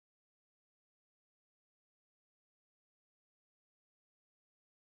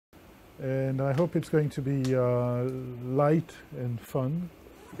and I hope it's going to be light and fun.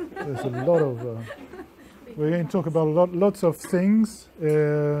 There's a lot of... we're going to talk about lots of things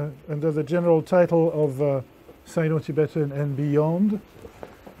under the general title of Sino-Tibetan and Beyond.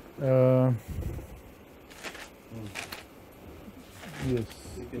 Yes.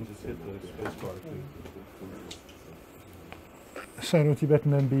 You can just hit the space bar.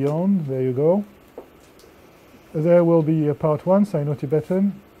 Sino-Tibetan and Beyond, there you go. There will be a part 1,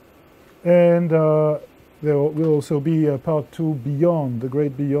 Sino-Tibetan, and there will also be a part 2, Beyond, the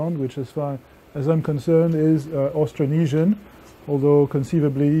Great Beyond, which as far as I'm concerned is Austronesian, although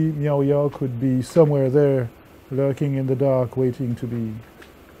conceivably Miao Yao could be somewhere there, lurking in the dark, waiting to be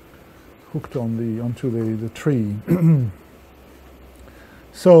hooked onto the tree.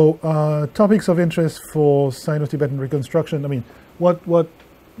 So, topics of interest for Sino-Tibetan reconstruction. I mean, what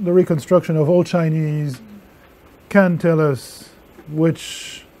the reconstruction of Old Chinese can tell us,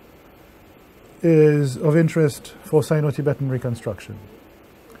 which is of interest for Sino-Tibetan reconstruction.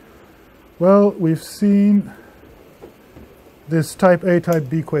 Well, we've seen this type A, type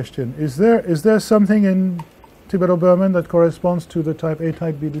B question. Is there something in Tibeto-Burman that corresponds to the type A,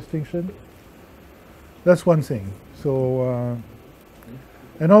 type B distinction? That's one thing. So,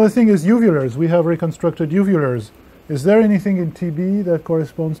 another thing is uvulars. We have reconstructed uvulars. Is there anything in TB that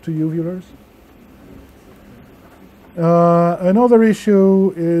corresponds to uvulars? Another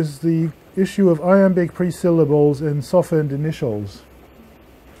issue is the issue of iambic presyllables and softened initials.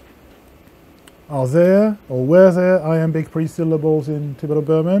 Are there or were there iambic presyllables in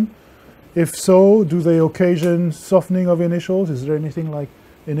Tibeto-Burman? If so, do they occasion softening of initials? Is there anything like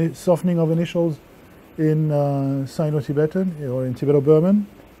softening of initials in Sino-Tibetan or in Tibeto-Burman?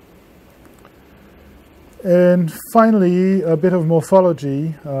 And finally, a bit of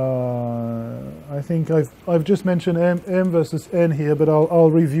morphology. I think I've just mentioned M versus N here, but I will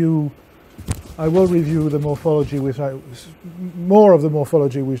review the morphology, more of the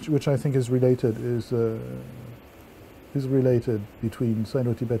morphology which I think is related between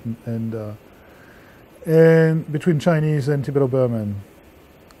Sino-Tibetan and between Chinese and Tibeto-Burman.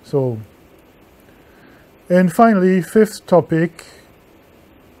 So, and finally, fifth topic.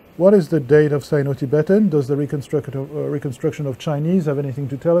 What is the date of Sino-Tibetan? Does the reconstruction of Chinese have anything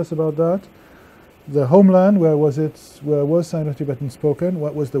to tell us about that? The homeland, where was Sino-Tibetan spoken?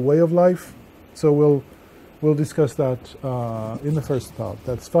 What was the way of life? So we'll discuss that in the first part.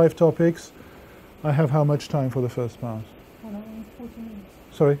 That's 5 topics. I have how much time for the first part? 1 hour and 40 minutes.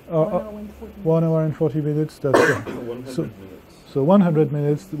 Sorry? 1 hour and 40 minutes. That's 100 minutes. So 100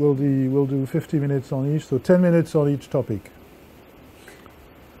 minutes. We'll do 50 minutes on each. So 10 minutes on each topic.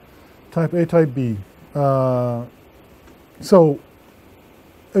 Type A, type B. So,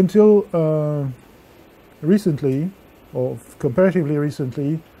 until recently, or comparatively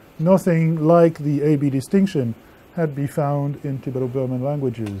recently, nothing like the A-B distinction had been found in Tibeto-Burman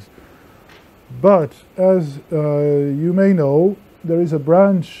languages. But, as you may know, there is a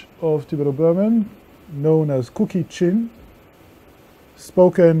branch of Tibeto-Burman known as Kuki-Chin,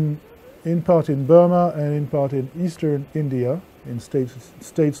 spoken in part in Burma and in part in eastern India, in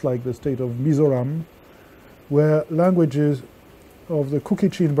states like the state of Mizoram, where languages of the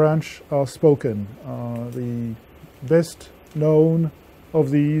Kuki-Chin branch are spoken. The best known of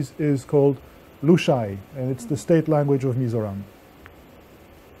these is called Lushai, and it's the state language of Mizoram.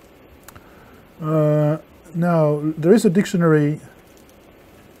 Now, there is a dictionary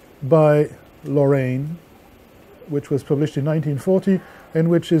by Lorraine, which was published in 1940,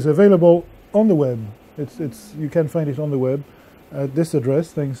 and which is available on the web. You can find it on the web at this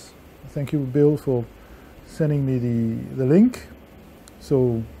address. Thank you, Bill, for sending me the link.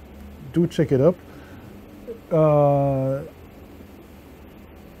 So do check it up.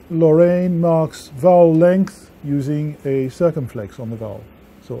 Lorraine marks vowel length using a circumflex on the vowel.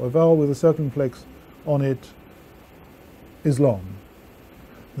 So a vowel with a circumflex on it is long.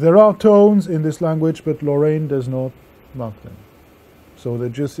 There are tones in this language, but Lorraine does not mark them. So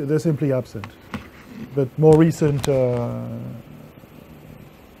they're simply absent. But more recent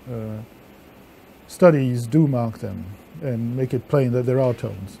studies do mark them and make it plain that there are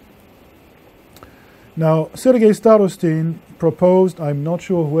tones. Now, Sergei Starostin proposed, I'm not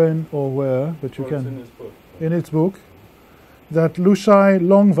sure when or where, but you can, in his book. In its book, that Lushai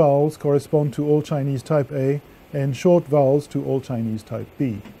long vowels correspond to Old Chinese type A and short vowels to Old Chinese type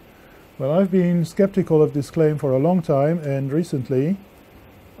B. Well, I've been skeptical of this claim for a long time, and recently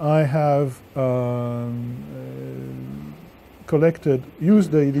I have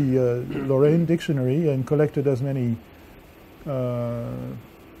used the Lorraine dictionary and collected as many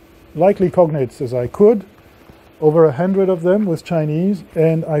likely cognates as I could, over 100 of them with Chinese,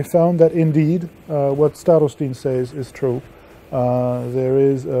 and I found that indeed what Starostin says is true. There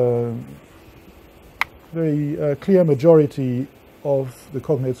is a very clear majority of the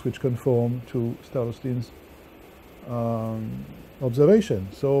cognates which conform to Starostin's observation.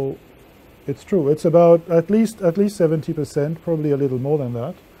 So it's true. It's about at least 70%, probably a little more than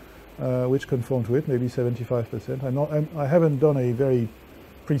that, which conform to it. Maybe 75%. I haven't done a very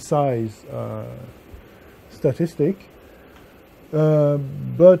precise statistic,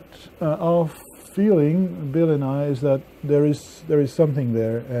 but our feeling, Bill and I, is that there is something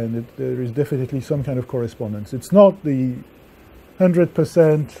there, and there is definitely some kind of correspondence. It's not the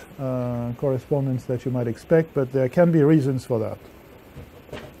 100% correspondence that you might expect, but there can be reasons for that.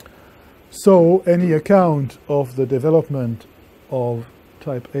 So any account of the development of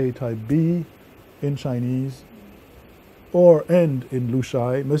type A, type B in Chinese and in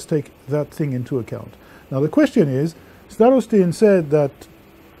Lushai must take that thing into account. Now the question is, Starostin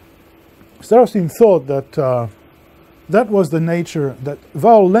thought that that was the nature, that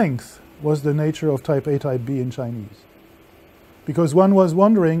vowel length was the nature of type A, type B in Chinese. Because one was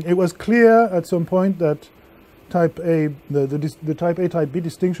wondering, it was clear at some point that type A, the type A, type B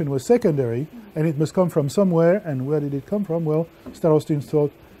distinction was secondary, and it must come from somewhere. And where did it come from? Well, Starostin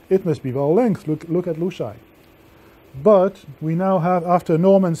thought it must be vowel length. Look at Lushai. But we now have, after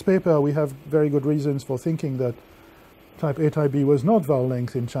Norman's paper, we have very good reasons for thinking that type A, type B was not vowel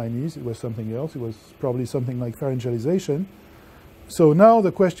length in Chinese. It was something else. It was probably something like pharyngalization. So now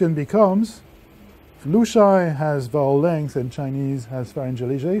the question becomes, if Lushai has vowel length and Chinese has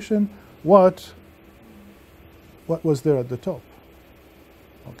pharyngalization, what was there at the top?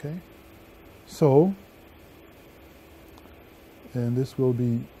 Okay. So, and this will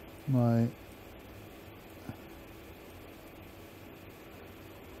be my...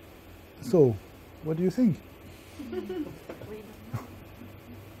 So, what do you think?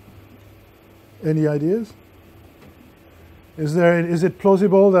 Any ideas? Is it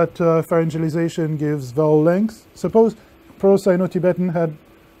plausible that pharyngalization gives vowel length? Suppose Pro-Sino-Tibetan had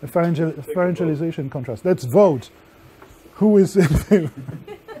a pharyngalization contrast. Let's vote. Who is in favor?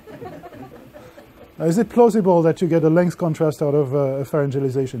 Is it plausible that you get a length contrast out of a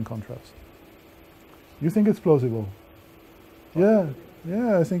pharyngalization contrast? You think it's plausible? Yeah,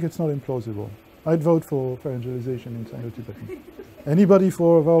 I think it's not implausible. I'd vote for pharyngalization in Sino-Tibetan. Anybody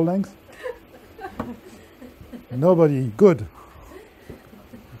for vowel length? Nobody. Good.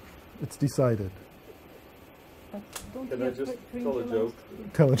 It's decided. Can I just tell a joke?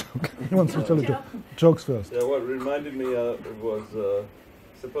 Tell a joke. He wants to tell a joke. Jokes first. Yeah, what reminded me was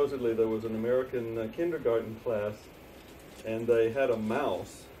supposedly there was an American kindergarten class, and they had a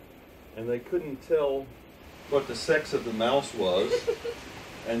mouse, and they couldn't tell what the sex of the mouse was,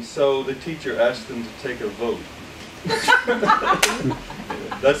 and so the teacher asked them to take a vote.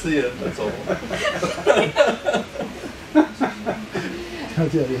 That's the end. That's all.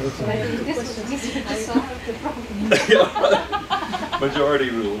 Majority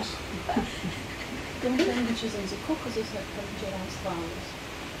rules. In languages in the Caucasus have pharyngalized vowels.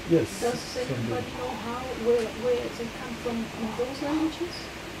 Yes. Does anybody know where they come from in those languages?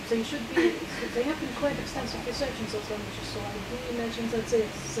 They should be. They have been quite extensive research in those languages, so I do imagine that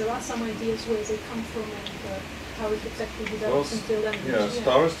there are some ideas where they come from and how it exactly develops into a language. Yeah,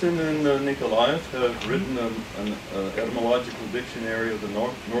 Starostin and Nikolaev have written an etymological dictionary of the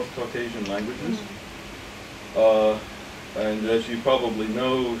North Caucasian languages. And as you probably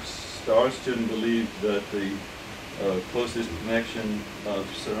know, Starostin believed that the closest connection of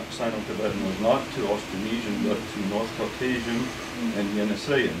Sino-Tibetan was not to Austronesian, but to North Caucasian and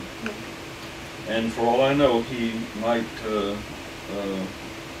Yeniseian. And for all I know, he might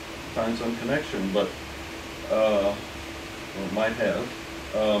find some connection, but or might have.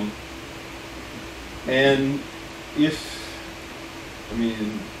 And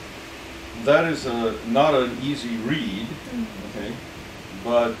that is not an easy read, okay,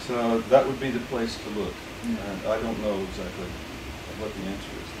 but that would be the place to look. And I don't know exactly what the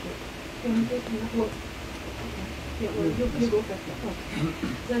answer is. You go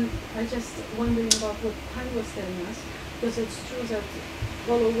first. Then I just wondering about what Han was telling us, because it's true that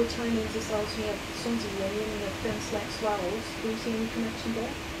all over China in the south you have Sonzi meaning of 10 slacks vowels. Do you see any connection there?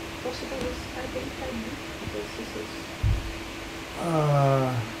 Possible with type A, type B? Because this is...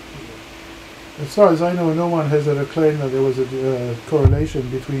 As far as I know, no one has ever claimed that there was a correlation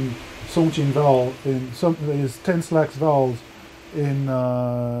between Songjin vowel in there's 10 slacks vowels in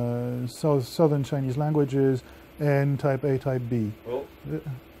southern Chinese languages and type A, type B. Well,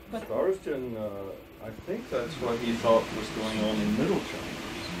 Starostin, I think that's what he thought was going on in Middle Chinese.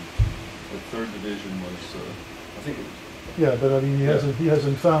 The third division was I think it is. Yeah, but I mean, he Yeah.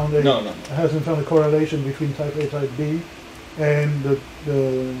 hasn't found a No. hasn't found a correlation between type A, type B, and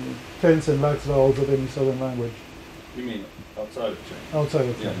the tense and lax vowels of any southern language You mean outside of Chinese? outside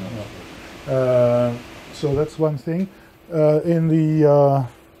of Yeah, China. no. Yeah. So that's one thing. In the,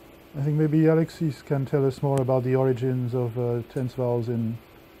 I think maybe Alexis can tell us more about the origins of tense vowels in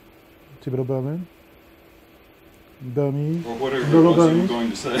Tibeto-Burman. Burmese. Or whatever Little it was you were Burmese. going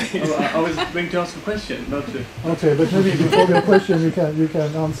to say. Oh, I was going to ask a question, not to. Okay, but maybe before your question you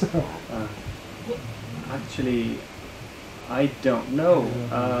can answer. Actually, I don't know.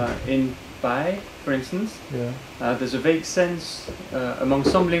 In Bai, for instance, Yeah. there's a vague sense among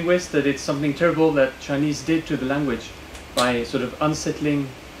some linguists that it's something terrible that Chinese did to the language by sort of unsettling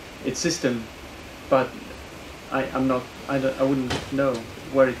its system, but I wouldn't know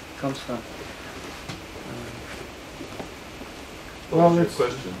where it comes from. What was your it's-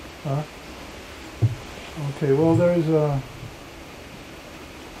 question? Okay, well there is a...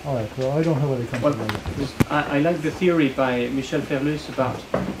 Alright, well I don't know where they come Well, from. I like the theory by Michel Ferlus about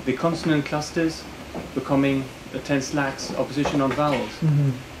the consonant clusters becoming a tense lax opposition on vowels,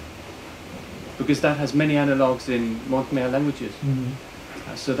 Mhm, because that has many analogues in Khmer languages. mhm.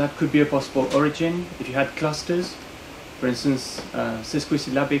 So that could be a possible origin if you had clusters, for instance,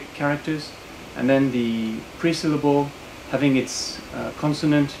 sesquisyllabic characters, and then the presyllable having its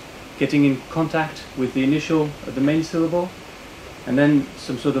consonant getting in contact with the initial of the main syllable, and then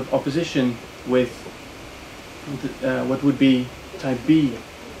some sort of opposition with what would be type B,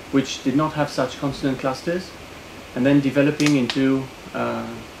 which did not have such consonant clusters, and then developing into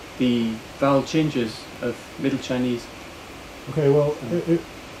the vowel changes of Middle Chinese. Okay, well,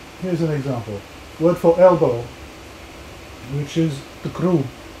 here's an example. Word for elbow, which is the crew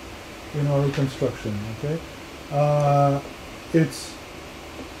in our reconstruction, okay? It's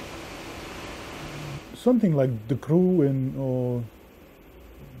something like the crew in, or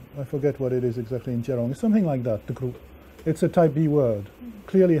I forget what it is exactly in Jerong. It's something like that, the crew. It's a type B word.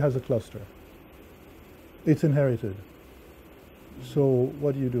 Clearly has a cluster. It's inherited. So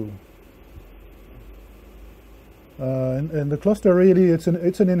what do you do? And the cluster really, it's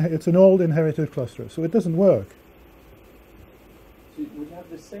an old inherited cluster, so it doesn't work. So would you have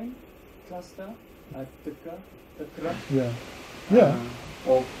the same cluster at Tukra? Yeah, yeah.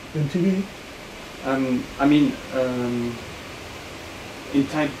 Or In TV, I mean, in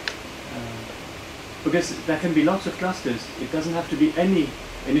type, because there can be lots of clusters. It doesn't have to be any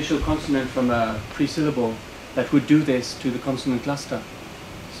initial consonant from a presyllable that would do this to the consonant cluster.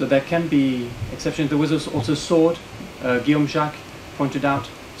 So there can be exceptions. There was also sword. Guillaume Jacques pointed out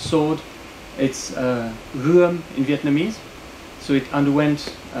sword. It's ruam in Vietnamese. So it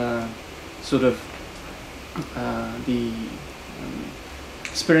underwent sort of the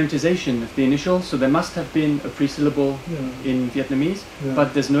spirantization of the initial. So there must have been a presyllable in Vietnamese,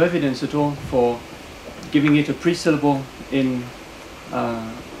 but there's no evidence at all for giving it a presyllable in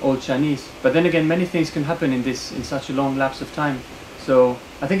Old Chinese. But then again, many things can happen in such a long lapse of time. So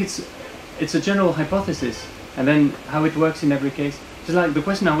I think it's a general hypothesis, and then how it works in every case. Just like the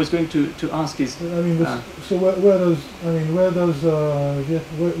question I was going to ask is, I mean, so where does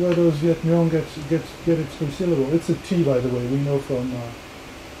Viet Minh get its presyllable? It's a T, by the way. We know from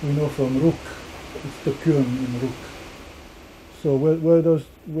Ruk. It's the Kyun in Ruk. So where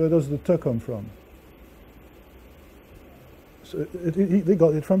does the T come from? So they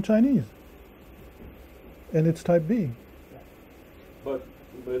got it from Chinese, and it's type B. But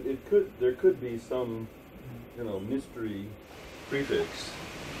there could be some, mystery prefix.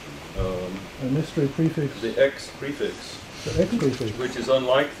 A mystery prefix. The X prefix, The X prefix. which is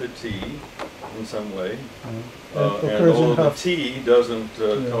unlike the T in some way, and occurs in although the half. T doesn't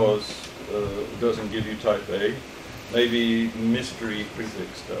doesn't give you type A, maybe mystery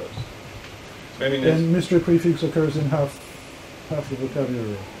prefix does. Maybe And mystery prefix occurs in half the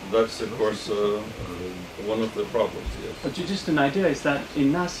vocabulary. that's of course one of the problems. Yes. but just an idea is that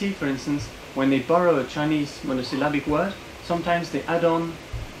in Nasi, for instance, when they borrow a Chinese monosyllabic word, sometimes they add on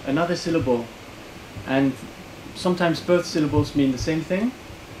another syllable, and sometimes both syllables mean the same thing,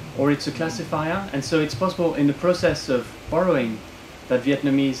 or it's a classifier, and so it's possible in the process of borrowing that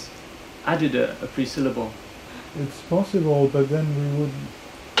Vietnamese added a pre-syllable. It's possible, but then we would.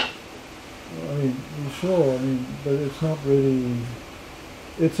 I mean, sure. I mean, but it's not really.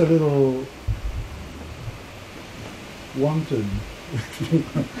 It's a little wanton.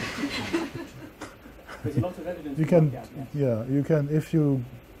 There's a lot of evidence. You can, yeah, you can if you.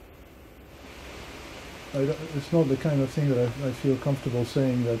 It's not the kind of thing that I feel comfortable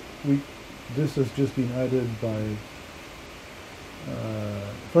saying that this has just been added by.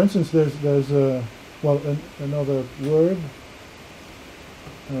 For instance, there's well, another word.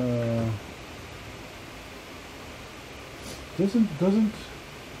 Doesn't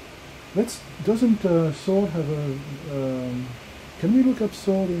sword have a? Can we look up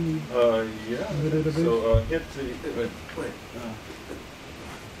sword in Yeah. the database? So hit the wait.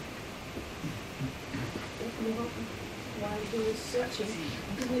 While we're searching,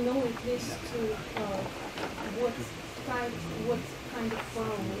 do we know at least what kind of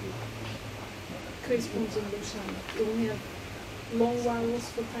vowel corresponds in Lushan? Do we have long vowels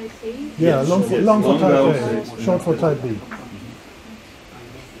for type A? Yeah, long for type vowels. A, short for type B.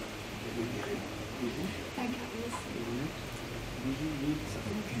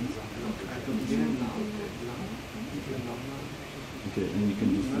 Okay, and you can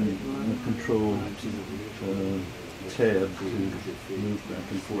just control tab to move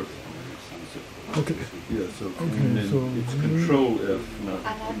back and forth. Okay. Yeah, so, Okay, and then so it's control F, not I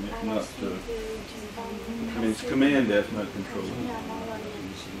mean it's command F, not control.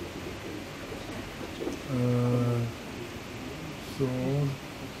 Sword,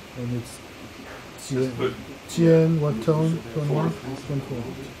 and it's Just put Tien, what tone? Tone 1? Tone 4.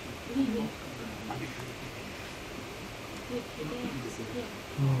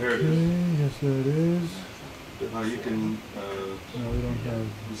 There it Okay, is. yes, there it is. Now you can No, we don't have.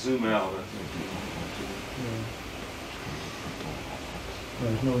 zoom out, I think. Yeah.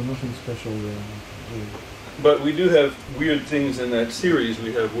 Right, no, nothing special there. Really. But we do have weird things in that series.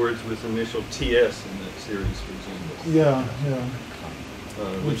 We have words with initial TS in that series, for example. Yeah, yeah.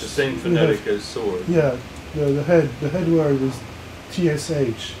 With the same phonetic as sword. Yeah, the head word is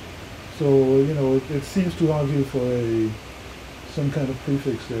TSH. So, you know, it seems to argue for some kind of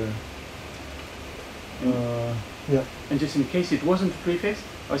prefix there. Yeah. And just in case it wasn't prefixed,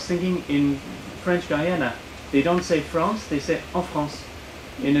 I was thinking in French Guyana, they don't say France, they say en France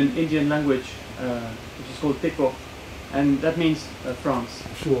in an Indian language, which is called Tepo. And that means France.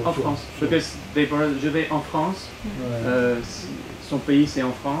 Sure, En sure, France. sure. Because they borrow, je vais en France, Right. son pays c'est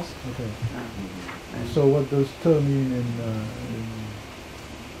en France. Okay. And So what does te mean in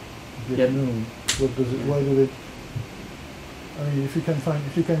Vietnam? What does it? Why do they? I mean, if you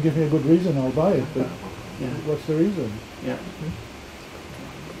can give me a good reason, I'll buy it. But yeah. what's the reason? Yeah.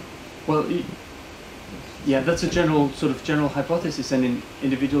 Well, yeah, that's a general hypothesis, and in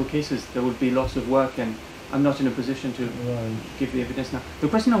individual cases there would be lots of work, and I'm not in a position to Right. give the evidence now. The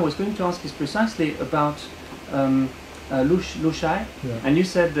question I was going to ask is precisely about Lushai, Yeah. and you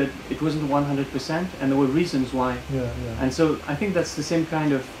said that it wasn't 100%, and there were reasons why. Yeah. Yeah. And so I think that's the same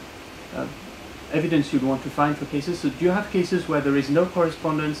kind of evidence you'd want to find for cases. So do you have cases where there is no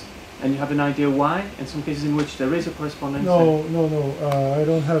correspondence and you have an idea why, and some cases in which there is a correspondence? No. I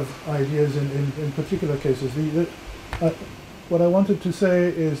don't have ideas in particular cases. What I wanted to say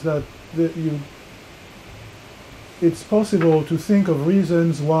is that it's possible to think of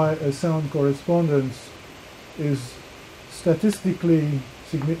reasons why a sound correspondence is statistically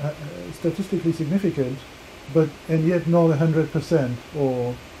significant, and yet not 100%.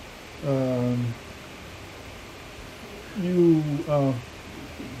 Or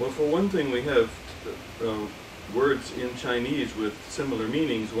Well, for one thing, we have words in Chinese with similar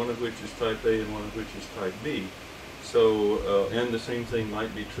meanings, one of which is type A and one of which is type B. So, and the same thing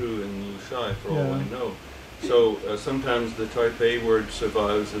might be true in Lushai, for all I know. So sometimes the type A word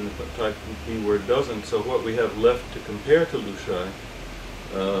survives and the type B word doesn't. So what we have left to compare to Lushai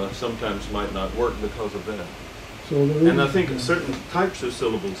sometimes might not work because of that. And I think certain types of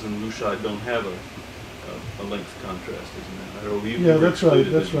syllables in Lushai don't have a length contrast, isn't it? Or that's right.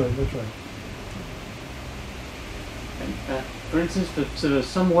 And, for instance, for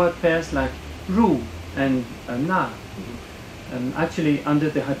some word pairs like ru and na, actually under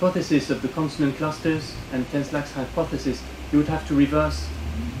the hypothesis of the consonant clusters and tense-lax hypothesis, you would have to reverse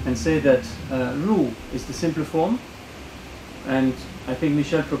and say that ru is the simpler form, and I think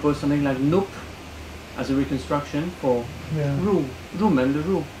Michel proposed something like nup as a reconstruction for ru, rumen, the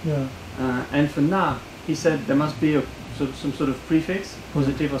ru. Yeah. And for na, he said there must be some sort of prefix,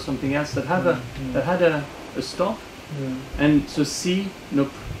 positive or something else, that had a stop. Yeah. And so si, nup.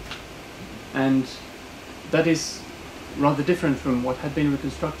 And that is rather different from what had been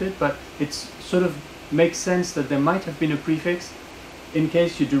reconstructed, but it sort of makes sense that there might have been a prefix in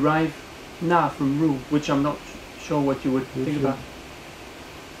case you derive na from ru, which I'm not sure what you would think about.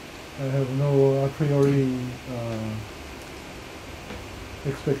 I have no a priori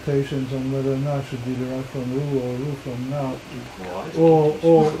expectations on whether na should be derived from ru or ru from na. Or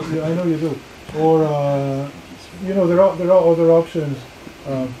yeah, I know you do. Or there are other options.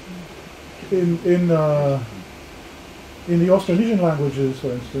 In the Austronesian languages,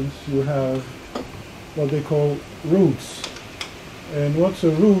 for instance, you have what they call roots. And what's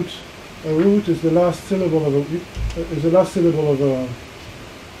a root? A root is the last syllable of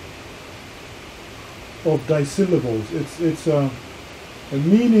disyllables. It's a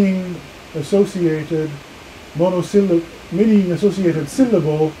meaning associated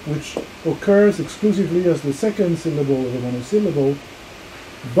syllable which occurs exclusively as the second syllable of a monosyllable,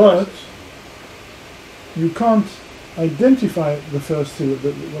 but you can't identify the first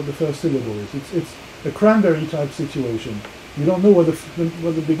what the first syllable is. It's a cranberry type situation. You don't know what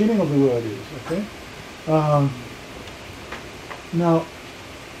the beginning of the word is. Okay. Now,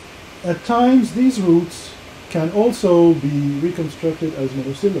 at times these roots can also be reconstructed as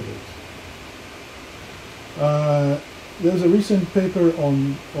monosyllables. There's a recent paper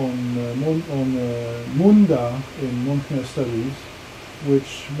on Munda in Montclair Studies,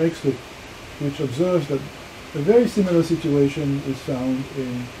 which observes that a very similar situation is found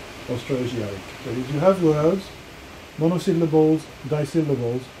in Austroasiatic. That is, you have words, monosyllables,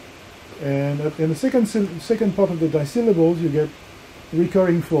 disyllables, and in the second part of the disyllables you get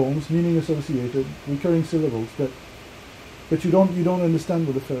recurring forms, meaning associated, recurring syllables but you don't understand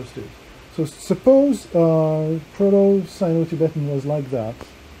what the first is. So suppose Proto-Sino-Tibetan was like that.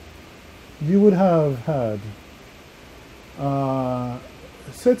 You would have had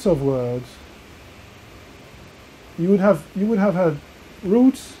sets of words. You would have had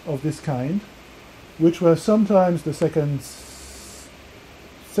roots of this kind, which were sometimes the second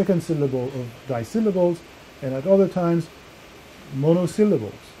syllable of disyllables, and at other times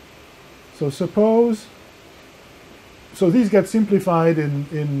monosyllables. So suppose. So these get simplified in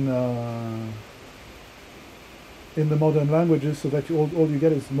the modern languages, so that all you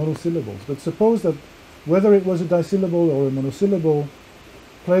get is monosyllables. But suppose that whether it was a disyllable or a monosyllable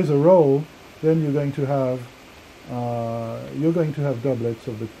plays a role, then you're going to have doublets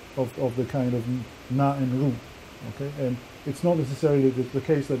of the kind of na and ru. Okay, and it's not necessarily the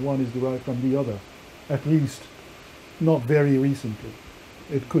case that one is derived from the other, at least not very recently.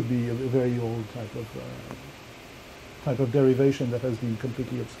 It could be a very old type of derivation that has been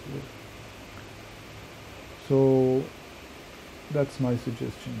completely obscured. So that's my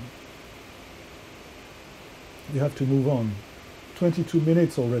suggestion. You have to move on. 22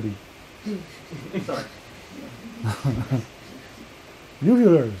 minutes already. Sorry.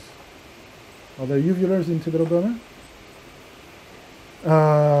 Uvulars. Are there uvulars in Tibeto-Burma?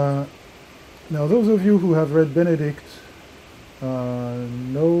 Now those of you who have read Benedict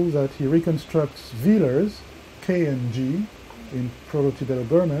know that he reconstructs velars, K and G, in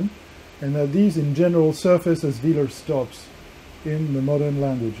Proto-Tibeto-Burman, and that these in general surface as velar stops in the modern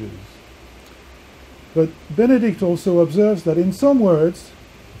languages. But Benedict also observes that in some words,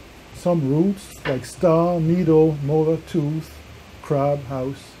 some roots like star, needle, molar, tooth, crab,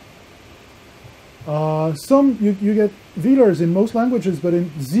 house, you get velars in most languages, but in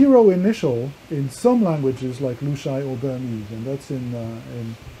zero initial in some languages like Lushai or Burmese, and that's in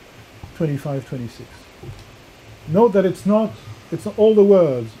 25-26. Note that it's not all the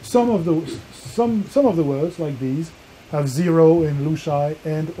words. Some of the words like these have zero in Lushai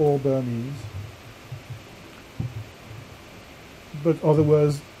and or Burmese, but other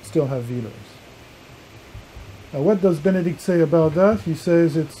words still have velars. Now, what does Benedict say about that? He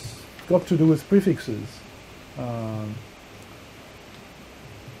says it's got to do with prefixes.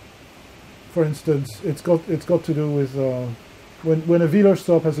 For instance, it's got to do with when a velar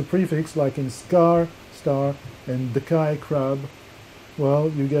stop has a prefix, like in scar, star, and dekai, crab. Well,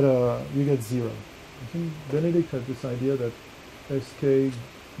 you get zero. I think Benedict had this idea that SK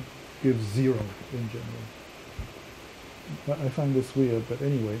gives zero in general. I find this weird, but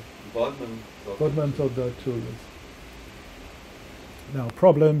anyway. Bodman thought that too, yes. Now,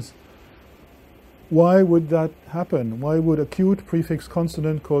 problems. Why would that happen? Why would acute prefix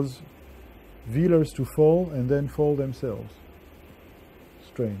consonant cause velars to fall and then fall themselves?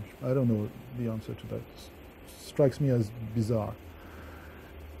 Strange. I don't know the answer to that. Strikes me as bizarre.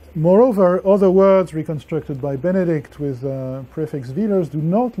 Moreover, other words reconstructed by Benedict with prefix velars do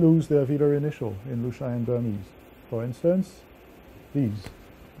not lose their velar initial in Lushai and Burmese. For instance, these.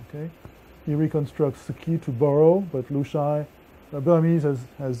 Okay, he reconstructs the key to borrow, but Lushai, Burmese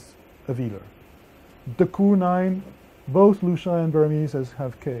has a velar. The Ku 9, both Lushai and Burmese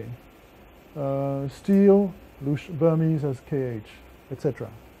have K. Steel, Burmese has KH, etc.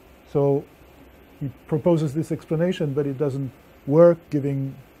 So he proposes this explanation, but it doesn't work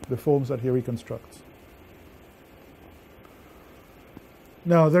given the forms that he reconstructs.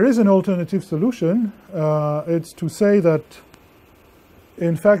 Now, there is an alternative solution. It's to say that,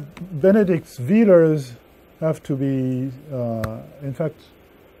 in fact, Benedict's velars have to be,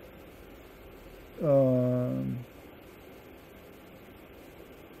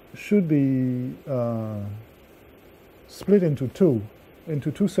 split into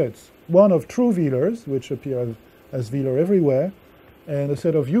two sets. One of true velars, which appear as velar everywhere, and a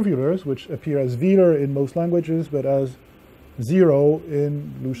set of uvulars, which appear as velar in most languages, but as 0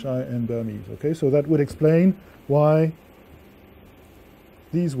 in Lushai and Burmese. Okay, so that would explain why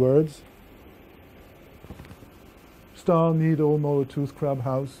these words, star, needle, molar tooth, crab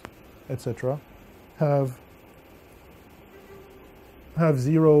house, etc., have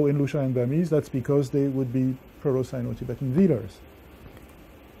 0 in Lushai and Burmese. That's because they would be Proto-Sino-Tibetan velars.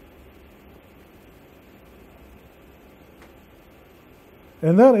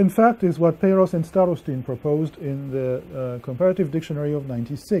 And that, in fact, is what Peyros and Starostin proposed in the Comparative Dictionary of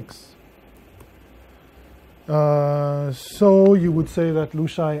 '96. So you would say that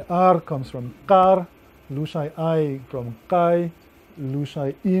Lushai ar comes from kar, Lushai ai from kai,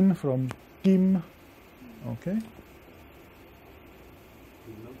 Lushai in from kim. Okay?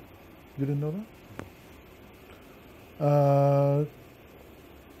 You didn't know that?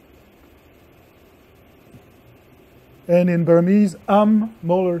 And in Burmese,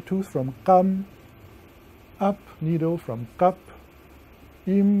 molar tooth from kam, ap, needle from kap,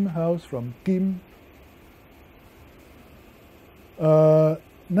 im, house from kim.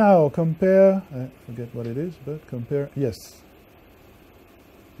 Now compare, I forget what it is, but compare, yes.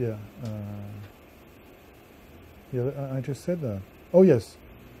 Yeah, I just said that. Oh, yes.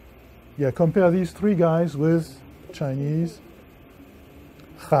 Yeah, compare these three guys with Chinese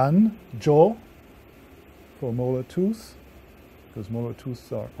Han, jaw, for molar tooth, because molar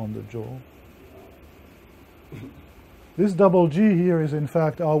tooths are on the jaw. This double G here is in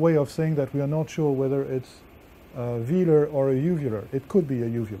fact our way of saying that we are not sure whether it's a velar or a uvular. It could be a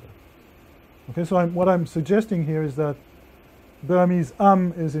uvular. Okay, so what I'm suggesting here is that Burmese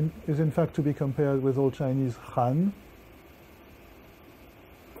is in fact to be compared with Old Chinese Han.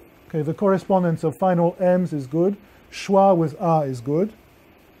 Okay, the correspondence of final M's is good. Schwa with A is good.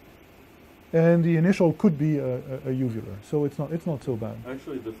 And the initial could be a uvular, so it's not so bad.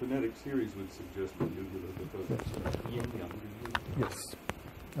 Actually, the phonetic series would suggest a uvular because it's yin yang. Yes,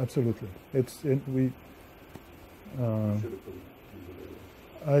 absolutely. It's we. Should have put it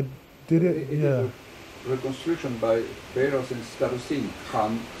I did it. It Yeah. is a reconstruction by Peyros and Starostin.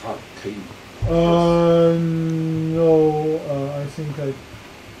 Han, ha, king. No, I think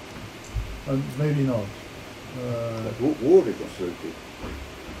maybe not. Who reconstructed?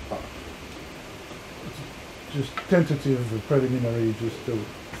 Just tentative, preliminary, just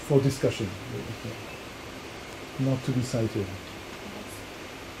for discussion, not to be cited.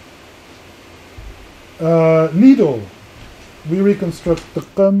 Needle, we reconstruct the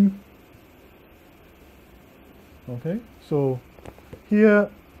qam. Okay, so here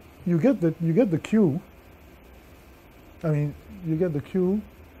you get the Q. I mean, you get the Q.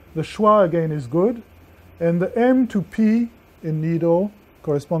 The schwa again is good, and the M to P in needle,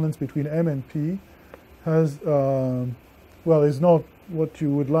 correspondence between M and P, has, well, is not what you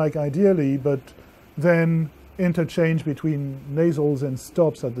would like ideally, but then interchange between nasals and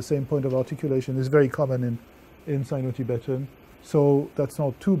stops at the same point of articulation is very common in Sino-Tibetan, so that's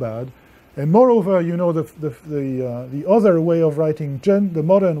not too bad. And moreover, you know, the other way of writing jen, the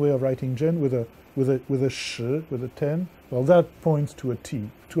modern way of writing jen with a sh, with a 10, well, that points to a T,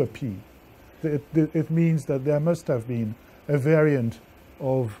 to a P. It means that there must have been a variant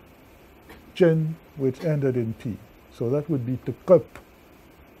of jen which ended in P. So that would be the kup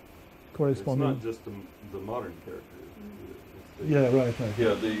corresponding. It's not just the modern character. Yeah, right.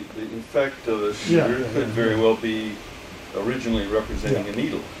 Yeah, in fact, the shir could very well be originally representing a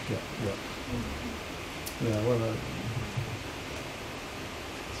needle. Yeah,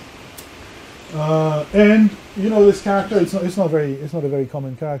 well, and you know this character. It's not a very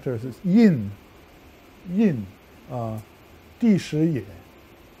common character. It's yin, di shi ye.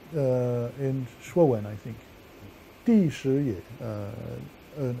 In Shuowen, I think. Di shi ye, a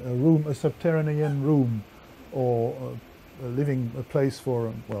room, a subterranean room, or a place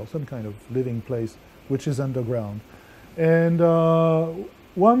for, well, some kind of living place which is underground. And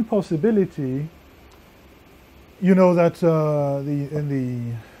one possibility, you know, that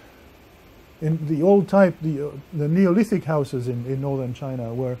in the old type, the Neolithic houses in northern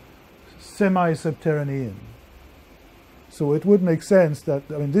China were semi-subterranean. So it would make sense that,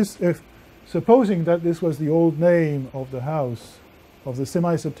 I mean, supposing that this was the old name of the house, of the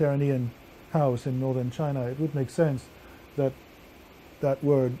semi-subterranean house in northern China, it would make sense that that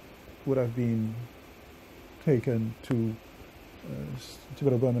word would have been taken to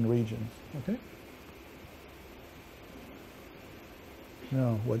Tibeto-Burman regions. Okay?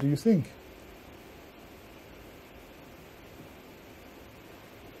 Now, what do you think?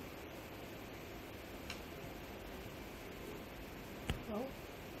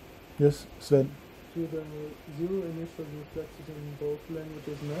 Yes, Sven. Do the zero initial reflexes in both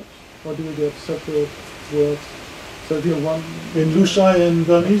languages match, or do we get separate words? So if you have one In Lushai and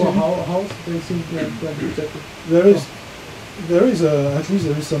Burmese, for house, they seem to have like exactly. there is at least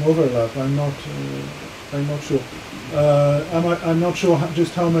there is some overlap. I'm not sure. I'm not sure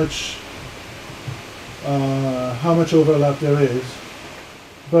just how much overlap there is,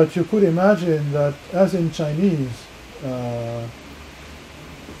 but you could imagine that, as in Chinese,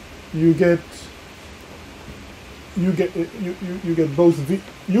 you get both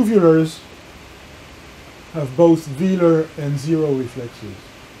uvulars have both velar and zero reflexes.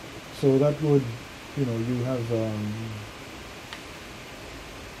 So that would, you have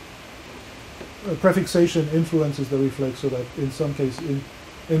prefixation influences the reflex, so that in some case,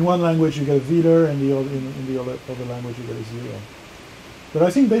 in one language you get a velar, and in the other language you get a zero. But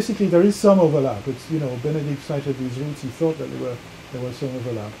I think basically there is some overlap. It's, Benedict cited these roots. He thought that there was some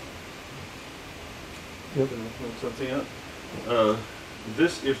overlap. Yep. Something else.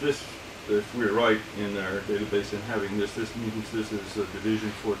 If we're right in our database in having this means this is a division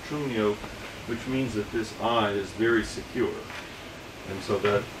for Trunio, which means that this I is very secure. And so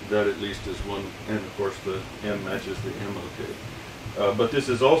that at least is one, and of course the M matches the M okay. But this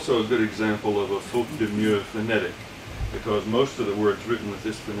is also a good example of a faute de mieux phonetic, because most of the words written with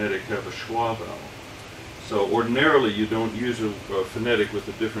this phonetic have a schwa vowel. So ordinarily you don't use a phonetic with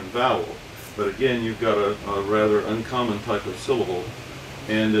a different vowel, but again you've got a rather uncommon type of syllable.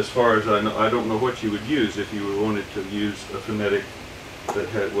 And as far as I know, I don't know what you would use if you wanted to use a phonetic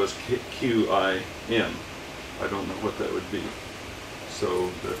that was Q-I-M. I don't know what that would be. So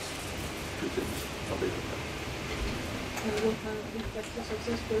that's two things. I'll leave it there. And what kind of reflexes of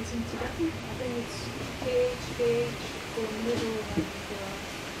this words in Tibetan? I think it's KH for middle and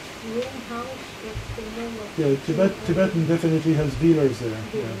room, house, but for middle. Yeah, Tibetan definitely has velars there.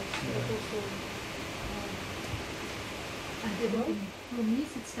 And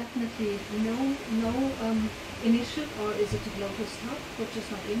Burmese, it's definitely no initial, or is it a global stop, which is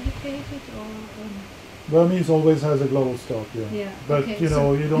not indicated, or? Burmese always has a global stop, yeah. Yeah. But okay, you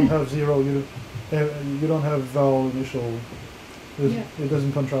don't have zero. You don't have vowel initial. Yeah. It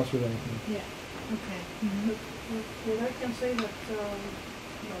doesn't contrast with anything. Yeah. Okay. Well, I can say that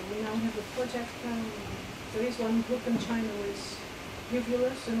we now have a project. There is one group in China with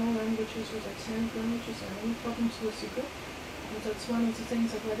uvulars in all languages, with accent languages, and any problems with the group. And that's one of the things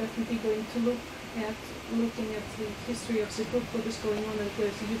that we're definitely going to look at, looking at the history of the group, what is going on, and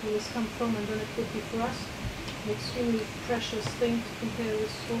where the uvulars come from, and then it could be for us an extremely precious thing to compare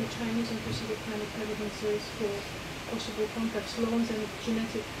with all Chinese and to see what kind of evidence there is for possible complex loans and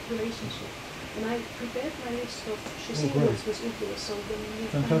genetic relationship. And I prepared my list of Shishim words with uvulars, so then we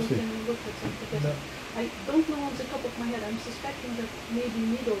can look at them together. Yeah. I don't know on the top of my head. I'm suspecting that maybe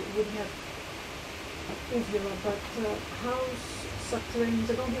middle would have uvular, but house, subterranean,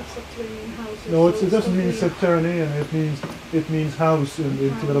 they don't have subterranean houses. No, so it doesn't mean subterranean. It means house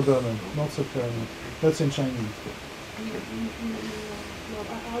in Tibeto-Burman, not subterranean. That's in Chinese.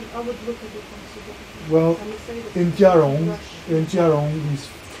 I would look at it and see. Well, in Jiarong, these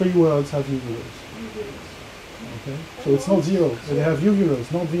three words have uvulars. Okay, so it's not zero. They have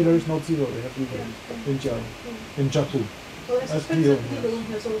uvulars, not velars, not zero. They have uvulars in Jiarong, in Japu. Well, I suspect that Guido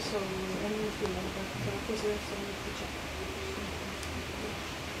has also an uvular, but of course there's some to check.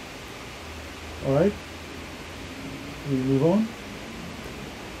 All right, we move on.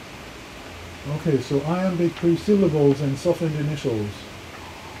 Okay, so iambic presyllables and softened initials.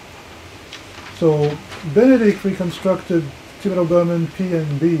 So Benedict reconstructed Tibeto-Burman P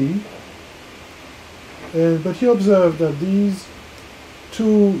and B, but he observed that these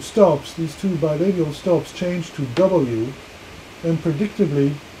two stops, these two bilabial stops, changed to W, and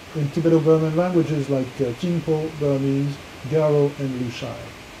predictably in Tibeto-Burman languages like Jingpo, Burmese, Garo, and Lushai.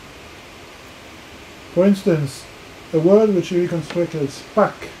 For instance, a word which he reconstructed as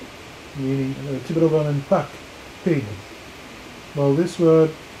pak, meaning Tibeto-Burman pak, pig. Well, this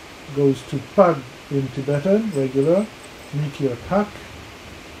word goes to pag in Tibetan, regular, mikir pak.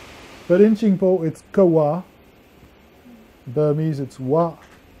 But in Jingpo it's kawa, Burmese it's wa,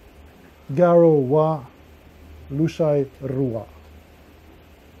 Garo wa, Lushai ruwa.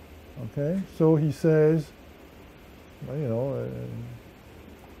 Okay, so he says,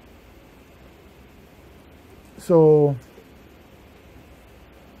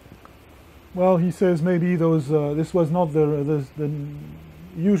 he says maybe those this was not the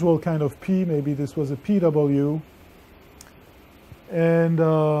usual kind of P. Maybe this was a PW, and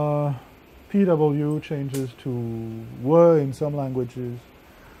PW changes to W in some languages,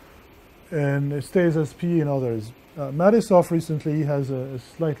 and it stays as P in others. Madisoff recently has a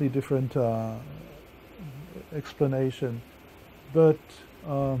slightly different explanation, but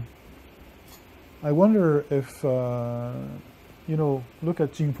I wonder if, look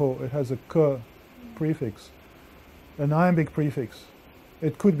at Jingpo, it has a ke prefix, an iambic prefix.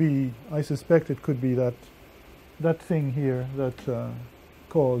 It could be, I suspect it could be that thing here that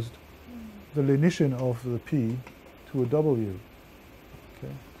caused the lenition of the P to a W.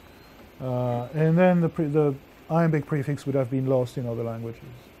 Okay. And then the iambic prefix would have been lost in other languages.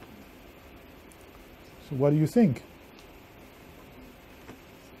 So what do you think?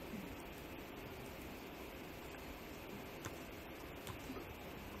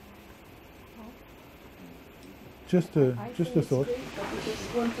 Just a thought. Great, but we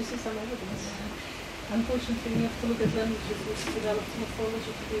just want to see some evidence. Unfortunately, we have to look at languages which developed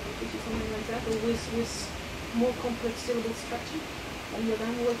morphology to be able to do something like that, or with more complex syllable structure. And you're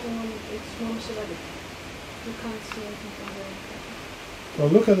then working on its monosyllabic. You can't see anything from there. Well,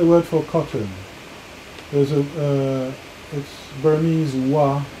 look at the word for cotton. There's it's Burmese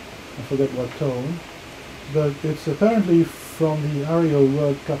wa, I forget what tone, but it's apparently from the Aryo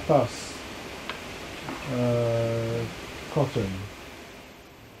word kapas. Cotton,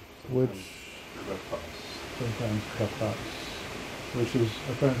 which sometimes kapas, which is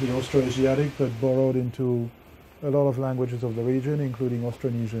apparently Austroasiatic but borrowed into a lot of languages of the region, including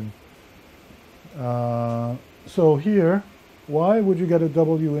Austronesian. So here, why would you get a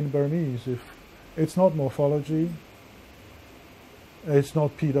W in Burmese if it's not morphology, it's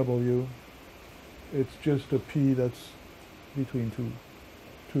not PW, it's just a P that's between two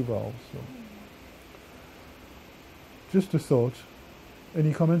vowels. So. Just a thought.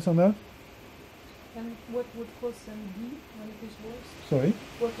 Any comments on that? And what would cause an B when it is worst? Sorry?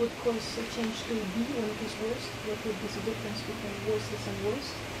 What would cause a change to B when it is worst? What would be the difference between worstless and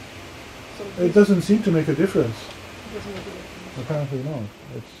worst? So it doesn't seem to make a difference. It doesn't make a difference. Apparently not.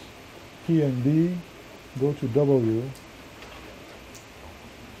 It's P and B go to W.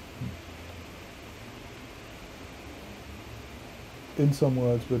 In some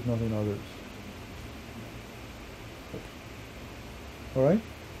words, but not in others. All right?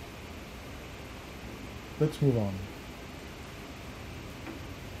 Let's move on.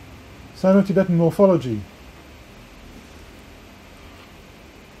 Sino-Tibetan morphology.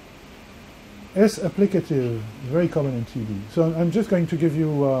 S applicative, very common in TB. So I'm just going to give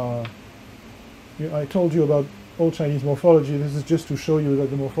you, I told you about Old Chinese morphology. This is just to show you that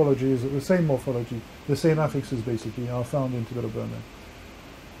the morphology is the same morphology. The same affixes basically are found in Tibeto-Burman.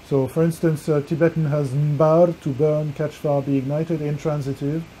 So, for instance, Tibetan has mbar, to burn, catch fire, be ignited,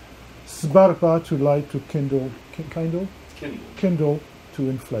 intransitive. Sbarpa, to light, to kindle. Kindle, to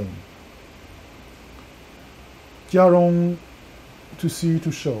inflame. Tiarong, to see, to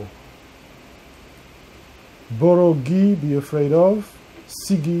show. Borogi, be afraid of.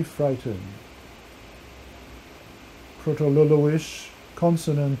 Sigi, frighten. Proto-Loloish,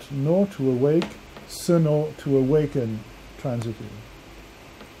 consonant no, to awake. Sono, to awaken, transitive.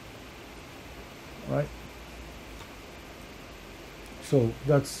 Right? So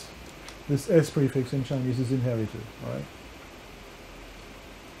that's this S prefix in Chinese is inherited,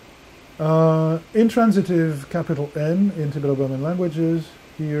 right? Intransitive capital N in Tibeto-Burman languages.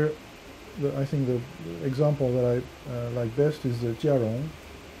 Here, I think the example that I like best is the Jiarong,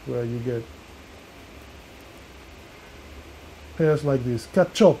 where you get pairs like this.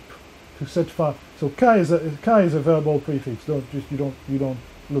 Kachop, to set fire. So ka is a verbal prefix. You don't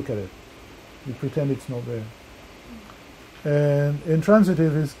look at it. You pretend it's not there. And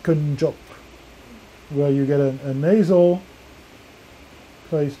intransitive is kunjop, where you get a nasal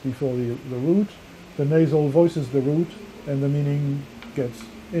placed before the root. The nasal voices the root, and the meaning gets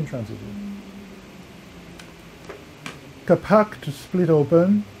intransitive. Kapak, to split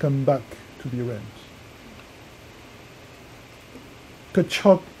open. Kambak, to be rent.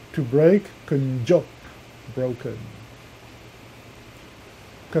 Kachop, to break. Kunjop, broken.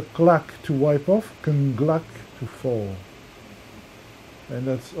 Kaklak, to wipe off. Kunglak, to fall. And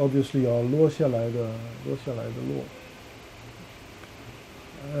that's obviously our 落下来的落.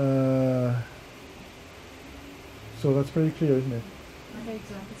 So that's pretty clear, isn't it? Are there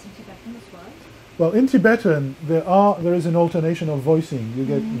examples in Tibetan as well? Well, in Tibetan there is an alternation of voicing. You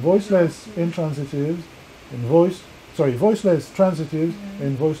get voiceless intransitives and voiceless transitives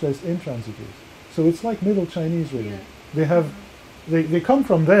and voiceless intransitives. So it's like Middle Chinese, really. Yeah. They come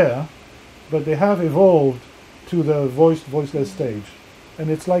from there, but they have evolved to the voiceless stage, and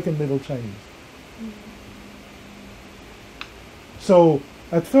it's like in Middle Chinese. So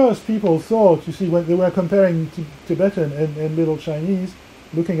at first people thought, you see, when they were comparing Tibetan and Middle Chinese,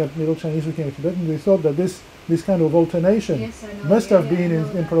 looking at Middle Chinese, looking at Tibetan, they thought that this kind of alternation Yes, I know. must Yeah, have yeah, been I know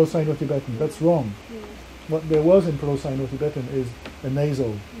in that. Pro-Sino-Tibetan. That's wrong. Yeah. What there was in Pro-Sino-Tibetan is a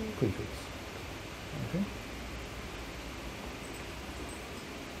nasal prefix. Okay.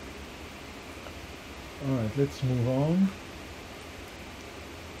 All right, let's move on.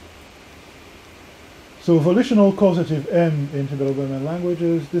 So volitional causative M in Tibeto-Burman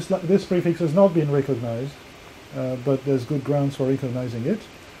languages, this prefix has not been recognized, but there's good grounds for recognizing it.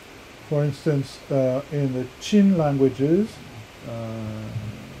 For instance, in the Chin languages,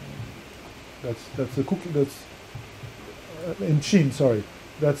 that's the Kuki, that's in Chin. Sorry,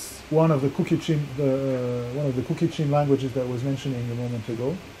 that's one of the Kuki Chin, one of the Kuki Chin languages that I was mentioning a moment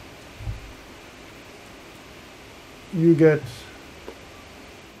ago. You get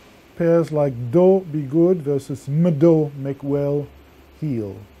pairs like do be good versus mdo make well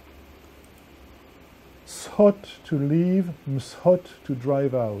heal. Shot to leave, mshot to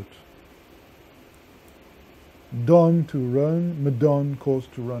drive out. Don to run, mdon cause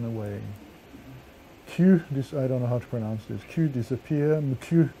to run away. Q, this I don't know how to pronounce this. Q disappear,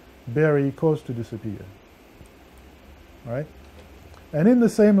 mq bury cause to disappear. All right, and in the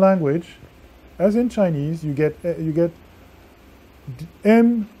same language, as in Chinese, you get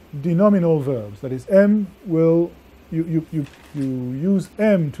M denominal verbs. That is, M will you use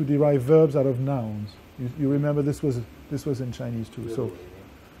M to derive verbs out of nouns. You remember this was in Chinese too. The So other way,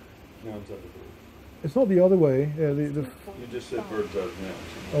 right? Nouns out of verbs. it's not the other way. You just said verbs out of nouns.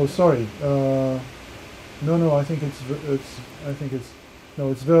 Oh, sorry. No. I think it's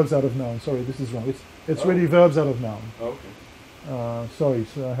it's verbs out of noun. Sorry, this is wrong. It's really verbs out of noun. Okay. Sorry,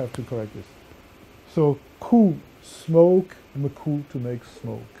 so I have to correct this. So ku smoke, mku to make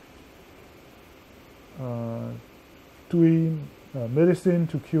smoke. Tui medicine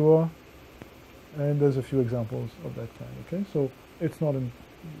to cure, and there's a few examples of that kind. Okay, so it's not in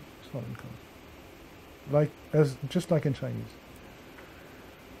common. Just like in Chinese.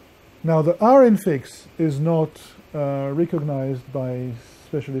 Now the R infix is not recognized by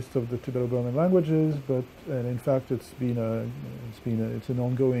specialists of the Tibeto-Burman languages, but in fact it's an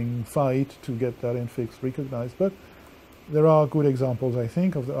ongoing fight to get that infix recognized. But there are good examples, I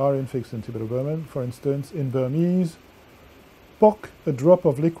think, of the R infix in Tibeto-Burman. For instance, in Burmese, pok, a drop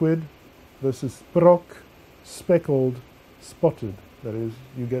of liquid, versus prok, speckled, spotted. That is,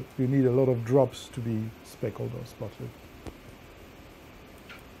 you need a lot of drops to be speckled or spotted.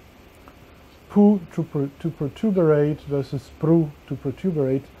 Pu to protuberate versus pru to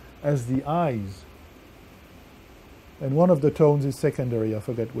protuberate as the eyes. And one of the tones is secondary, I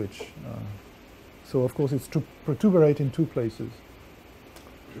forget which. So of course it's to protuberate in two places.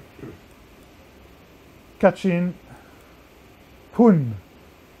 Kachin, pun,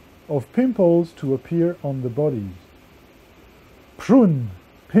 of pimples to appear on the bodies. Prun,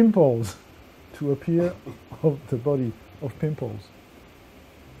 pimples, to appear of the body of pimples.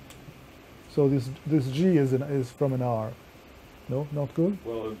 So this G is from an R. No, not good?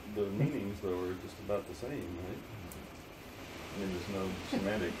 Well, the meanings, though, are just about the same, right? I mean, there's no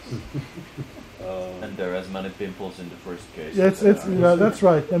semantics. And there are as many pimples in the first case. Yeah, that's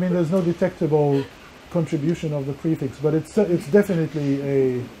right. I mean, there's no detectable contribution of the prefix, but it's definitely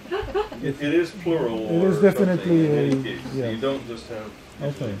a... It is plural. It is definitely in any a... case. Yeah. You don't just have,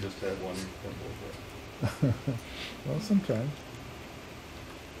 usually Okay. just have one pimple. Well, sometimes.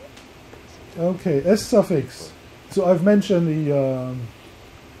 Okay, S suffix. So I've mentioned the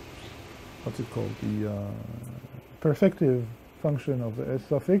what's it called? The perfective function of the S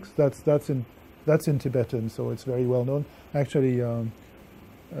suffix. That's in Tibetan, so it's very well known. Actually,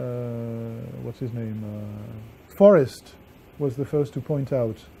 what's his name? Forrest was the first to point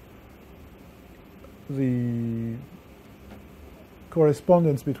out the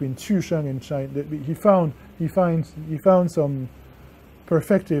correspondence between Chusheng and China. He found some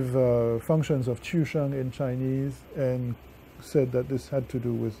perfective functions of Chusheng in Chinese and said that this had to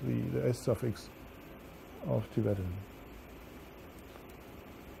do with the S suffix of Tibetan.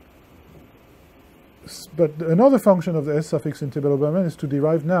 But another function of the S suffix in Tibeto-Burman is to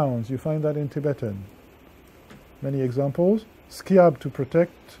derive nouns. You find that in Tibetan. Many examples. Skiab, to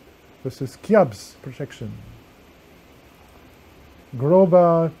protect, versus skiabs, protection.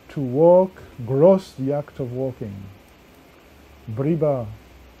 Groba, to walk, gros, the act of walking. Briba,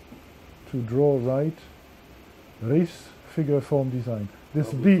 to draw right. Ris, figure, form, design.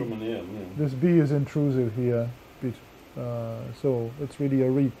 This B, From an M, yeah. this B is intrusive here, so it's really a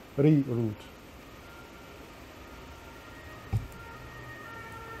re root.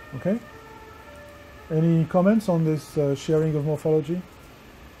 Okay? Any comments on this sharing of morphology?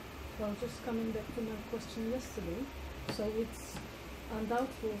 Well, just coming back to my question yesterday, so it's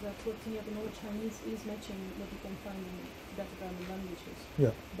undoubtful that what you have in Old Chinese is matching what you can find in Tibeto-Burman languages.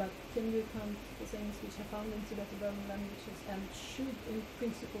 Yeah. But can you count the things which are found in Tibeto-Burman languages and should, in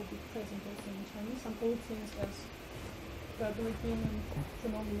principle, be present also in Chinese? Some old things as verbal agreement,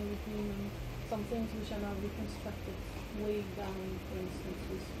 phenomenal agreement, some things which are now reconstructed way down, for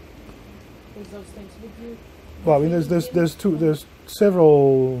instance, with those things. Would you? Well, I mean, there's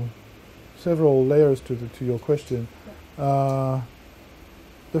several layers to your question. The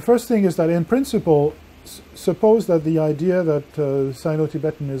first thing is that in principle, suppose that the idea that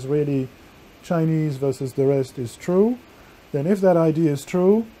Sino-Tibetan is really Chinese versus the rest is true, then if that idea is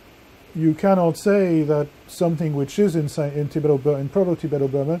true, you cannot say that something which is in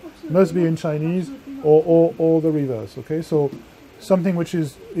Proto-Tibeto-Burman must be in Chinese or the reverse. Okay, so something which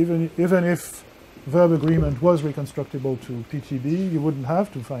is even if verb agreement was reconstructible to PTB, you wouldn't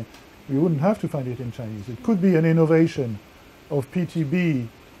have to find it in Chinese. It could be an innovation of PTB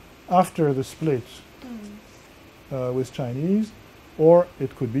after the split with Chinese, or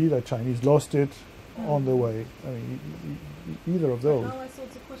it could be that Chinese lost it on the way. I mean, either of those. Now I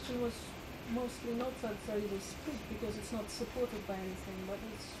thought the question was mostly not that there is a split because it's not supported by anything, but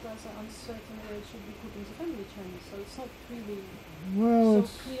it's rather uncertain where it should be put into family Chinese. So it's not really so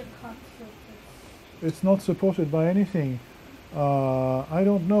clear cut. It's not supported by anything. I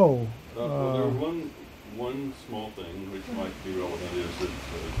don't know. Well, there one small thing which might be relevant is that,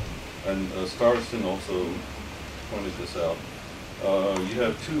 and Starson also pointed this out, you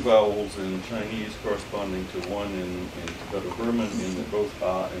have two vowels in Chinese corresponding to one in Tibeto-Burman in both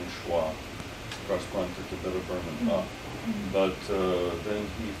A and Schwa correspond to Tibeto-Burman A. But then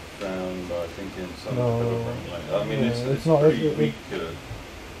he found, I think, in some Tibeto-Burman language, I mean, it's a pretty weak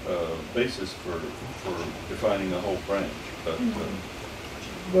basis for defining the whole branch.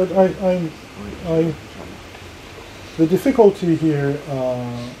 But the difficulty here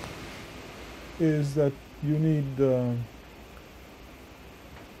is that you need.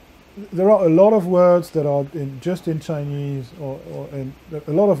 There are a lot of words that are just in Chinese, and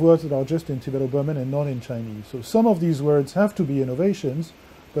a lot of words that are just in Tibeto-Burman and not in Chinese. So some of these words have to be innovations,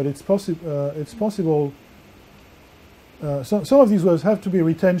 but it's possible. Some of these words have to be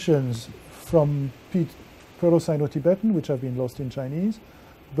retentions from Proto-Sino-Tibetan, which have been lost in Chinese,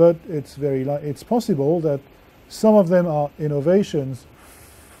 but it's possible that some of them are innovations,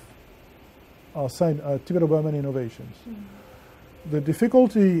 are Tibeto-Burman innovations. The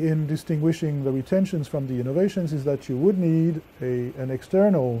difficulty in distinguishing the retentions from the innovations is that you would need an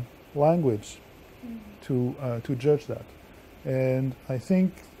external language to judge that, and I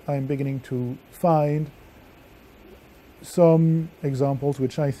think I'm beginning to find some examples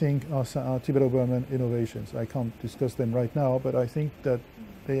which I think are Tibeto-Burman innovations. I can't discuss them right now, but I think that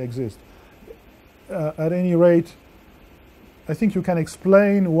they exist. At any rate, I think you can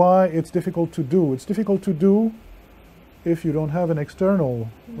explain why it's difficult to do. It's difficult to do if you don't have an external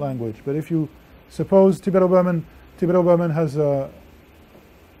language. But if you suppose Tibeto-Burman has a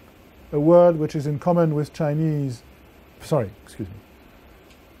word which is in common with Chinese. Sorry, excuse me.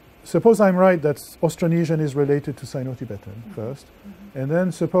 Suppose I'm right that Austronesian is related to Sino-Tibetan first, and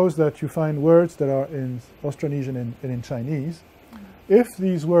then suppose that you find words that are in Austronesian and in Chinese. If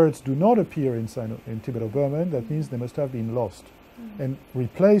these words do not appear in Tibeto-Burman, that means they must have been lost and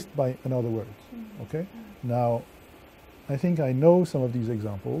replaced by another word. Okay? Now, I think I know some of these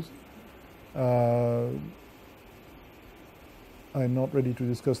examples. I'm not ready to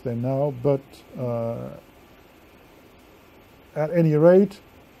discuss them now, but at any rate,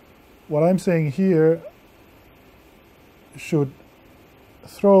 what I'm saying here should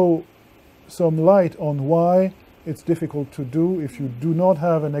throw some light on why it's difficult to do if you do not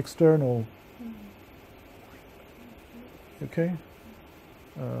have an external. Okay?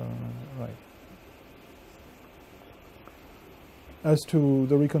 Right. As to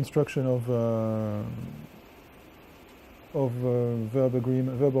the reconstruction of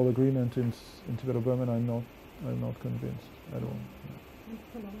verbal agreement in Tibeto-Burman, I'm not convinced at all.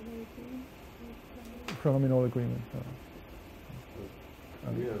 Pronominal agreement.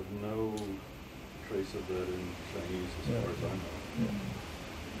 We have no trace of that in Chinese, as far as I know. Yeah.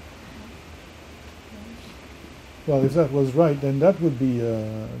 Well, if that was right, then that would be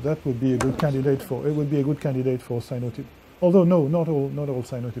a good candidate for. It would be a good candidate for Sino-Tibetan. Although no, not all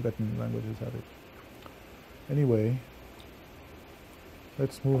Sino-Tibetan languages have it. Anyway,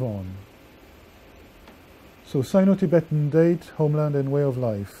 let's move on. So Sino-Tibetan date, homeland, and way of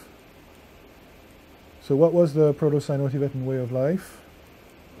life. So what was the Proto-Sino-Tibetan way of life?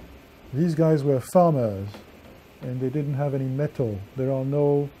 These guys were farmers, and they didn't have any metal. There are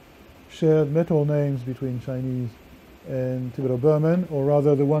no shared metal names between Chinese and Tibeto-Burman, or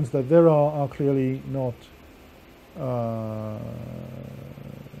rather the ones that there are clearly not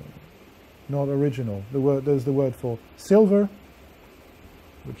not original. There's the word for silver,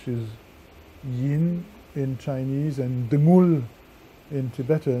 which is yin in Chinese, and dengul in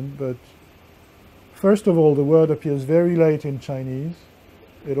Tibetan, but first of all, the word appears very late in Chinese.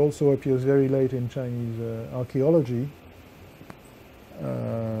 It also appears very late in Chinese archaeology.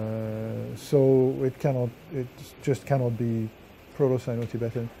 So it just cannot be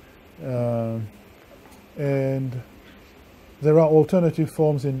Proto-Sino-Tibetan. And there are alternative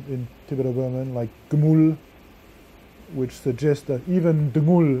forms in Tibeto-Burman, like gmul, which suggests that even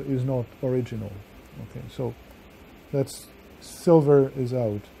dengul is not original. Okay, so that's silver is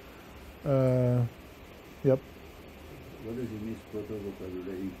out. Yep. What does it mean,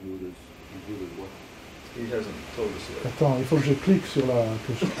 proto-vocabulary included what? He hasn't told us yet. Attends, il faut que je clique sur la,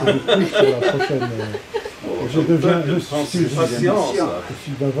 que je clique sur la prochaine. Je deviens, je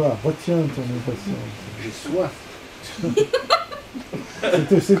suis bavard. Retiens ton impatience. J'ai soif.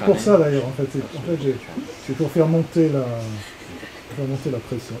 C'est pour ça d'ailleurs, en fait. C'est pour faire monter la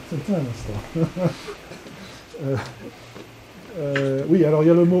pression. C'est un instant. Oui, alors il y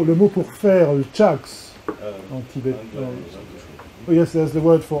a le mot pour faire, le chaks, en Tibet. Oh yes, there's the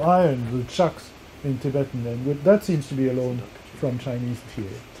word for iron, the chaks in Tibetan, and that seems to be a loan from Chinese tier.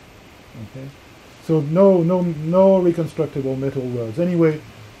 Okay, so no reconstructible metal words. Anyway,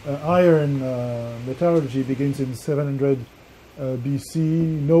 iron metallurgy begins in 700 BC,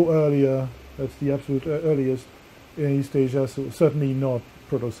 no earlier. That's the absolute earliest in East Asia, so certainly not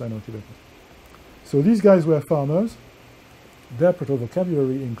Proto-Sino-Tibetan. So these guys were farmers. Their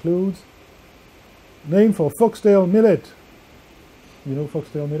proto-vocabulary includes name for foxtail millet. You know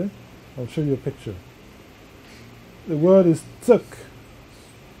foxtail millet? I'll show you a picture. The word is tsuk,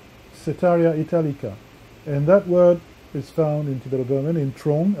 Setaria italica, and that word is found in Tibeto-Burman in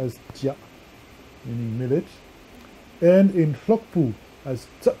Trong as tia, meaning millet, and in Hlokpu as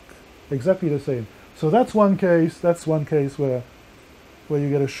tsuk, exactly the same. So that's one case. That's one case where you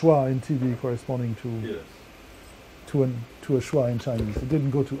get a schwa in TB corresponding to a schwa in Chinese. It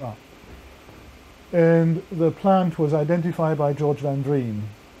didn't go to a. And the plant was identified by George Van Dreen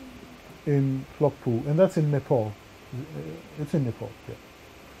in Hlokpu, and that's in Nepal. It's in Nepal, yeah.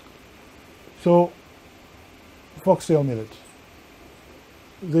 So, foxtail millet.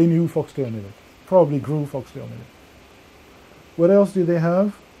 They knew foxtail millet. Probably grew foxtail millet. What else did they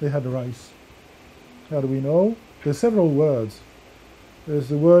have? They had rice. How do we know? There's several words. There's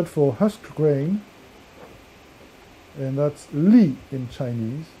the word for husked grain, and that's li in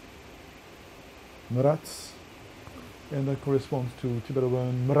Chinese, mrats, and that corresponds to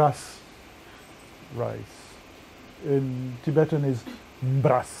Tibeto-Burman mras, rice. In Tibetan is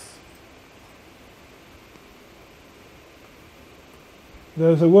mbras.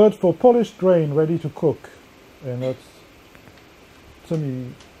 There's a word for polished grain ready to cook, and that's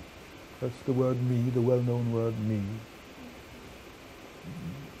tsumi. That's the word mi, the well-known word mi.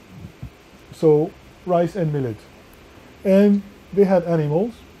 So rice and millet. And they had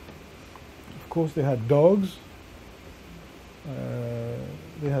animals. Of course, they had dogs.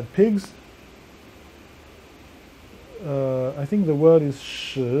 They had pigs. I think the word is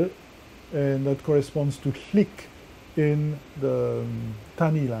shi, and that corresponds to hlik in the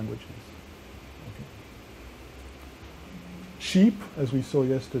Tani languages. Okay. Sheep, as we saw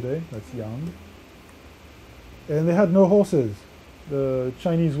yesterday, that's yang. And they had no horses. The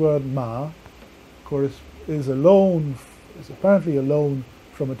Chinese word ma is apparently a loan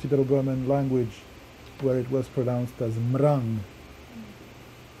from a Tibeto-Burman language where it was pronounced as mrang.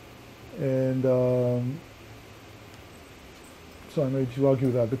 And so I'm ready to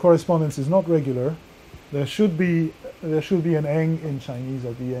argue that the correspondence is not regular. There should be an eng in Chinese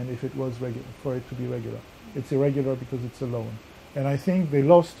at the end if it was regular, for it to be regular. It's irregular because it's a loan. And I think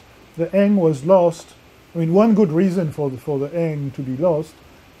the eng was lost. I mean, one good reason for the eng to be lost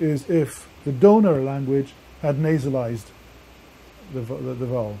is if the donor language had nasalized the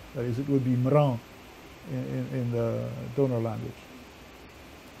vowel. That is, it would be mran in the donor language.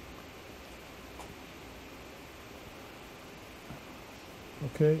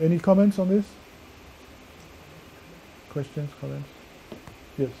 Okay, any comments on this? Questions, comments?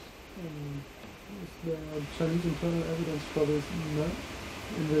 Yes? Is there Chinese internal evidence for this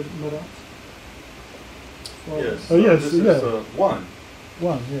in the Marat? Yes. Oh, yes, this yeah. is one.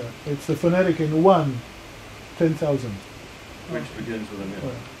 One, yeah. It's the phonetic in 1, 10,000. Which begins with an N.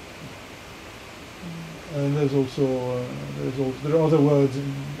 And there's also there are other words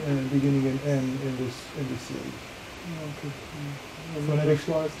beginning in N in this series. Okay. Phonetic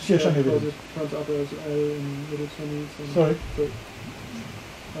wise, Xieshan because evidence. it turns out there's L in Middle Chinese. And Sorry? So,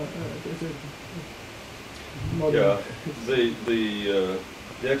 modern- Yeah,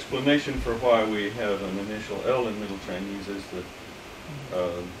 the explanation for why we have an initial L in Middle Chinese is that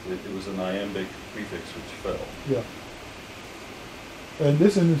it was an iambic prefix which fell. Yeah. And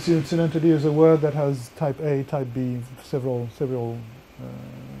this, incidentally, is a word that has type A, type B, several,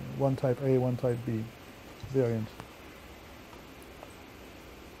 one type A, one type B variants.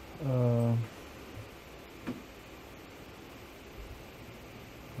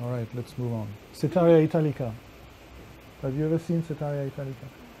 All right, let's move on. Setaria italica. Have you ever seen Setaria italica?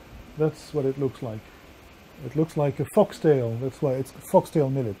 That's what it looks like. It looks like a foxtail. That's why it's foxtail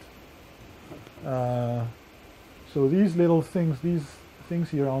millet. So these little things, these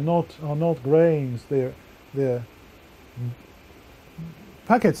things here are not grains. They're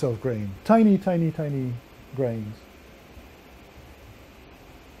packets of grain, tiny grains.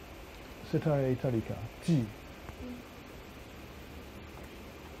 Setaria italica. G.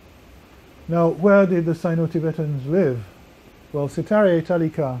 Now, where did the Sino-Tibetans live? Well, Setaria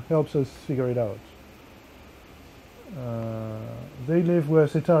italica helps us figure it out. They live where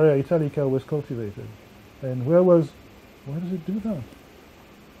Setaria italica was cultivated. And why does it do that?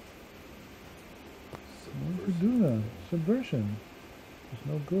 Why does it do that? Subversion. It's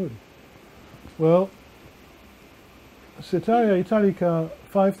no good. Well, Setaria italica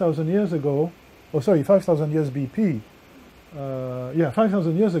 5,000 years ago, 5,000 years BP,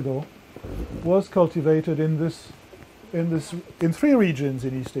 5,000 years ago, was cultivated in three regions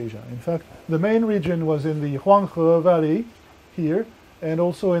in East Asia. In fact, the main region was in the Huanghe Valley here, and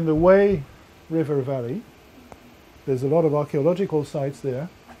also in the Wei River Valley. There's a lot of archaeological sites there.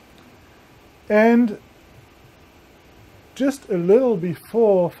 And just a little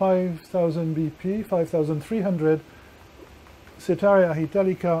before 5,000 BP, 5,300, Setaria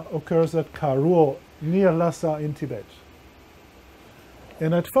italica occurs at Karuo, near Lhasa in Tibet.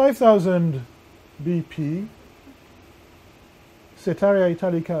 And at 5,000 BP, Setaria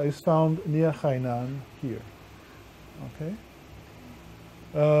italica is found near Hainan here. Okay.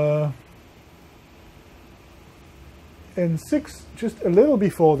 And just a little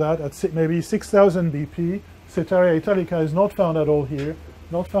before that, at maybe 6,000 BP, Setaria italica is not found at all here,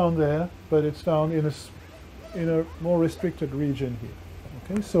 not found there, but it's found in a more restricted region here.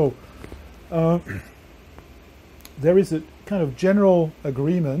 Okay, so there is a kind of general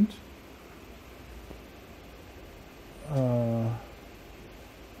agreement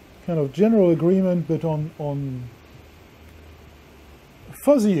but on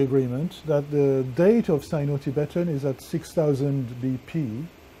fuzzy agreement that the date of Sino-Tibetan is at 6,000 BP,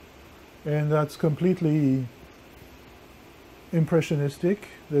 and that's completely impressionistic.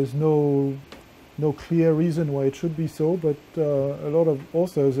 There's no clear reason why it should be so, but a lot of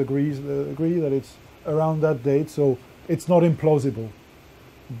authors agree that it's around that date, so it's not implausible.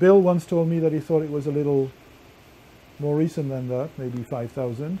 Bill once told me that he thought it was a little more recent than that, maybe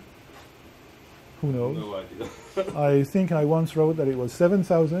 5,000. Who knows? No idea. I think I once wrote that it was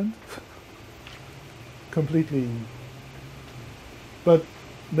 7,000. Completely. But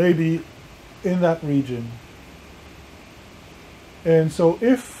maybe in that region. And so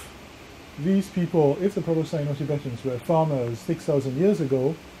if these people, if the Proto-Sino-Tibetans were farmers 6,000 years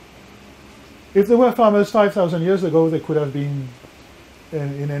ago, if they were farmers 5,000 years ago, they could have been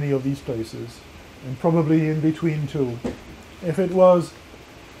in any of these places, and probably in between too. If it was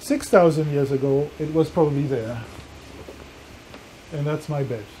 6,000 years ago, it was probably there. And that's my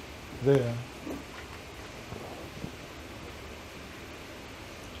bet. There.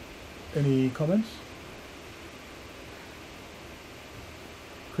 Any comments?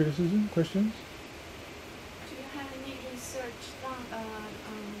 Criticism? Questions? Do you have any research done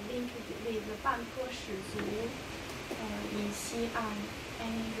linked with the 半坡氏族in Xi'an?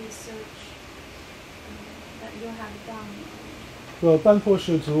 Any research that you have done? Well, 半坡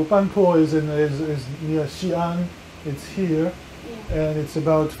氏族, Banpo is near Xi'an. It's here, and it's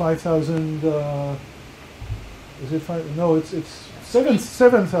about 5,000. Is it 5? No, it's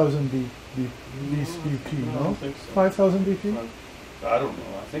 7,000 BP. No, 5,000 BP. I don't know.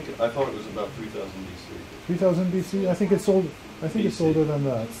 I thought it was about 3,000 BC. 3,000 BC. I think it's old. I think it's older than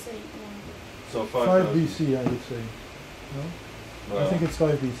that. So 5 BC, I would say. No, well, I think it's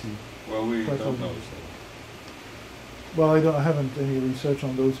 5 BC. Well, we don't know. Well, I haven't any research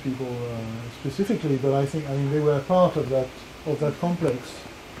on those people specifically, but I mean, they were part of that complex,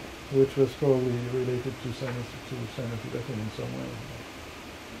 which was probably related to Sino-Tibetan in some way.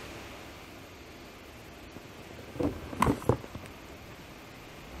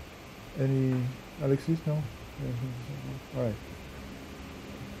 Any Alexis? No? All right.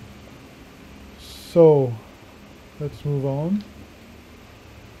 So let's move on.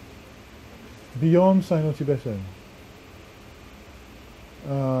 Beyond Sino-Tibetan.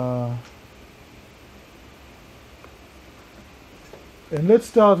 And let's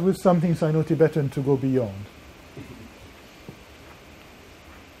start with something Sino-Tibetan to go beyond.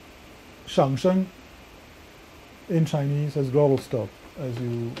 Shangsheng in Chinese has glottal stop, as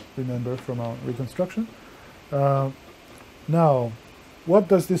you remember from our reconstruction. Now, what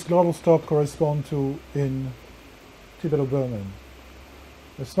does this glottal stop correspond to in Tibeto-Burman?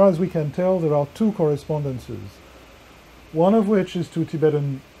 As far as we can tell, there are two correspondences. One of which is to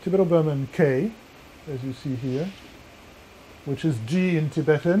Tibeto-Burman K, as you see here, which is G in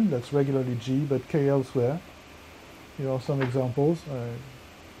Tibetan, that's regularly G, but K elsewhere. Here are some examples.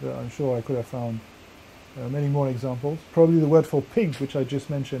 I'm sure I could have found many more examples. Probably the word for pink, which I just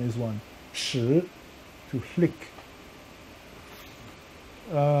mentioned, is one. Shi, to flick.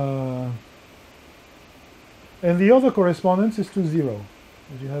 And the other correspondence is to 0,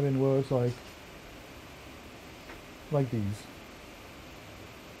 as you have in words like these.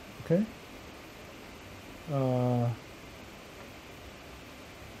 Okay?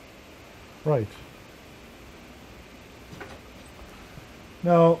 Right.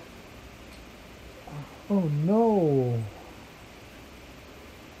 Now, oh no!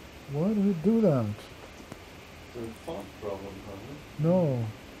 Why did it do that? It's a font problem, probably. No.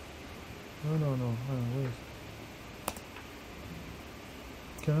 No. Where is it?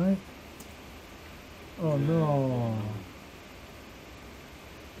 Can I? Oh Yeah, no.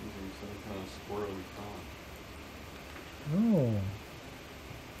 Using some kind of squirrely font. No.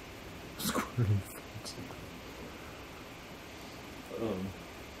 Squirrely font.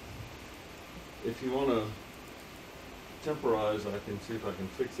 If you want to temporize, I can see if I can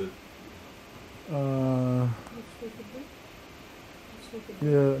fix it.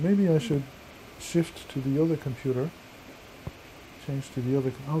 Yeah, maybe I should shift to the other computer. Change to the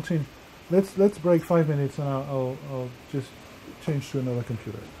other. I'll change. Let's break 5 minutes, and I'll just change to another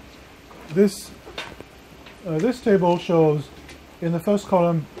computer. This table shows in the first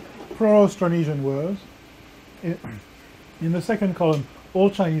column Pro-Austronesian words. In the second column, all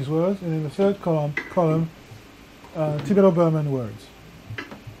Chinese words, and in the third column Tibeto-Burman words.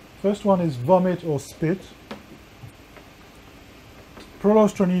 First one is vomit or spit.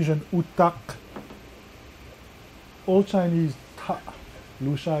 Pro-Austronesian utak. Old Chinese ta,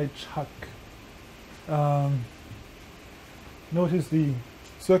 lushai chak. Notice the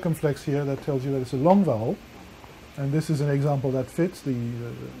circumflex here that tells you that it's a long vowel, and this is an example that fits the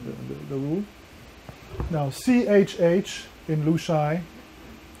rule. Now, CHH in lushai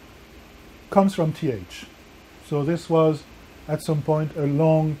comes from TH. So this was, at some point, a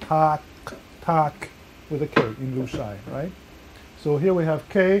long tak with a K in lushai, right? So here we have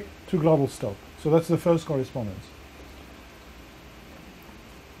K to glottal stop. So that's the first correspondence.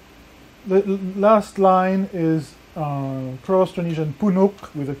 The last line is Pro-Austronesian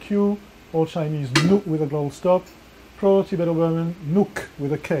punuk with a Q, Old Chinese nuk with a glottal stop, Pro-Tibeto-Burman nuk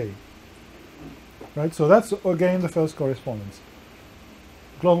with a K. Right, so that's again the first correspondence.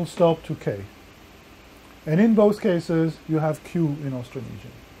 Glottal stop to K. And in both cases, you have Q in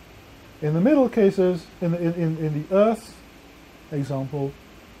Austronesian. In the middle cases, in the Earth example,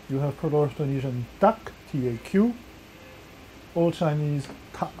 you have Proto-Austronesian tak, T-A-Q, Old Chinese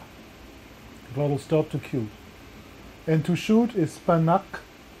ta, glottal stop to Q. And to shoot is panak,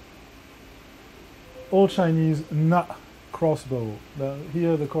 Old Chinese na, crossbow.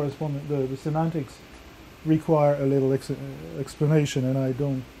 Here the semantics require a little explanation, and I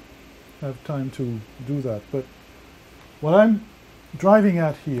don't have time to do that. But what I'm driving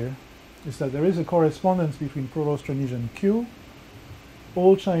at here is that there is a correspondence between Proto-Austronesian Q,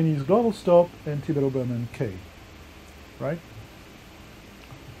 Old Chinese glottal stop, and Tibeto-Burman K, right?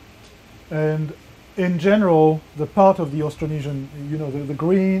 And in general, the part of the Austronesian, the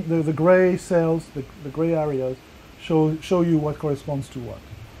green, the gray cells, the gray areas, show you what corresponds to what.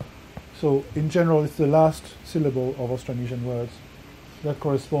 So in general, it's the last syllable of Austronesian words that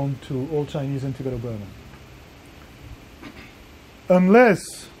correspond to Old Chinese and Tibeto-Burman.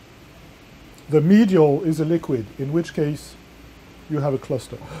 Unless the medial is a liquid, in which case you have a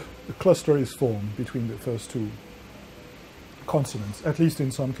cluster. A cluster is formed between the first two consonants, at least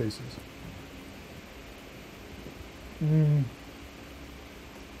in some cases.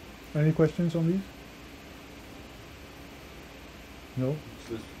 Any questions on these? No? What's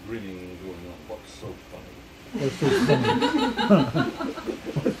this reading going on? What's so funny? What's so funny?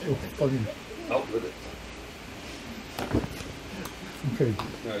 What's so funny? Out with it. Okay.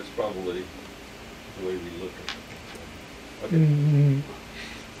 No, it's probably the way we look at it. Okay.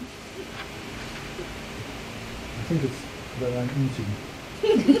 think it's that I'm eating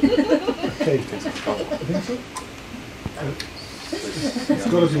cake. I think so. It's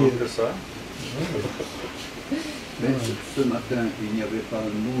got to be it. Mais ce matin, il n'y avait pas un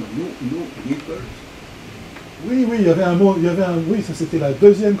mot, no, nippers. Oui, il y avait un mot, oui, ça c'était la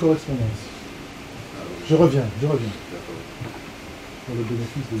deuxième correspondance. Ah, oui. Je reviens. D'accord. Pour le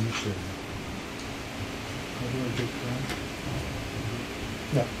bénéfice de Michel.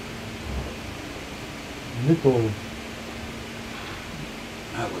 Yeah. Nipple.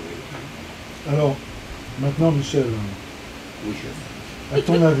 Ah oui, oui. Alors, maintenant Michel, Oui, chef. à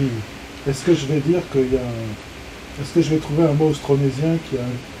ton avis, est-ce que je vais dire qu'il y a est-ce que je vais trouver un mot austronésien qui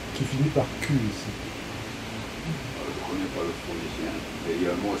finit par Q ici? Je ne connais pas l'austronésien, mais il y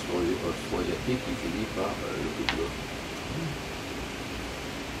a un mot austro-asiatique qui finit par le double.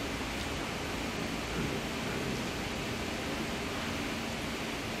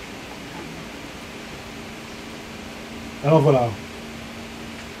 Alors voilà.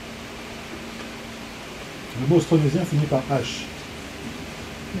 Le mot austronésien finit par H.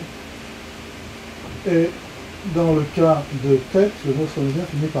 Et dans le cas de tête, le mot austronésien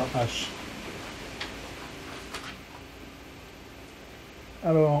finit par H.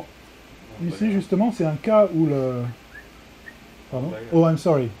 Alors, ici justement, c'est un cas où le... Pardon? Oh, I'm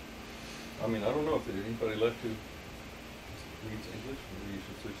sorry. I mean, I don't know if anybody left who reads English, maybe you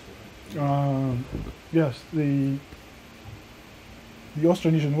should switch to Yes, the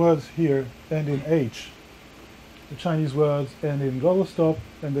Austronesian words here end in H. The Chinese words end in glottal stop,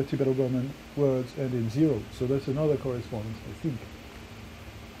 and the Tibeto-Burman words end in 0. So that's another correspondence, I think.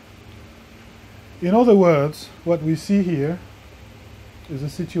 In other words, what we see here is a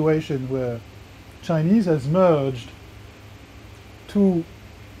situation where Chinese has merged two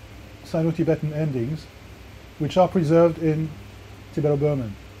Sino-Tibetan endings, which are preserved in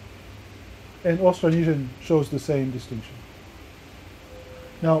Tibeto-Burman. And Austronesian shows the same distinction.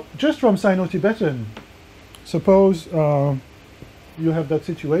 Now, just from Sino-Tibetan, suppose you have that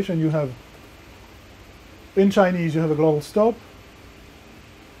situation, you have, in Chinese you have a glottal stop,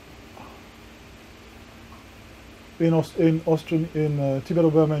 in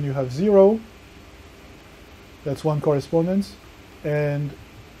Tibeto-Burman you have 0, that's one correspondence, and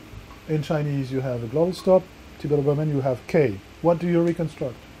in Chinese you have a glottal stop, Tibeto-Burman you have K. What do you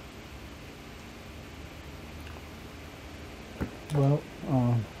reconstruct? Well,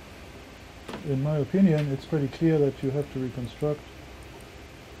 in my opinion, it's pretty clear that you have to reconstruct.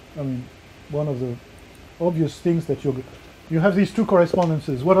 I mean, one of the obvious things that you have these two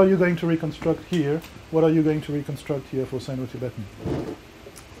correspondences. What are you going to reconstruct here? What are you going to reconstruct here for Sino-Tibetan?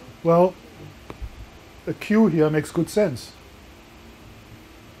 Well, a Q here makes good sense.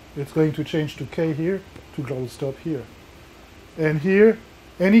 It's going to change to K here, to glottal stop here. And here,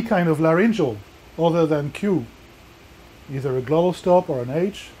 any kind of laryngeal other than Q, either a glottal stop or an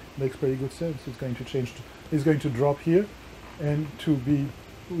H, makes pretty good sense. It's going to change it's going to drop here and to be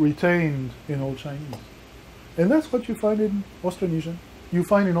retained in Old Chinese. And that's what you find in Austronesian. You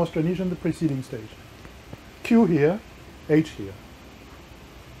find in Austronesian the preceding stage. Q here, H here.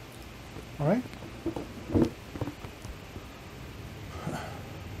 All right?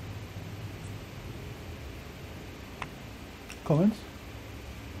 Comments?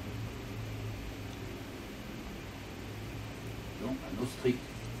 Donc, un ostrique.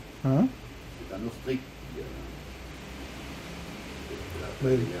 Hein? C'est un ostrique. La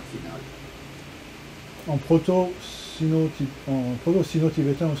Oui. première finale. En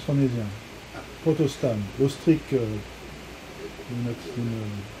proto-sino-tibétain austronésien. Protostan. L'ostrique.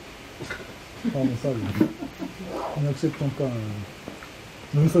 Pardon, pas lui. Nous n'acceptons pas.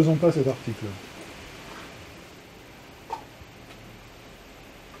 Nous ne faisons pas cet article.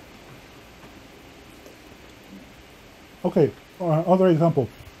 Okay, other example.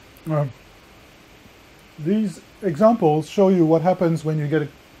 These examples show you what happens when you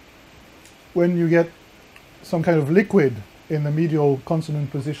get some kind of liquid in the medial consonant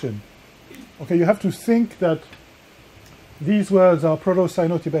position. Okay, you have to think that these words are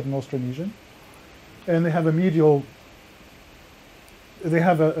Proto-Sino-Tibetan Austronesian, and they have a medial. They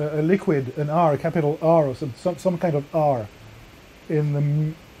have a liquid, an R, a capital R, or some kind of R, in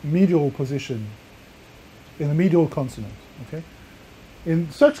the medial position, in the medial consonant. Okay,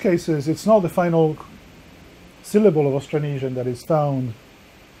 in such cases, it's not the final syllable of Austronesian that is found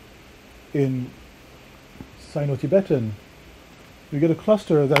in Sino-Tibetan. You get a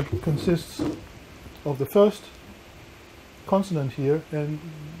cluster that consists of the first consonant here and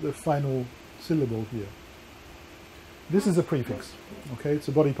the final syllable here. This is a prefix, okay? It's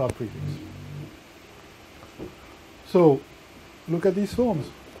a body part prefix. So, look at these forms.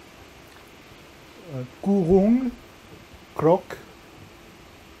 kurung, krok.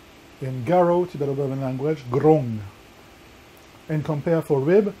 In Garo, Tibeto-Burman language, grong. And compare for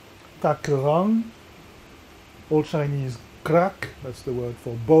rib, takrang, Old Chinese krak, that's the word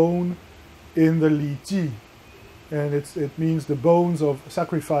for bone, in the Li Ji. And it means the bones of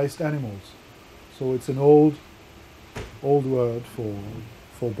sacrificed animals. So it's an old word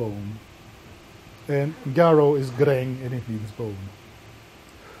for bone. And Garo is greng, and it means bone.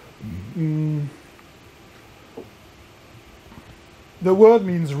 The word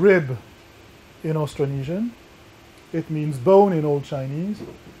means rib in Austronesian. It means bone in Old Chinese.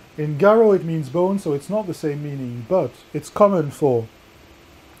 In Garo it means bone, so it's not the same meaning, but it's common for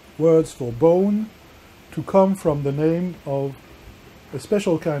words for bone to come from the name of a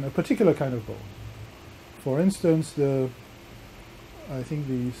particular kind of bone. For instance, I think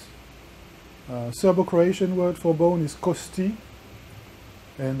the Serbo-Croatian word for bone is kosti,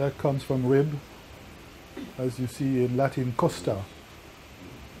 and that comes from rib, as you see in Latin costa.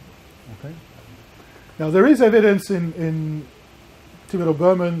 Okay. Now there is evidence in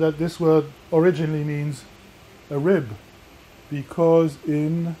Tibeto-Burman that this word originally means a rib, because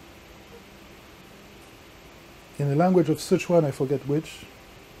in the language of Sichuan, I forget which,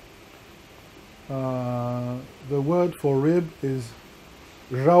 the word for rib is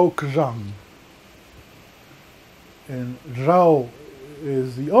rao kzhang, and rao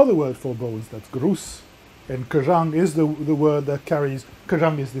is the other word for bones, that's grus, and kzhang is the word that carries,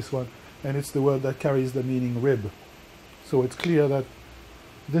 kzhang is this one, and it's the word that carries the meaning rib. So it's clear that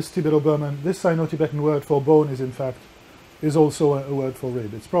this Tibeto-Burman, this Sino-Tibetan word for bone is also a word for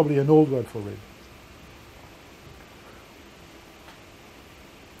rib. It's probably an old word for rib.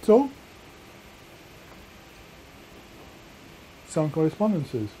 So, sound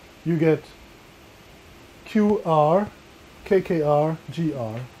correspondences. You get QR, KKR,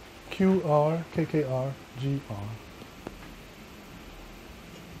 GR, QR, KKR, GR.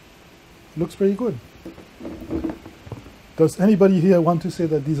 Looks pretty good. Does anybody here want to say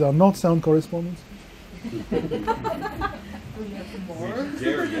that these are not sound correspondences?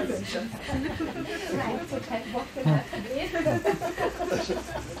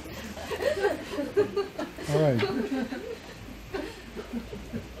 All right.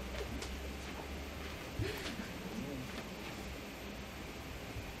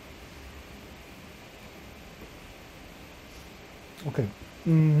 Okay.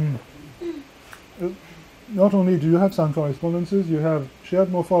 Not only do you have sound correspondences, you have shared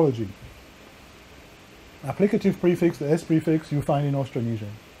morphology. Applicative prefix, the S prefix, you find in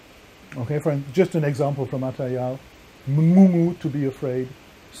Austronesian. Okay, just an example from Atayal. Mungu, to be afraid.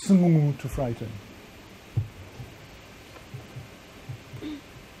 Sungungu, to frighten.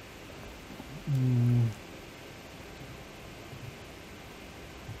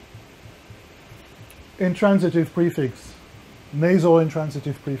 Intransitive prefix, nasal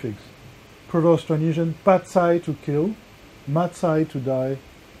intransitive prefix. Proto-Austronesian, patsai, to kill, matsai, to die,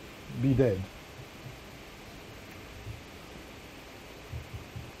 be dead.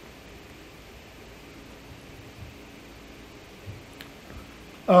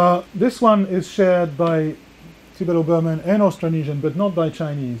 This one is shared by Tibeto-Burman and Austronesian, but not by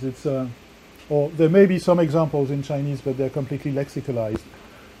Chinese. Or there may be some examples in Chinese, but they're completely lexicalized.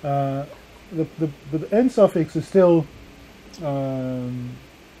 The N suffix is still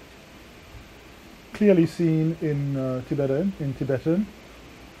clearly seen in Tibetan.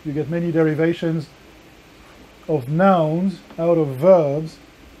 You get many derivations of nouns out of verbs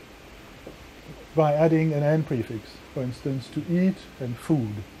by adding an N prefix. For instance, to eat and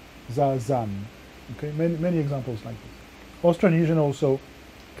food, za, zan. Okay, many examples like this. Austronesian also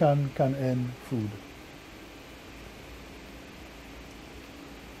can end food.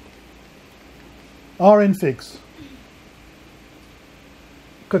 R infix.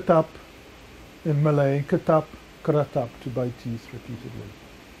 Ketap in Malay, ketap, keratap, to bite teeth repeatedly.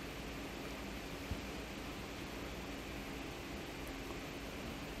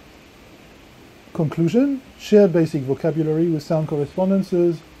 Conclusion, shared basic vocabulary with sound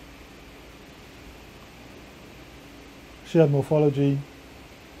correspondences, shared morphology,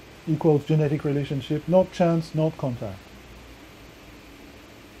 equals genetic relationship, not chance, not contact.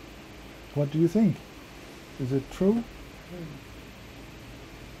 What do you think? Is it true?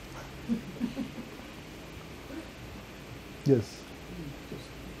 Yes. Just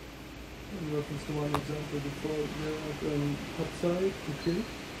in reference to one example before, you had Hapsai to kill.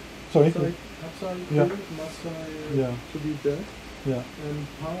 Sorry? Hapsai Yeah. kill, Masai Yeah. to be dead, Yeah. and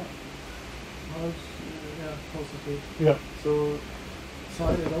How's positive. Yeah. So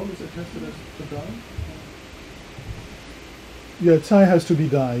Sai alone is attested as to die? Yeah, Tsai has to be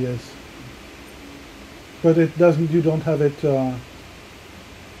die, yes. but it doesn't. You don't have it.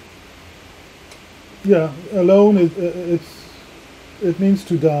 Yeah, alone. It means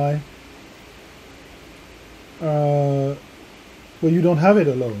to die. Well, you don't have it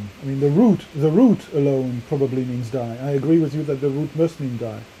alone. I mean, the root alone probably means die. I agree with you that the root must mean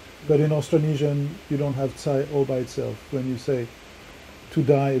die. But in Austronesian, you don't have tsai all by itself. When you say to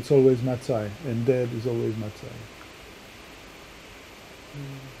die, it's always matsai, and dead is always matsai.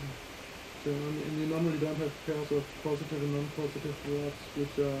 So, and you normally don't have pairs of positive and non-positive words,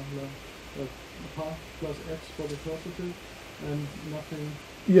 which are like pa plus x for the positive, and nothing.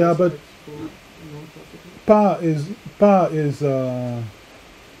 Yeah, but X for non-positive. pa is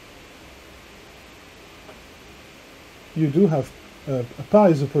you do have pa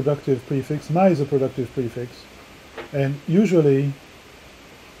is a productive prefix, ma is a productive prefix, and usually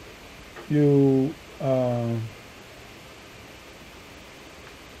you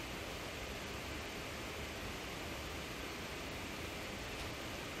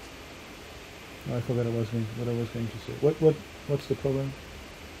I forgot what I was going to say. What's the problem?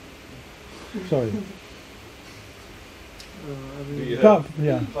 Sorry. Do you Pa, have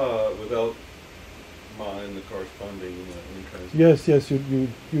yeah. pa without ma in the corresponding intransitive? Yes.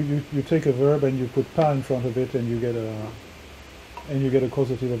 You take a verb and you put pa in front of it, and you get a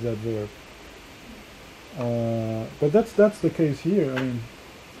causative of that verb. But that's the case here. I mean,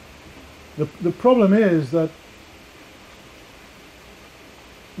 the problem is that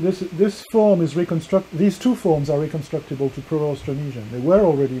this form is these two forms are reconstructible to Proto-Austronesian. They were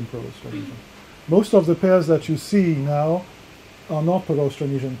already in Proto-Austronesian. Most of the pairs that you see now are not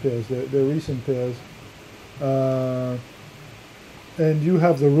Proto-Austronesian pairs. They're recent pairs. And you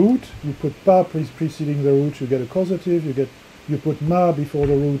have the root. You put pa preceding the root, you get a causative. You put ma before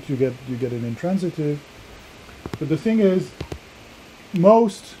the root, you get an intransitive. But the thing is,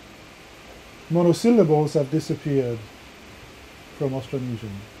 most monosyllables have disappeared from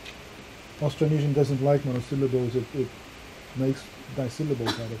Austronesian. Austronesian doesn't like monosyllables. It makes disyllables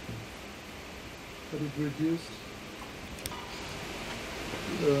out of them. But it reduced,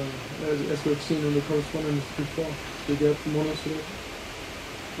 as we've seen in the correspondence before, they get monosyllables.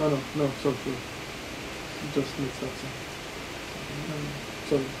 Oh no, sorry. Just mixed up something.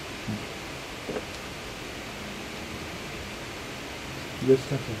 Sorry. Yes,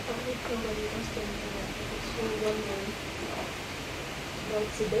 Katja. Probably somebody was wondering about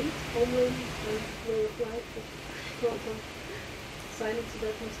the date, homeland, and will apply for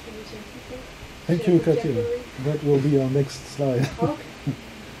Sino-Tibetan and Austronesian people. Thank you, Katja. That will be our next slide. Okay.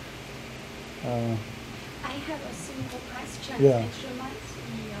 I have a simple question. Yeah. It reminds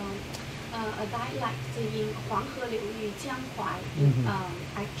me of a dialect in Huanghe Liu Jianghuai.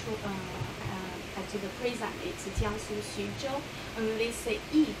 To the present, it's Jiangsu Xuzhou. And when they say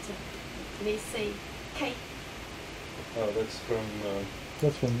eat, they say cake. Oh, that's from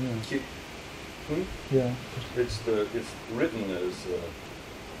Yeah. Yeah. It's written as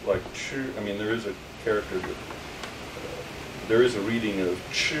like chu. I mean, there is a character that there is a reading of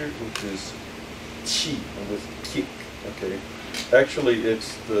chu, which is chi with kick. Okay, actually,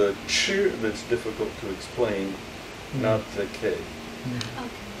 it's the chu that's difficult to explain, not the k.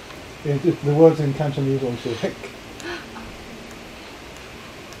 Okay. The words in Cantonese also heck.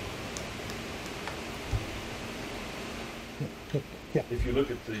 Yeah. If you look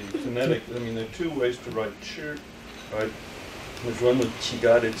at the phonetic, I mean, there are two ways to write chu, right? There's one with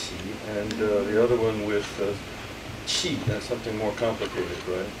chigade chi, and the other one with chi. That's something more complicated,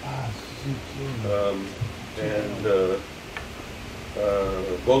 right?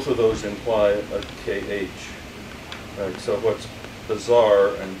 Both of those imply a kh. Right? So what's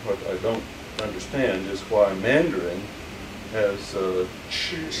bizarre and what I don't understand is why Mandarin has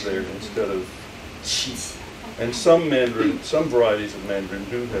chi there instead of chi. And some varieties of Mandarin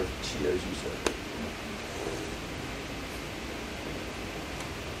do have chi, as you said.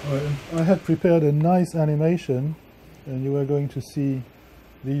 I had prepared a nice animation, and you were going to see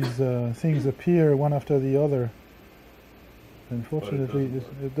these things appear one after the other. Unfortunately,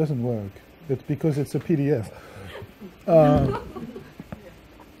 it doesn't work. It's because it's a PDF.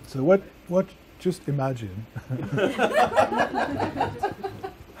 So what? Just imagine.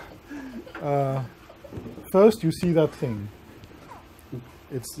 First, you see that thing.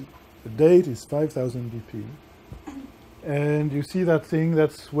 The date is 5,000 BP, and you see that thing.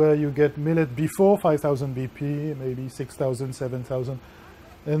 That's where you get millet before 5,000 BP, maybe 6,000, 7,000,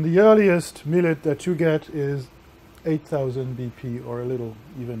 and the earliest millet that you get is 8,000 BP, or a little,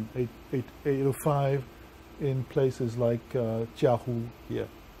 even 805 in places like Jiahu here.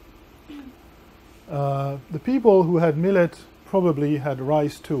 The people who had millet probably had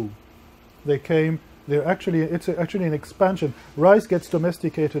rice too. They came It's actually an expansion. Rice gets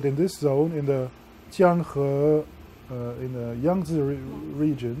domesticated in this zone, in the Jianghe, in the Yangtze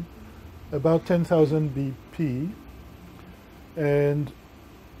region, about 10,000 BP, and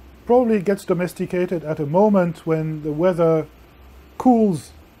probably gets domesticated at a moment when the weather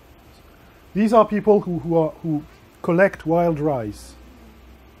cools. These are people who collect wild rice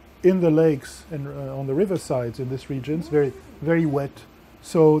in the lakes and on the riversides in this region. It's very, very wet.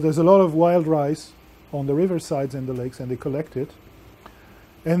 So there's a lot of wild rice on the riversides and the lakes, and they collect it.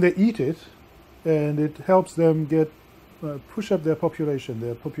 And they eat it, and it helps them get push up their population.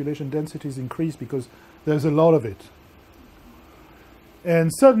 Their population densities increase because there's a lot of it.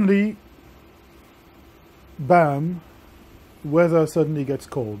 And suddenly, bam, weather suddenly gets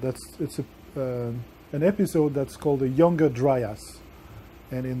cold. It's an episode that's called the Younger Dryas.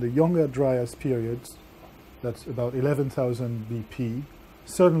 And in the Younger Dryas periods, that's about 11,000 BP,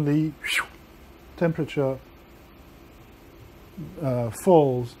 suddenly temperature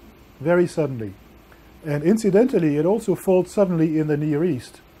falls very suddenly. And incidentally, it also falls suddenly in the Near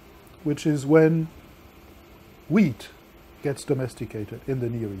East, which is when wheat gets domesticated in the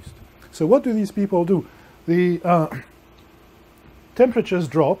Near East. So what do these people do? The temperatures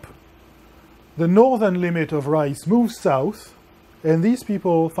drop, the northern limit of rice moves south, and these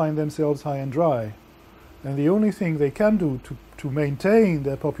people find themselves high and dry. And the only thing they can do to maintain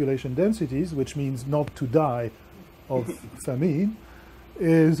their population densities, which means not to die of famine,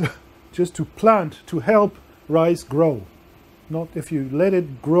 is just to plant, to help rice grow. Not if you let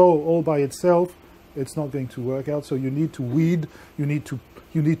it grow all by itself, it's not going to work out. So you need to weed, you need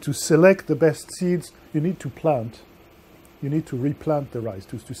to select the best seeds, you need to plant. You need to replant the rice,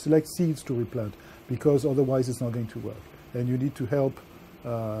 to select seeds to replant, because otherwise it's not going to work. And you need to help,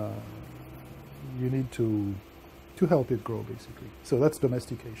 you need to help it grow, basically. So that's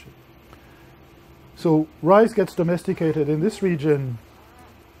domestication. So rice gets domesticated in this region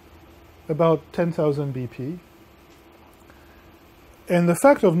about 10,000 BP. And the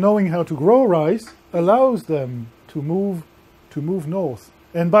fact of knowing how to grow rice allows them to move north.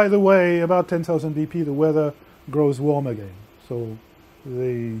 And by the way, about 10,000 BP, the weather grows warm again. So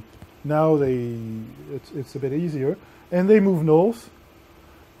it's a bit easier. And they move north.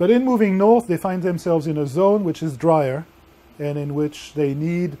 But in moving north, they find themselves in a zone which is drier and in which they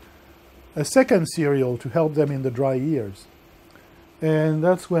need a second cereal to help them in the dry years. And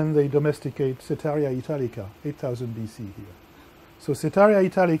that's when they domesticate Setaria italica, 8,000 BC here. So Setaria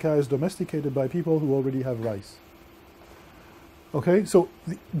italica is domesticated by people who already have rice. Okay, so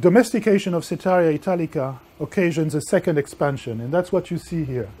the domestication of Setaria italica occasions a second expansion, and that's what you see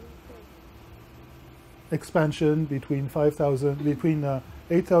here. Expansion between 8,000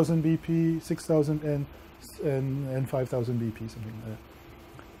 BP, 6,000 and 5,000 BP, something like that.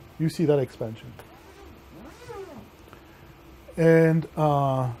 You see that expansion. And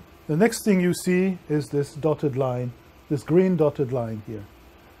the next thing you see is this dotted line, this green dotted line here.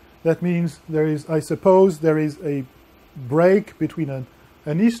 That means there is, I suppose, there is a break between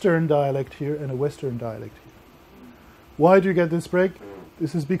an Eastern dialect here and a Western dialect here. Why do you get this break?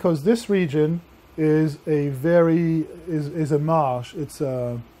 This is because this region is a marsh. It's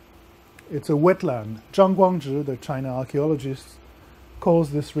a wetland. Zhang Guangzhi, the China archaeologist,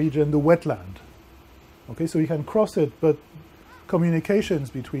 calls this region the wetland. Okay, so you can cross it, but communications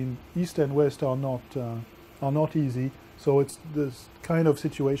between East and West are not easy. So it's this kind of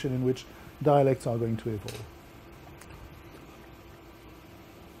situation in which dialects are going to evolve.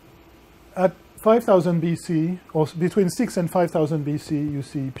 At 5,000 BC, or between 6 and 5,000 BC, you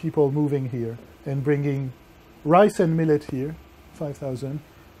see people moving here and bringing rice and millet here, 5,000,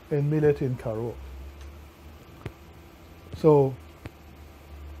 and millet in Karo. So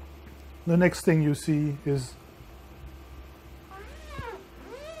the next thing you see is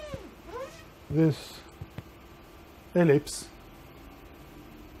this ellipse,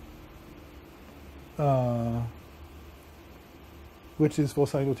 which is for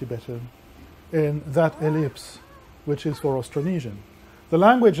Sino-Tibetan, and that ellipse, which is for Austronesian. The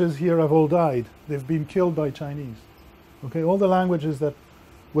languages here have all died. They've been killed by Chinese. Okay, all the languages that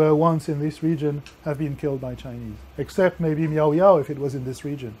were once in this region have been killed by Chinese, except maybe Miao Yao if it was in this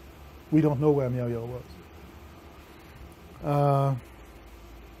region. We don't know where Miao Yao was.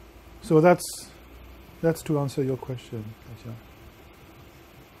 So that's to answer your question, Katya.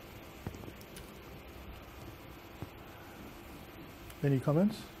 Any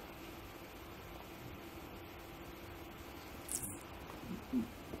comments?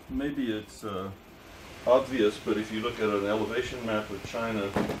 Maybe it's obvious, but if you look at an elevation map of China,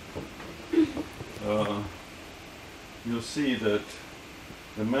 you'll see that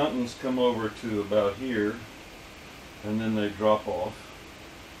the mountains come over to about here, and then they drop off.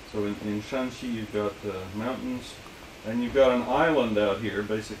 So in Shanxi you've got mountains, and you've got an island out here,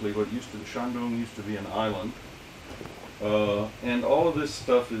 basically what used to, Shandong used to be an island. And all of this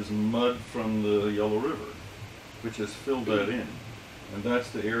stuff is mud from the Yellow River, which has filled that in. And that's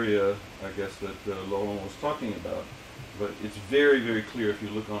the area, I guess, that Laurent was talking about. But it's very, very clear if you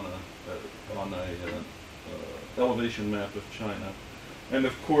look on a elevation map of China. And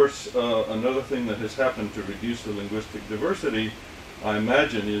of course, another thing that has happened to reduce the linguistic diversity, I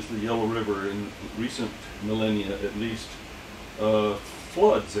imagine, is the Yellow River in recent millennia, at least,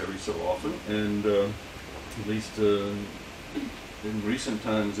 floods every so often, and at least in recent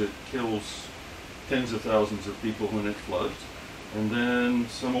times it kills tens of thousands of people when it floods, and then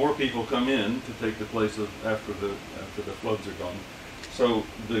some more people come in to take the place of after the floods are gone. So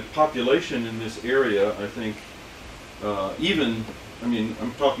the population in this area, I think,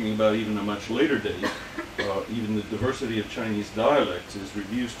 I'm talking about even a much later date, even the diversity of Chinese dialects is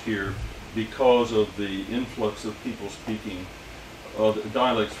reduced here because of the influx of people speaking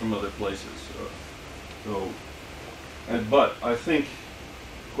dialects from other places. But I think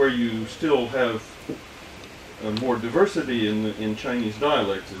where you still have more diversity in Chinese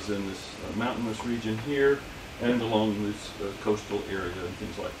dialects is in this mountainous region here and along this coastal area and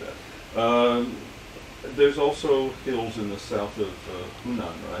things like that. There's also hills in the south of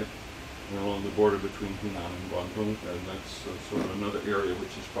Hunan, right? And along the border between Hunan and Guangdong, and that's sort of another area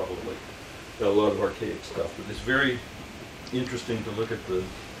which is probably got a lot of archaic stuff. But it's very interesting to look at the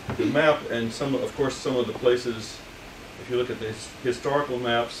map, and of course some of the places, if you look at this historical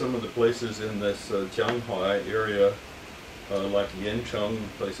map, some of the places in this Jianghuai area, like Yancheng,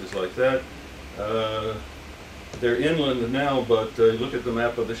 places like that, they're inland now, but look at the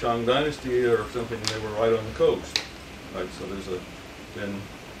map of the Shang Dynasty or something, and they were right on the coast. Right, so there's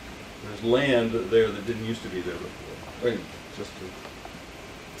land there that didn't used to be there before. Anyway, just to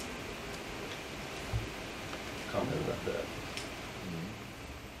comment about that.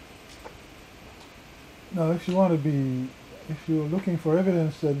 Now, if you're looking for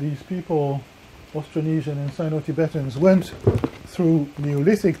evidence that these people, Austronesian and Sino-Tibetans, went through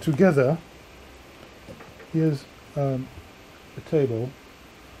Neolithic together, here's a table.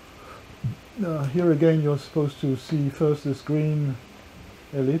 Here again, you're supposed to see first this green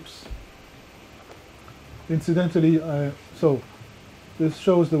ellipse. Incidentally, so this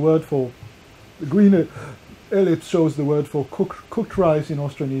shows the word for the green ellipse shows the word for cooked rice in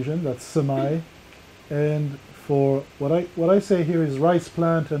Austronesian. That's samai. And for what I say here is rice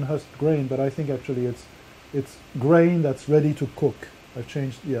plant and husked grain, but I think actually it's grain that's ready to cook. I've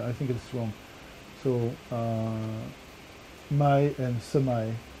changed. Yeah, I think it's wrong. So mai and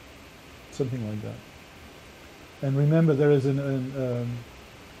samai, something like that. And remember, there is an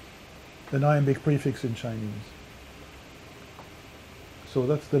iambic prefix in Chinese. So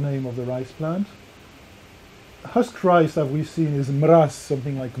that's the name of the rice plant. Husked rice, as we've seen, is mras,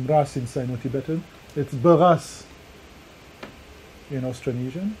 something like mras in Sino-Tibetan. It's beras in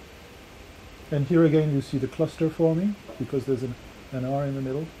Austronesian. And here again you see the cluster forming because there's an R in the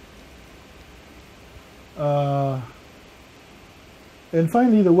middle. And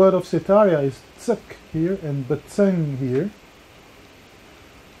finally the word of Setaria is tsek here and batseng here.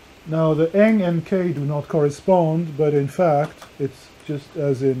 Now the eng and k do not correspond, but in fact it's just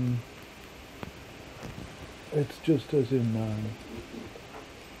as in it's just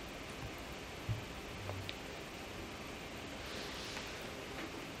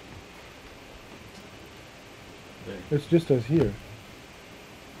as here,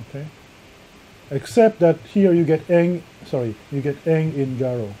 okay? Except that here you get eng in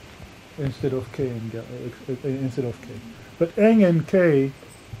Garo instead of k instead of k. But eng and k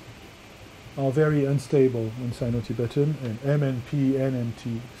are very unstable in Sino-Tibetan, and m and p, n and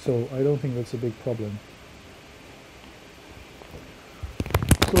t. So I don't think that's a big problem.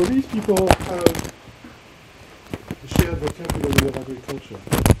 So these people have a shared vocabulary of agriculture,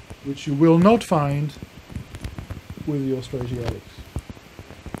 which you will not find with the Austroasiatics.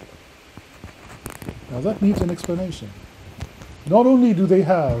 Now that needs an explanation. Not only do they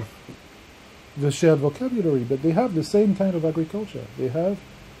have the shared vocabulary, but they have the same kind of agriculture. They have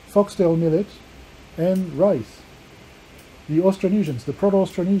foxtail millet and rice. The Austronesians, the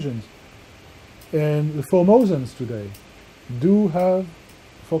Proto-Austronesians, and the Formosans today do have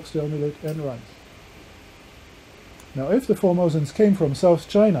foxtail millet and rice. Now if the Formosans came from South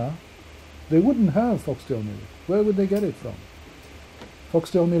China, they wouldn't have foxtail millet. Where would they get it from?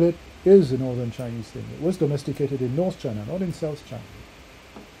 Foxtail millet is a northern Chinese thing. It was domesticated in North China, not in South China.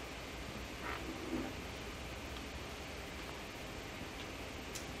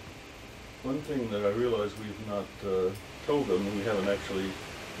 One thing that I realize we've not told them, and we haven't actually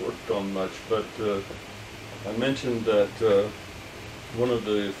worked on much, but I mentioned that one of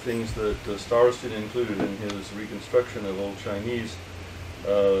the things that Starostin included in his reconstruction of Old Chinese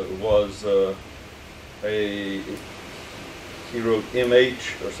was he wrote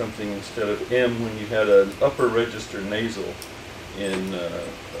MH or something instead of M when you had an upper register nasal in,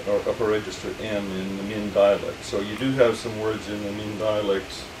 or upper register M in the Min dialect. So you do have some words in the Min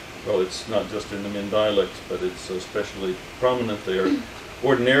dialects. Well, it's not just in the Min dialects, but it's especially prominent there.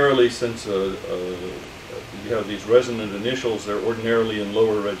 Ordinarily, since you have these resonant initials, they're ordinarily in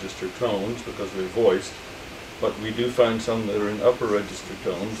lower register tones because they're voiced. But we do find some that are in upper register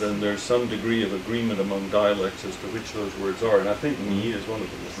tones, and there's some degree of agreement among dialects as to which those words are. And I think "ni" is one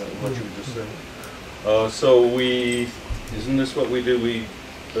of them, isn't that what you were just saying? So isn't this what we do? We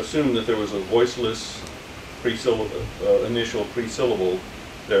assume that there was a voiceless initial presyllable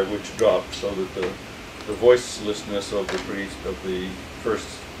there which dropped, so that the voicelessness of the first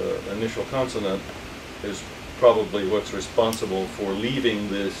initial consonant is probably what's responsible for leaving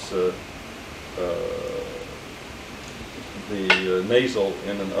this the nasal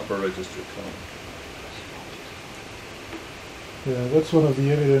in an upper register tone. Yeah, that's one of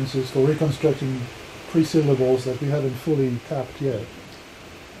the evidences for reconstructing presyllables that we haven't fully tapped yet.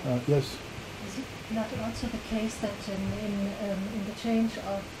 Yes? Is it not also the case that in the change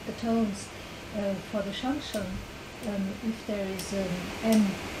of the tones for the Shangshan, if there is an M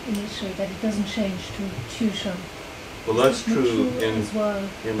initial, that it doesn't change to Chushan? Well, that's true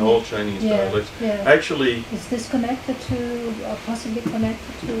in all Chinese dialects. Yeah. Actually, is this connected to, or possibly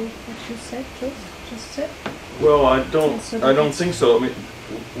connected to what you said, just said? Well, I don't think so. I mean,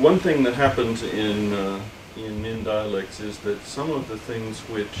 one thing that happens in Min dialects is that some of the things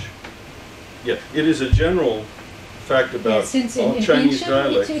which, it is a general fact about since all in Chinese Pingshan,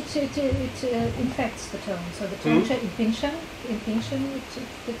 dialects. It infects the tone. So the tone in Pingshan,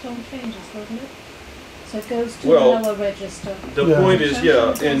 the tone changes, doesn't it? So it goes to the lower register. The point is,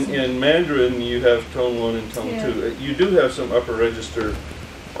 in Mandarin you have tone 1 and tone 2. You do have some upper register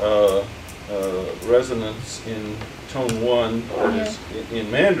resonance in tone 1 that is in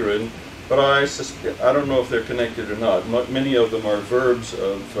Mandarin, but I don't know if they're connected or not. Many of them are verbs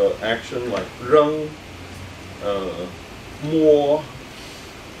of action, like rung, mo,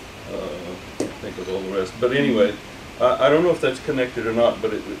 think of all the rest. But anyway, I don't know if that's connected or not,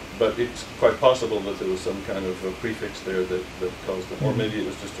 but it's quite possible that there was some kind of a prefix there that caused them, or maybe it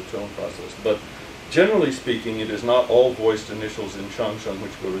was just a tone process. But generally speaking, it is not all voiced initials in Shangshan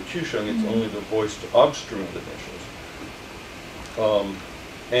which go to Chushan, it's only the voiced obstruent initials.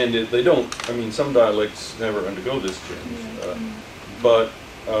 And they don't, I mean, some dialects never undergo this change. But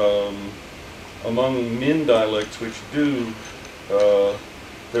among Min dialects which do,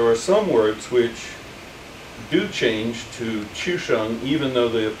 there are some words which do change to Chushan even though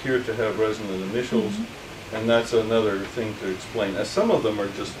they appear to have resonant initials, and that's another thing to explain. As some of them are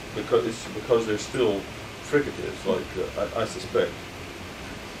just because they're still fricatives, like I suspect.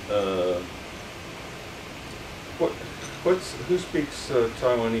 Who speaks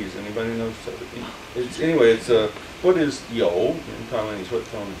Taiwanese? Anybody knows? It's what is yo in Taiwanese? What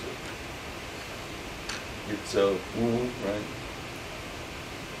tone is it? It's wu, right?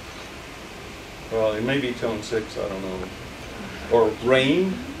 Well, it may be tone 6, I don't know. Or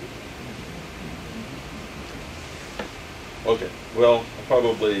rain. Okay, well, I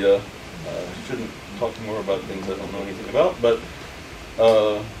probably shouldn't talk more about things I don't know anything about, but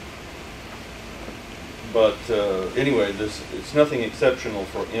anyway, it's nothing exceptional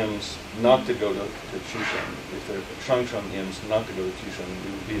for M's not to go to Chushan. If they're Shangshan M's not to go to Chushan, it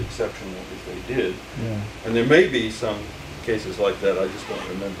would be exceptional if they did. Yeah. And there may be some cases like that, I just don't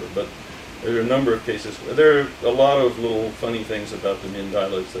remember. But there are a number of cases. There are a lot of little funny things about the Min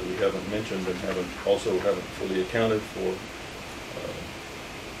dialects that we haven't mentioned and haven't fully accounted for.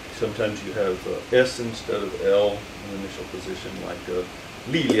 Sometimes you have S instead of L in the initial position, like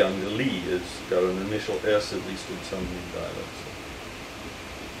Li Liang, the Li has got an initial S, at least in some Min dialects.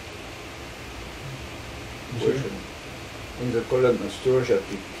 Question. In the column Astrologic,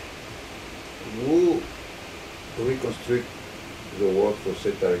 who reconstruct the word for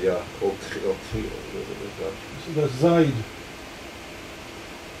cet area, or the Zaid.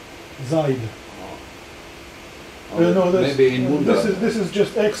 Zaid. No, maybe in Munda. This is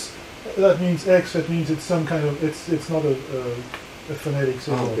just X. That means X. That means it's some kind of. It's not a phonetic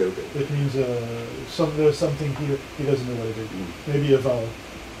symbol. Okay. It means there's something here. He doesn't know what it is. Maybe a vowel.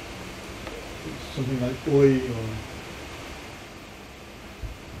 Something like oi or.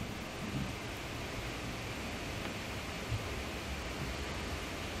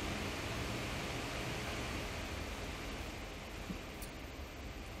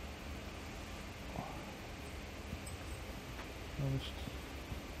 finished.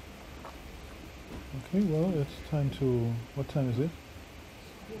 Okay, well, it's time to... What time is it?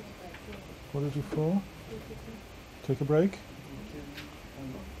 4:45. Take a break.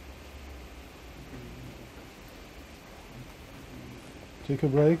 Take a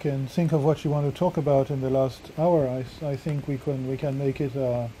break and think of what you want to talk about in the last hour. I think we can make it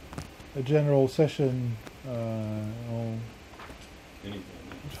a general session or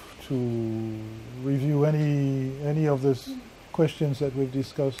to review any of the questions that we've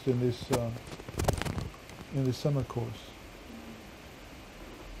discussed in this summer course.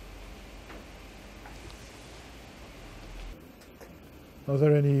 Are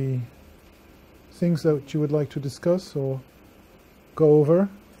there any things that you would like to discuss or go over?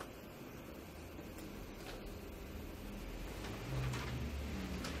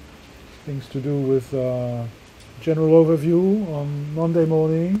 Things to do with general overview on Monday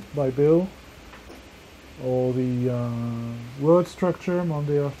morning by Bill, or the word structure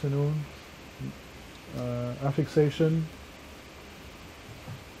Monday afternoon, affixation.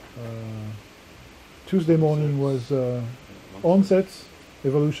 Tuesday morning was onsets,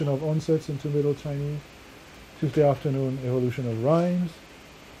 evolution of onsets into Middle Chinese. Tuesday afternoon, evolution of rhymes.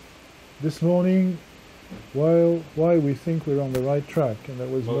 This morning, why we think we're on the right track, and that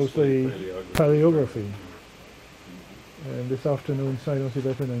was mostly paleography. And this afternoon,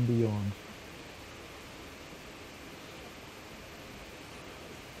 Sino-Tibetan and beyond.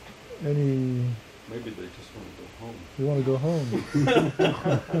 Any... Maybe they just want to go home. You want to go home?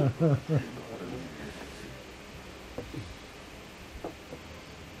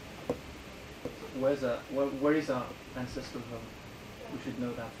 Where is our ancestral home? We should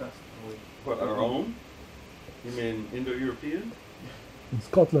know that first. What, our own? You mean Indo-European? In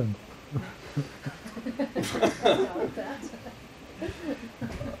Scotland.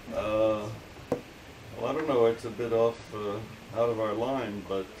 Well, I don't know. It's a bit off, out of our line,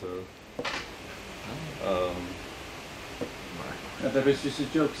 but there was just a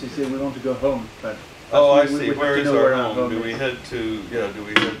joke. She said we want to go home, but oh, I see. Where is our home? Do we head to? Yeah. Do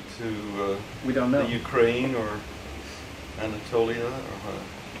we head to? We don't know. The Ukraine or Anatolia or what?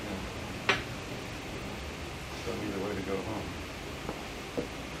 Yeah. Show me the way to go home.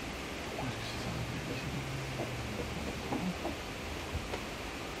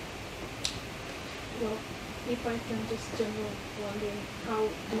 Well, if I can just general wondering, how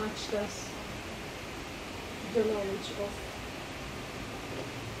much does the knowledge of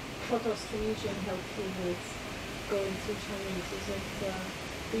Austronesian help you with going through Chinese? Is it,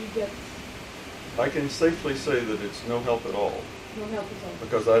 do you get... I can safely say that it's no help at all. No help at all?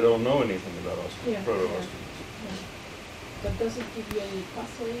 Because I don't know anything about Proto-Austronesian. Yeah. But does it give you any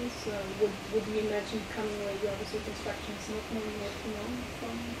pathways? Would you imagine coming where you obviously constructions not knowing what you know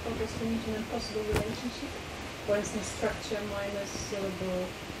from Proto-Austronesian and possible relationship? For instance, structure minus syllable,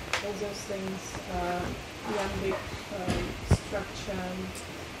 all those things, iambic structure,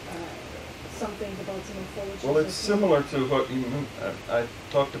 something about the morphology. Well, it's similar to what I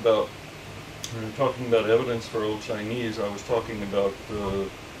talked about. When we were talking about evidence for Old Chinese, I was talking about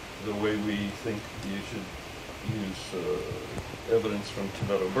the way we think you should use evidence from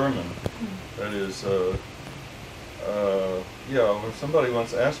Tibeto-Burman. That is, when somebody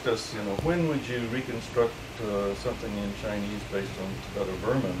once asked us, when would you reconstruct something in Chinese based on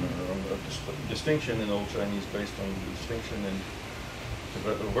Tibeto-Burman, or a distinction in Old Chinese based on the distinction in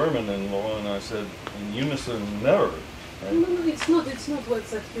Tibeto-Burman? And Laurent and I said, in unison, never. Right? No, it's not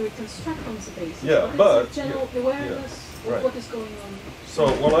words that you reconstruct on the basis. Yeah, but it's a general awareness of what is going on. So,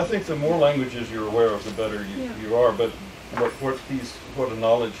 well, I think the more languages you're aware of, the better you are. But what a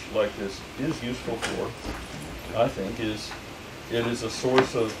knowledge like this is useful for, I think, is it is a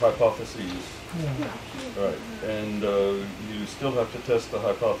source of hypotheses. Yeah. Right, and you still have to test the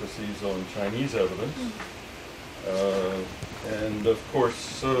hypotheses on Chinese evidence. And of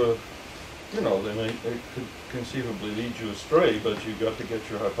course, it could conceivably lead you astray, but you've got to get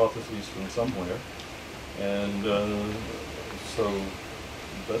your hypotheses from somewhere. And so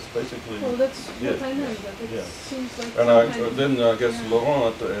that's basically... Well, that's what I know, but it seems like... And then I guess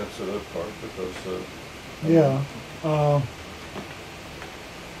Laurent had to answer that part, because...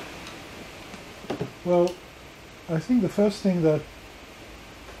 well, I think the first thing that...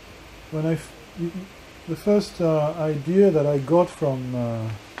 the first idea that I got from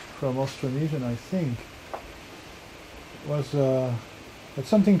Austronesian, I think, was had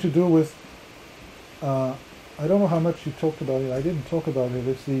something to do with I don't know how much you talked about it. I didn't talk about it.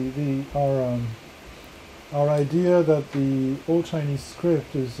 It's our idea that the Old Chinese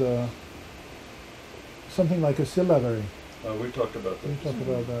script is something like a syllabary. We talked about that. We talked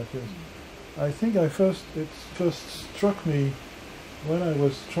about that, yes. I think it first struck me when I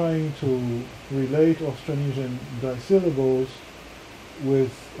was trying to relate Austronesian disyllables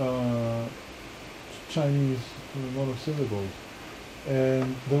with Chinese monosyllables.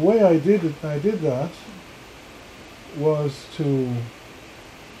 And the way I did that was to...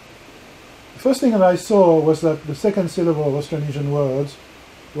 The first thing that I saw was that the second syllable of Austronesian words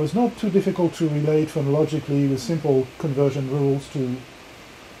was not too difficult to relate phonologically with simple conversion rules to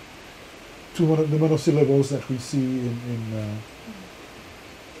the monosyllables that we see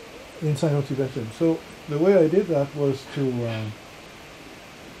in Sino-Tibetan. So the way I did that was to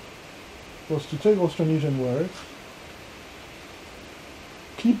take Austronesian words,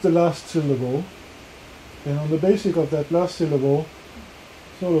 keep the last syllable, and on the basis of that last syllable,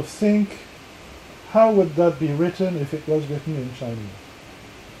 sort of think, how would that be written if it was written in Chinese?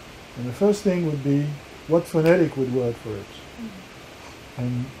 And the first thing would be, what phonetic would word for it?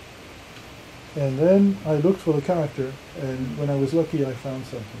 And then I looked for the character, and when I was lucky, I found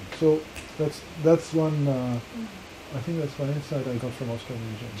something. So that's one. I think that's one insight I got from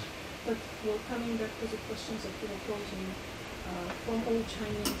Austronesian. But coming back to the questions that you were posing from old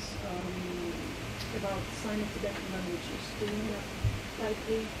Chinese about Sino-Tibetan languages, do you have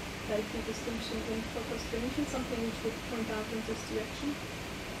likely distinction in Austronesian, something which would point out in this direction?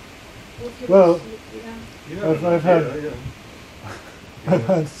 Well, I've had. I've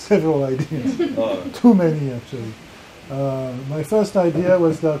had several ideas, too many actually. My first idea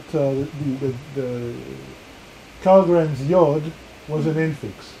was that the Karlgren's yod was an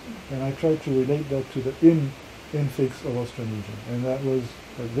infix, and I tried to relate that to the infix of Austronesian, and that was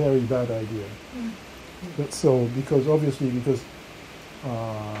a very bad idea. But so, because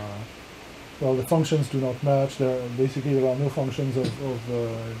well, the functions do not match. There are no functions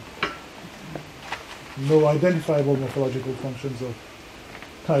no identifiable morphological functions of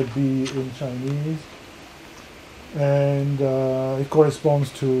type B in Chinese, and it corresponds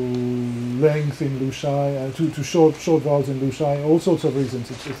to length in Lu Shai, to short vowels in Lu Shai. All sorts of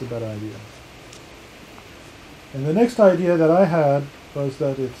reasons it's a bad idea. And the next idea that I had was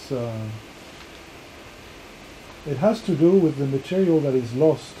that it has to do with the material that is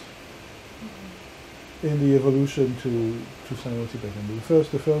lost in the evolution to Sino-Tibetan. The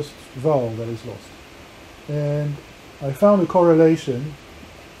first vowel that is lost. And I found a correlation,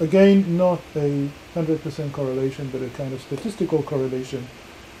 again not a 100% correlation, but a kind of statistical correlation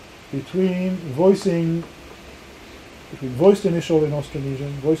between voiced initial in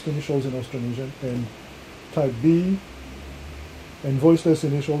Austronesian, voiced initials in Austronesian, and type B, and voiceless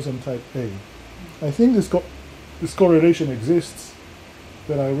initials in type A. I think this correlation exists,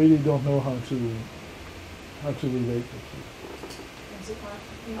 but I really don't know how to relate it.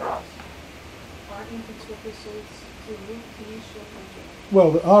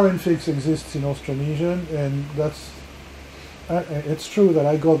 Well, the R infix exists in Austronesian, and it's true that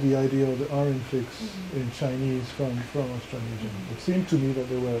I got the idea of the R infix in Chinese from Austronesian. It seemed to me that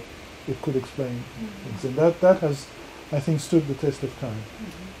it could explain things, and that has, I think, stood the test of time.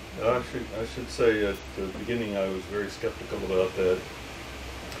 I should say at the beginning I was very skeptical about that.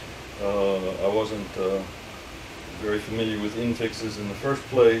 I wasn't very familiar with infixes in the first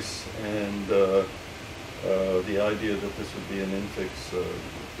place, and the idea that this would be an infix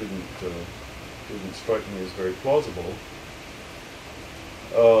didn't strike me as very plausible.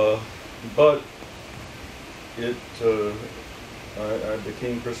 But I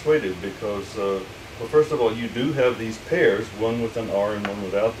became persuaded because, well, first of all, you do have these pairs, one with an R and one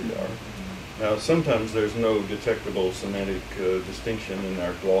without the R. Now, sometimes there's no detectable semantic distinction in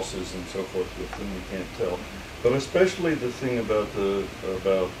our glosses and so forth with them, you can't tell. But especially the thing about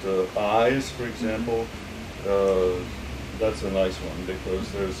eyes, for example, that's a nice one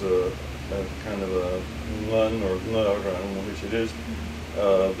because there's a kind of a nun or I don't know which it is,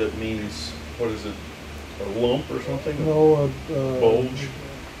 that means, what is it, a lump or something? No, bulge?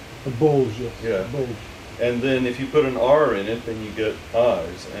 A bulge, yes. Yeah. A bulge. And then if you put an R in it, then you get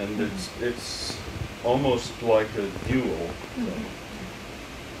eyes, and it's almost like a dual thing.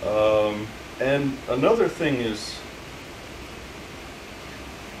 And another thing is,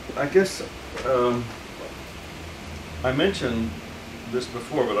 I guess, I mentioned this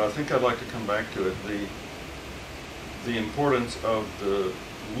before, but I think I'd like to come back to it, the importance of the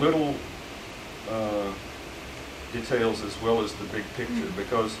little details as well as the big picture,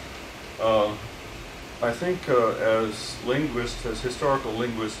 because I think as linguists, as historical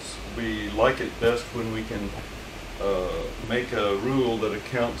linguists, we like it best when we can make a rule that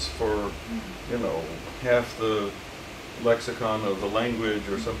accounts for, you know, half the lexicon of the language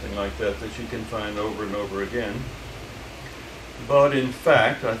or something like that you can find over and over again. But in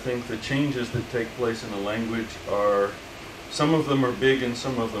fact, I think the changes that take place in a language are Some of them are big and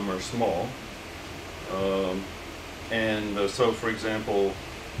some of them are small. So, for example,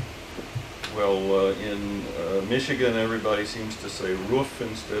 well, in Michigan, everybody seems to say roof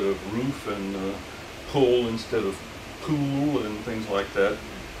instead of roof, and pool instead of pool, and things like that.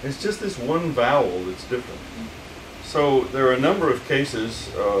 It's just this one vowel that's different. So there are a number of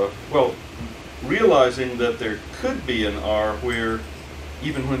cases, well, realizing that there could be an R where,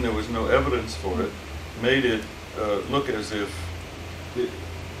 even when there was no evidence for it, made it look as if it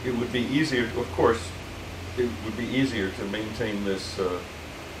would be easier, of course, it would be easier to maintain this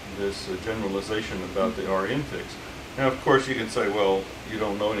generalization about the R infix. Now, of course, you can say, well, you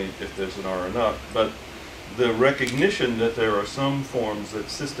don't know if there's an R or not, but the recognition that there are some forms that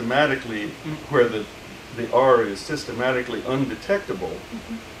systematically, where the R is systematically undetectable,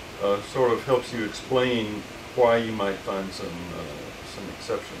 sort of helps you explain why you might find some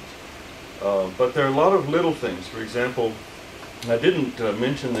exceptions. But there are a lot of little things. For example, I didn't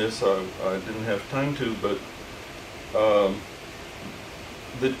mention this, I didn't have time to, but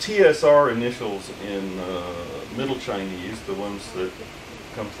the TSR initials in Middle Chinese, the ones that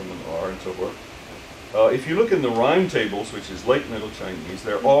come from an R and so forth, if you look in the rhyme tables, which is late Middle Chinese,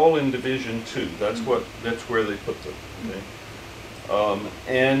 they're all in division 2. That's where they put them. Okay?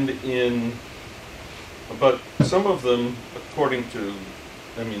 But some of them, according to,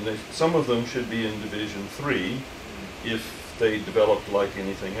 some of them should be in division 3 if they developed like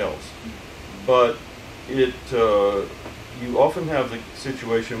anything else. But you often have the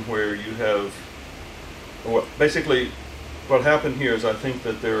situation where you have, well, basically what happened here is I think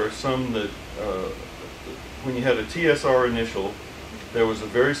that there are some that when you had a TSR initial, there was a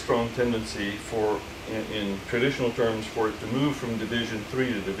very strong tendency for, in traditional terms, for it to move from division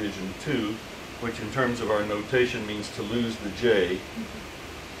 3 to division 2, which in terms of our notation means to lose the J.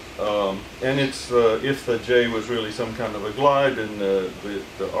 And it's if the J was really some kind of a glide, and the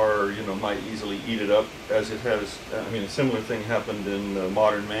R, might easily eat it up, as it has. A similar thing happened in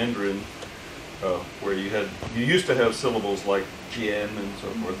modern Mandarin, where you used to have syllables like jian and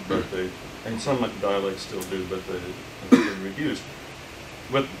so forth, but and some dialects still do, but they've been reduced.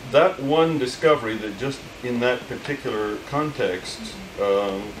 But that one discovery, that just in that particular context,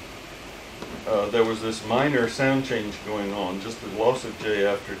 there was this minor sound change going on, just the loss of J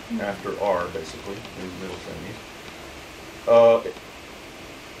after R, basically, in Middle Chinese,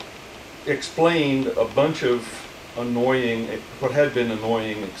 explained a bunch of what had been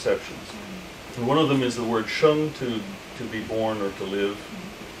annoying exceptions. And one of them is the word sheng, to be born or to live.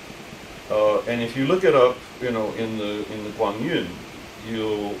 And if you look it up, in the Guangyun,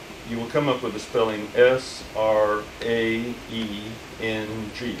 you will come up with the spelling S-R-A-E-N-G.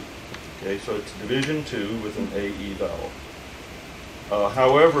 Okay, so it's division 2 with an A-E vowel.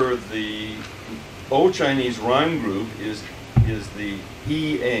 However, the Old Chinese rhyme group is the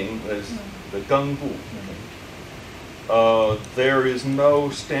E-eng, as the gung bu. There is no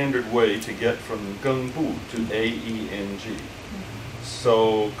standard way to get from gung bu to A-E-N-G.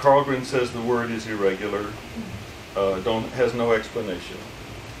 So Carlgren says the word is irregular, has no explanation.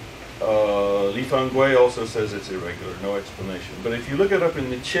 Li Fangui also says it's irregular, no explanation. But if you look it up in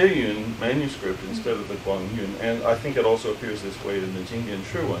the Qieyun manuscript instead of the Guangyun, and I think it also appears this way in the Jingdian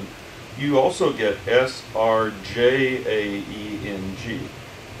Shi one, you also get S-R-J-A-E-N-G.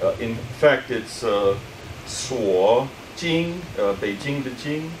 In fact, it's Suo, Jing, Beijing de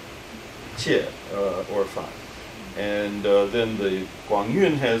Jing, Jie, or Fan. And then the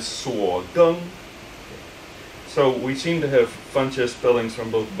Guangyun has Suo Geng. So we seem to have Fanjie spellings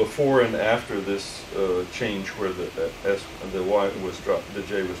from both before and after this change, where the Y was dropped, the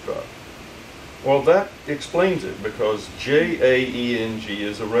J was dropped. Well, that explains it, because J-A-E-N-G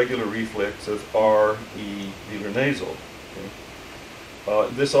is a regular reflex of R-E, velar nasal. Okay?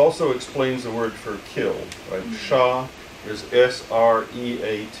 This also explains the word for kill, right? Sha is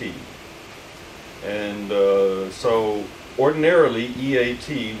S-R-E-A-T. And so ordinarily,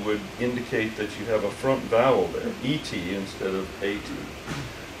 E-A-T would indicate that you have a front vowel there, E-T instead of A-T.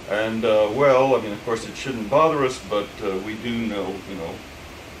 And well, of course it shouldn't bother us, but we do know,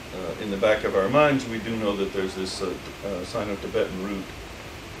 in the back of our minds, we do know that there's this Sino-Tibetan root,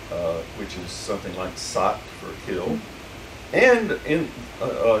 which is something like sat for kill. And in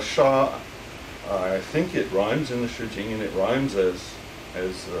Sha, I think it rhymes in the Shijing, and it rhymes as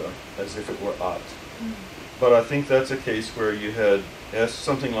if it were at. But I think that's a case where you had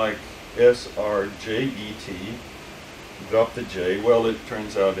something like S-R-J-E-T, drop the J. Well, it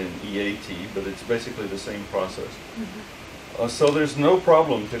turns out in E-A-T, but it's basically the same process. So there's no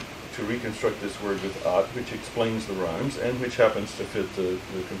problem to to reconstruct this word with at, which explains the rhymes and which happens to fit the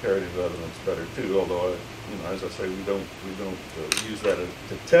comparative elements better too. Although, as I say, we don't use that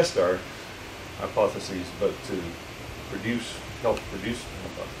to test our hypotheses, but to help produce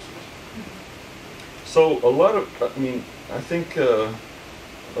hypotheses. So a lot of, I think a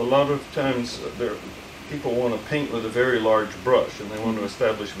lot of times people want to paint with a very large brush and they want to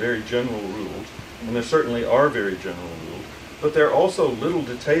establish very general rules, and there certainly are very general rules, but there are also little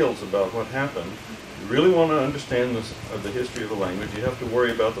details about what happened. You really want to understand the history of the language, you have to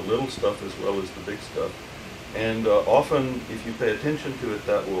worry about the little stuff as well as the big stuff. And often, if you pay attention to it,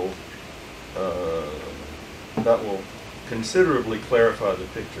 that will considerably clarify the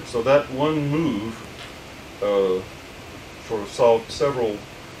picture. So that one move sort of solved several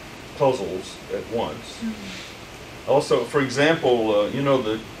puzzles at once. Also, for example,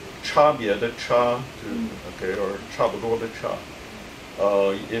 the chabia, the cha, or chabago de cha.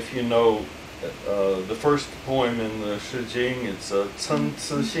 If you know the first poem in the Shi Jing, it's 参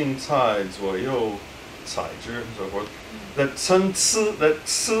差性菜左右采之 and so forth. That 参差, that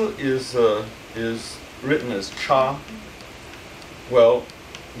ci is written as cha. Well,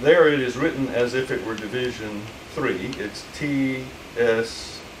 there it is written as if it were division 3. It's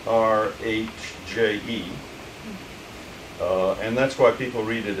T-S-R-H-J-E. And that's why people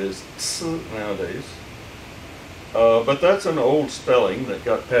read it as ts nowadays. But that's an old spelling that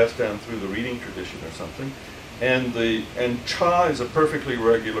got passed down through the reading tradition or something. And cha is a perfectly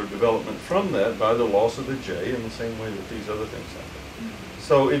regular development from that by the loss of the J in the same way that these other things happen.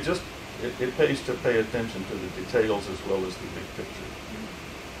 So it pays to pay attention to the details as well as the big picture.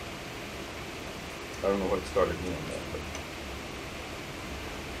 I don't know what started me on that, but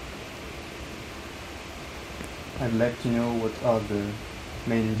I'd like to know what are the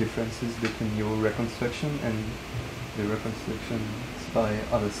main differences between your reconstruction and the reconstructions by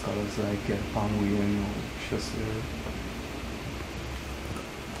other scholars like Nguyen or Chaucer.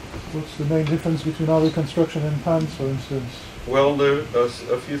 What's the main difference between our reconstruction and Pan's, for instance? Well, there are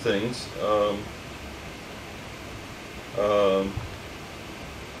a few things.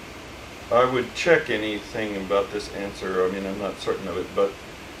 I would check anything about this answer. I'm not certain of it, but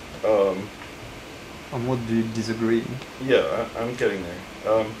on what do you disagree? Yeah, I'm getting there.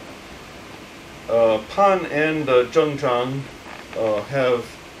 Pan and Zhengzhang have,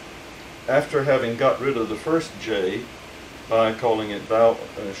 after having got rid of the first J by calling it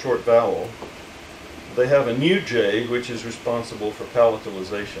short vowel, they have a new J which is responsible for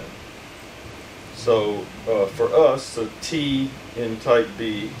palatalization. So for us, the T in type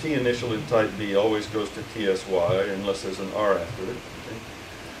B, T initial in type B always goes to TSY unless there's an R after it. Okay?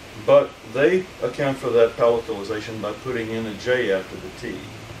 But they account for that palatalization by putting in a J after the T.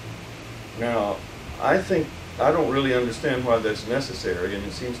 Now, I don't really understand why that's necessary, and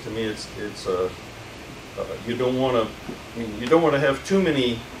it seems to me you don't want to have too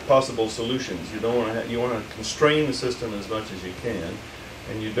many possible solutions. You want to constrain the system as much as you can,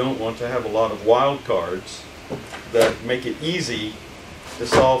 and you don't want to have a lot of wild cards that make it easy to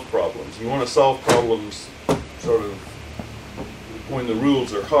solve problems. You want to solve problems sort of when the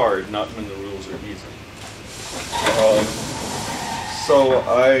rules are hard, not when the rules are easy. So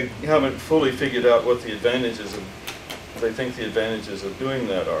I haven't fully figured out what the advantages of, they think the advantages of doing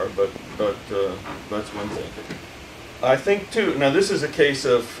that are, but that's one thing. I think too, now this is a case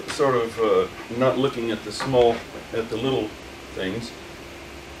of sort of not looking at the little things.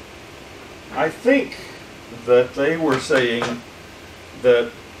 I think that they were saying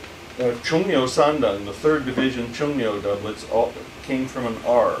that Chungnyo Sandang, the third division Chungnyo doublets, came from an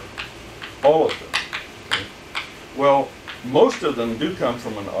R. All of them. Okay. Well, most of them do come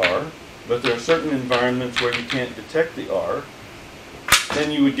from an R, but there are certain environments where you can't detect the R.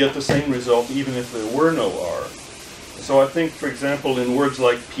 Then you would get the same result even if there were no R. So I think, for example, in words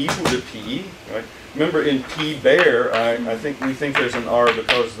like P to P, right? Remember in P bear, I think we think there's an R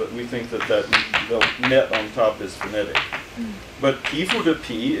because we think that the net on top is phonetic. But P to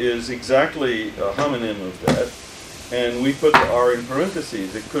P is exactly a homonym of that, and we put the R in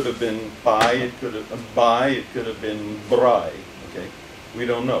parentheses. It could have been bai, it could have been brai. Okay, we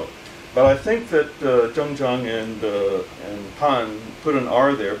don't know. But I think that Zhengzhang and Pan put an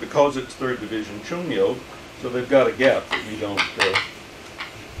R there because it's third division Chungnyo, so they've got a gap that we don't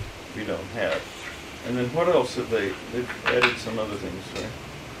have. And then what else have they? They've added some other things, right?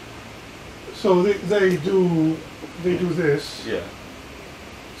 So they do this. Yeah.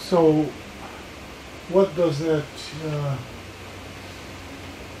 So what does that?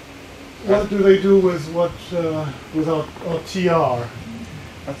 What do they do with what without TR?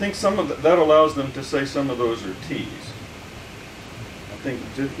 I think some of that allows them to say some of those are T's. think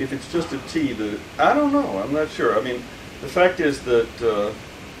if it's just a T, I don't know. I'm not sure. I mean, the fact is that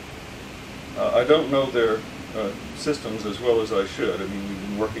I don't know their systems as well as I should. I mean, we've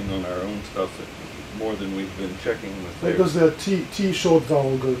been working on our own stuff more than we've been checking with theirs. Where does the T short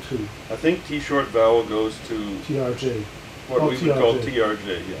vowel go to? I think T short vowel goes to TRJ. what we would call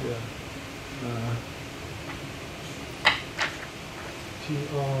TRJ. Yeah.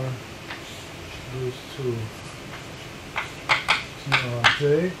 TR goes to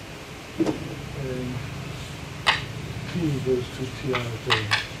TRJ, and P goes to TRJ,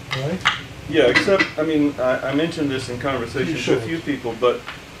 right? Yeah, except, I mean, I mentioned this in conversation to a few people, but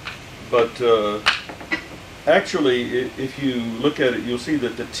actually, if you look at it, you'll see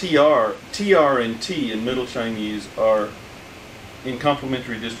that the TR and T in Middle Chinese are in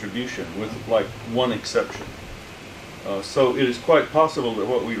complementary distribution, with like one exception. So it is quite possible that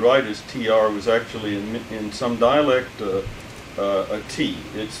what we write as TR was actually in some dialect a T.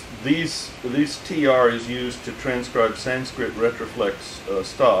 It's these TR is used to transcribe Sanskrit retroflex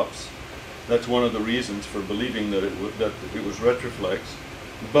stops. That's one of the reasons for believing that it was retroflex.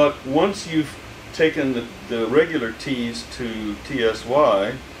 But once you've taken the regular T's to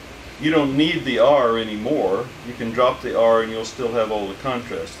TSY, you don't need the R anymore. You can drop the R and you'll still have all the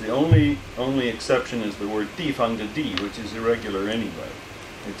contrast. The only exception is the word D, fang de D, which is irregular anyway.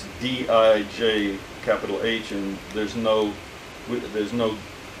 It's D-I-J capital H, and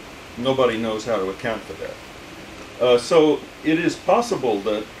nobody knows how to account for that. So it is possible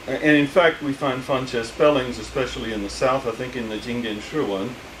that, and in fact we find Fanche spellings, especially in the south, I think in the Jingdian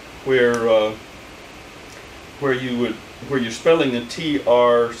Shiwan, where you're spelling a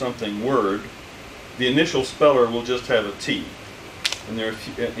TR something word, the initial speller will just have a T, and there are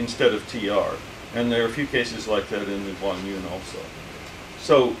instead of TR, and there are a few cases like that in the Guangyun also.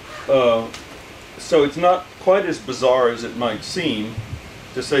 So it's not quite as bizarre as it might seem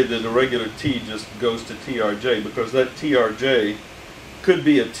to say that a regular T just goes to TRJ, because that TRJ could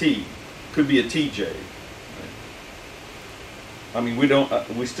be a T, could be a TJ. I mean,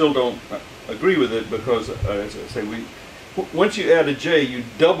 we still don't agree with it, because, as I say, once you add a J, you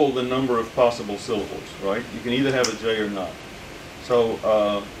double the number of possible syllables, right? You can either have a J or not. So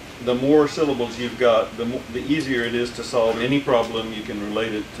the more syllables you've got, the easier it is to solve any problem. You can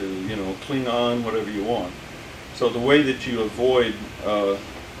relate it to, Klingon, whatever you want. So the way that you avoid, the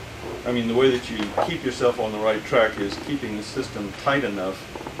way that you keep yourself on the right track is keeping the system tight enough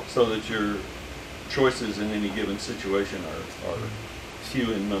so that your choices in any given situation are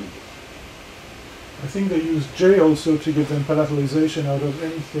few in number. I think they use J also to get them palatalization out of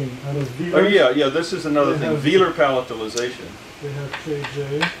anything, out of velar. Oh yeah, this is another thing, velar palatalization. They have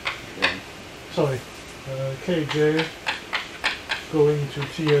KJ, KJ going to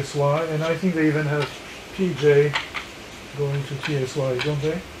TSY, and I think they even have PJ going to TSY, don't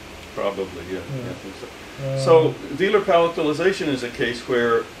they? Probably, yeah. I think so. So velar palatalization is a case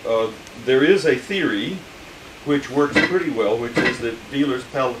where there is a theory which works pretty well, which is that velars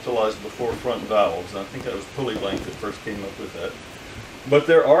palatalize before front vowels. And I think that was Pullyblank that first came up with that. But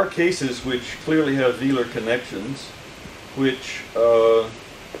there are cases which clearly have velar connections, which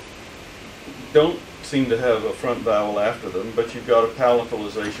don't seem to have a front vowel after them, but you've got a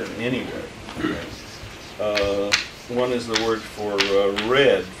palatalization anyway. One is the word for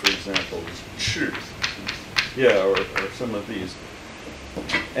red, for example, is ch. Yeah, or some of these.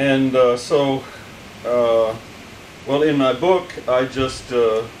 And well, in my book, I just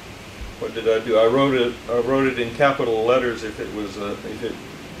what did I do? I wrote it in capital letters if it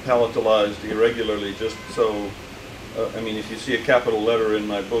palatalized irregularly, just so. If you see a capital letter in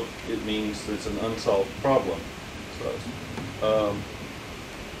my book, it means it's an unsolved problem. So,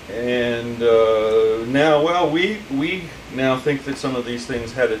 now, well, we now think that some of these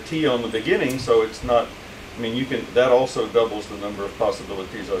things had a T on the beginning, so it's not. That also doubles the number of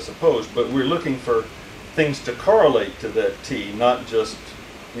possibilities, I suppose. But we're looking for things to correlate to that T, not just,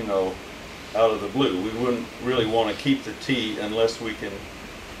 out of the blue. We wouldn't really want to keep the T unless we can,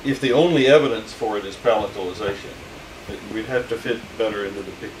 if the only evidence for it is palatalization. We'd have to fit better into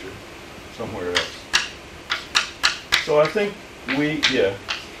the picture somewhere else. So I think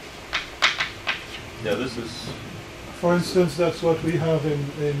this is... For instance, that's what we have in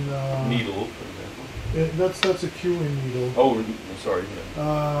needle, for example. That's a Q in needle. Oh, sorry.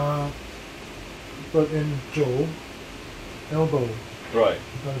 Yeah. But in Joe, elbow. Right.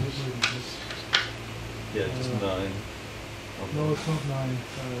 Yeah, just 9. Okay. No, it's not 9.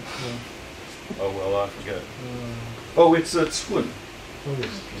 Oh, well, I forget. It's a Tswun. Oh,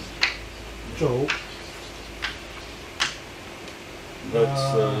 yes. Joe. That's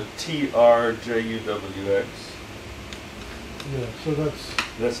TRJUWX. Yeah, so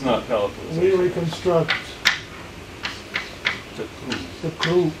That's not palatalization. we reconstruct the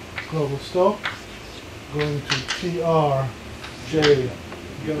global stop going to TR, J,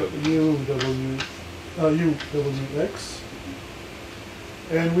 UWX.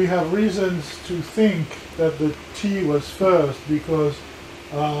 And we have reasons to think that the T was first because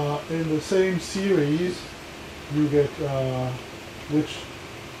in the same series you get, which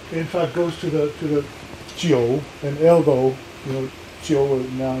in fact goes to the jiu, an elbow. You know, jiu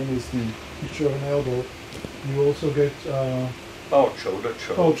 9 is the picture of an elbow. You also get the cho,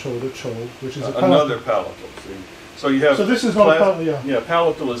 which is another palatal. See? So you have. So this is not palatal. Yeah,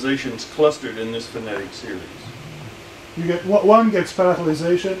 palatalizations clustered in this phonetic series. You get one gets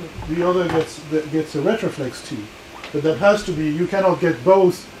palatalization, the other gets a retroflex T, but that has to be. You cannot get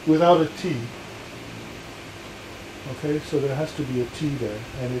both without a T. Okay, so there has to be a T there,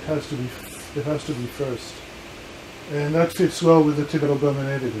 and it has to be first, and that fits well with the Tibeto-Burman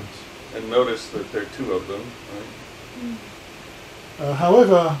evidence. And notice that there are two of them, right?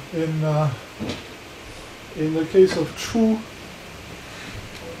 However, in the case of Chu,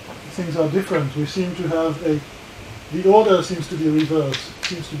 things are different. We seem to have the order seems to be reversed. It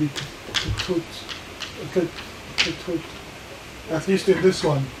seems to be ketut, at least in this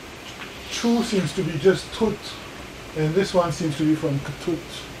one. Chu seems to be just tut, and this one seems to be from ketut.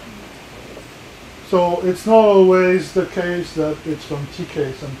 So it's not always the case that it's from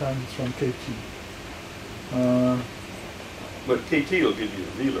TK, sometimes it's from KT. But KT will give you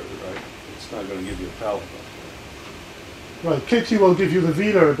the velar, right? It's not going to give you a palatal. Right, KT will give you the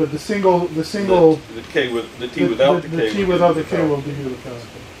velar, but the T without the K will give you the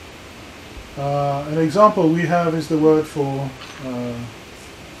palatal. An example we have is the word for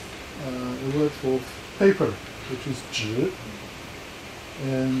paper, which is zhi.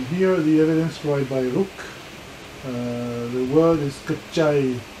 And here the evidence provided by Ruk. The word is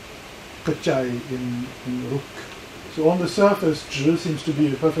kachai in Ruk. So on the surface, zhi seems to be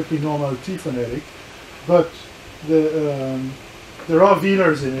a perfectly normal T phonetic, but there are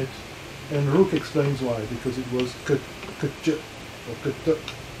velars in it, and Ruk explains why, because it was kach or kt.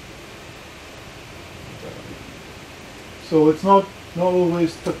 So it's not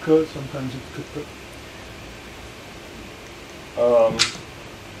always tuk, sometimes it's kt.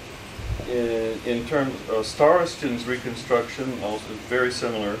 In terms of Starostin's reconstruction, also very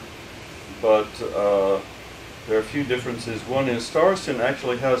similar, but there are a few differences. One is Starostin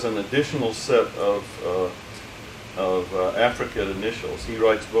actually has an additional set of affricate initials. He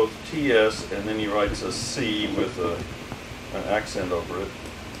writes both TS and then he writes a C with an accent over it.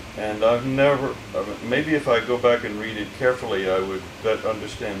 And I've never, maybe if I go back and read it carefully, I would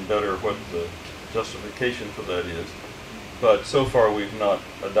understand better what the justification for that is. But so far we've not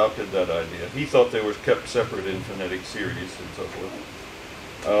adopted that idea. He thought they were kept separate in phonetic series and so forth.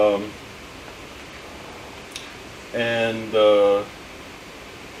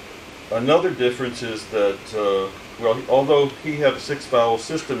 Another difference is that, although he had a 6-vowel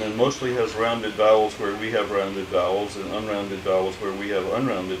system and mostly has rounded vowels where we have rounded vowels and unrounded vowels where we have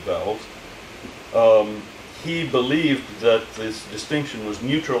unrounded vowels, he believed that this distinction was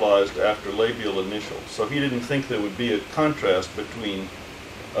neutralized after labial initials. So he didn't think there would be a contrast between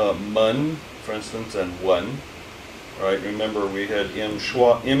mun, for instance, and one. Right? Remember, we had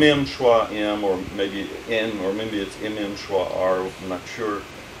schwa, schwa m, or maybe n, or maybe it's schwa r. I'm not sure,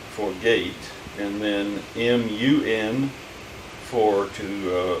 for gate, and then mun for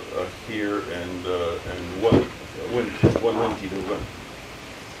to here and one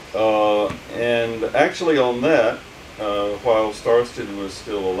and actually on that, while Starston was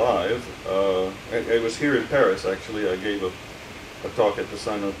still alive, it was here in Paris actually, I gave a talk at the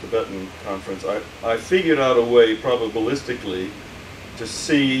Sino-Tibetan conference. I figured out a way probabilistically to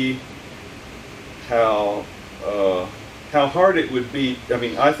see how hard it would be. I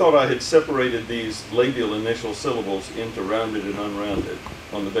mean, I thought I had separated these labial initial syllables into rounded and unrounded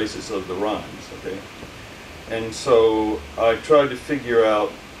on the basis of the rhymes, okay? And so I tried to figure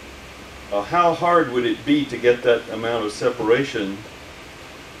out how hard would it be to get that amount of separation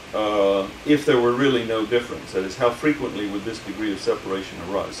if there were really no difference. That is, how frequently would this degree of separation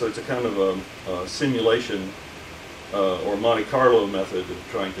arise? So it's a kind of a simulation or Monte Carlo method of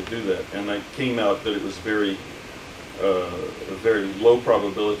trying to do that. And it came out that it was a very low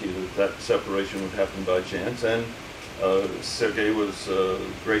probability that separation would happen by chance. And Sergei was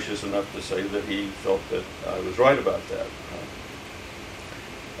gracious enough to say that he felt that I was right about that.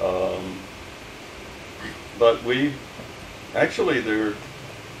 But we actually there are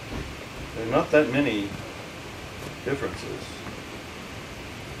not that many differences.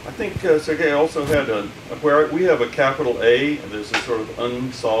 I think Sergei also had where we have a capital A, and there's a sort of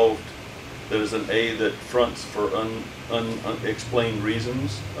unsolved, there's an A that fronts for unexplained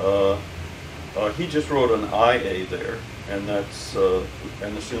reasons. He just wrote an IA there, and that's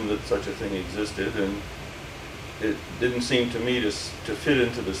and assumed that such a thing existed, and it didn't seem to me to fit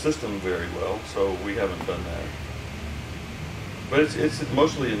into the system very well, so we haven't done that. But it's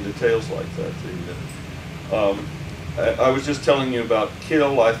mostly in details like that. I was just telling you about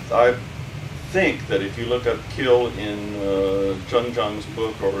kill. I think that if you look up kill in Zheng Zhang's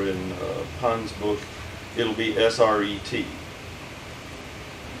book or in Pan's book, it'll be SRET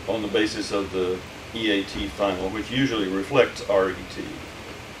on the basis of the EAT final, which usually reflects RET.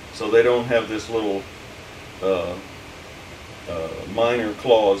 So they don't have this little minor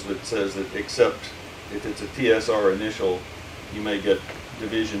clause that says that except if it's a TSR initial, you may get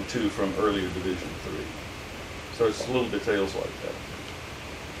division 2 from earlier division 3. So it's little details like that.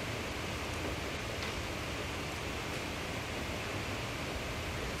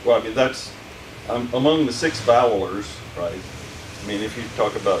 Well, I mean, that's among the 6 vowelers, right? I mean, if you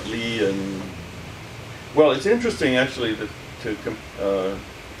talk about Li and... Well, it's interesting, actually, to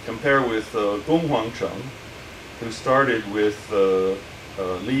compare with Gong Huangcheng, who started with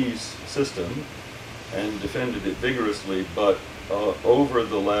Li's system and defended it vigorously, but over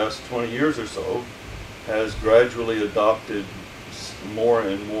the last 20 years or so, has gradually adopted more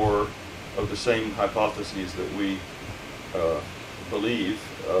and more of the same hypotheses that we believe,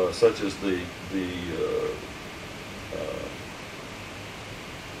 such as the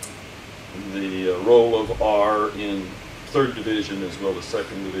role of R in 3rd division as well as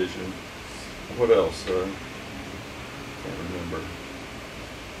 2nd division. What else? Can't remember.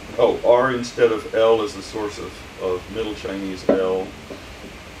 Oh, R instead of L is the source of Middle Chinese L.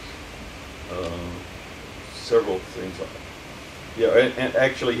 Several things like that. Yeah, and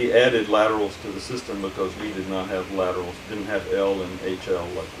actually he added laterals to the system because we did not have laterals, didn't have L and HL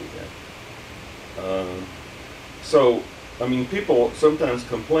like we had. So, I mean, people sometimes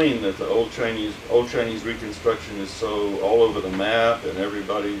complain that the old Chinese reconstruction is so all over the map and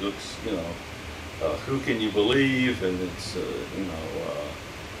everybody looks, you know, who can you believe? And it's, you know,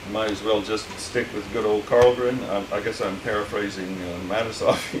 might as well just stick with good old Karlgren. I guess I'm paraphrasing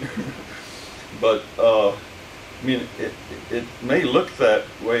Matisoff here. But, I mean, it may look that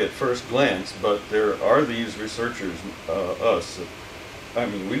way at first glance, but there are these researchers, us. I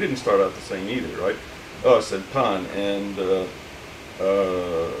mean, we didn't start out the same either, right? Us and Pan and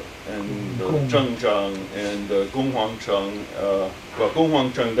Zheng Zhang and Gong Huangcheng. Well, Gong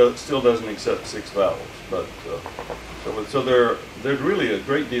Huangcheng still doesn't accept 6 vowels, but so there's really a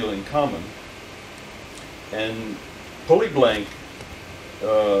great deal in common. And Polyblank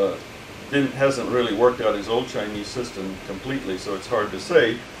hasn't really worked out his Old Chinese system completely, so it's hard to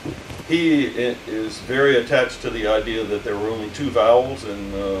say. He is very attached to the idea that there were only 2 vowels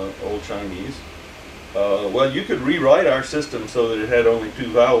in Old Chinese. Well, you could rewrite our system so that it had only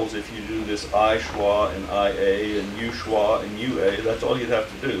 2 vowels if you do this I schwa and IA and U schwa and UA. That's all you'd have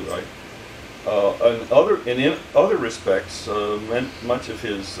to do, right? In other respects, much of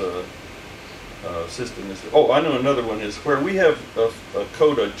his system is... Oh, I know another one is where we have a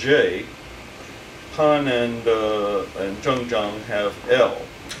coda J, Pan and Zheng Zhang have L,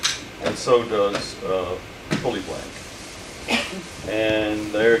 and so does Polyblank.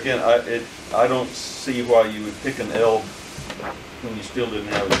 And there again, I don't see why you would pick an L when you still didn't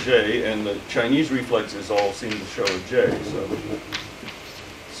have a J, and the Chinese reflexes all seem to show a J.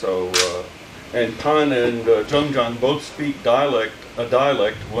 And Pan and Zheng Zhang both speak a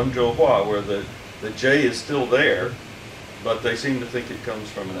dialect, Wenzhou Hua, where the J is still there, but they seem to think it comes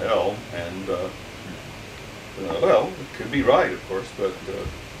from an L. And well, it could be right, of course, but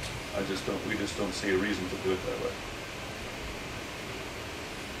we just don't see a reason to do it that way.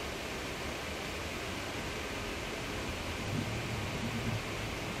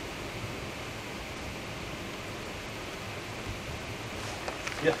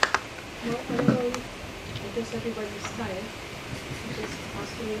 Yeah. Well, I know, I guess everybody's tired. I'm just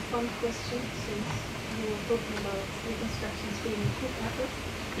asking you a fun question, since you were talking about reconstructions being coup effort.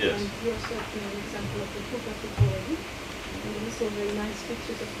 Yes. And you're certainly an example of the coup effort already. And these are very nice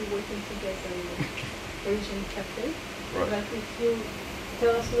pictures of you working together in the Parisian cafe. Right. But if you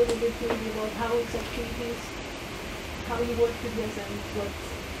tell us a little bit maybe about how exactly it is, how you work together and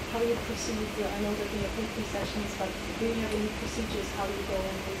how you proceed. I know that you have weekly sessions, but do you have any procedures how you go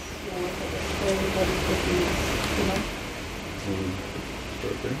in with your work for everybody could be, you know?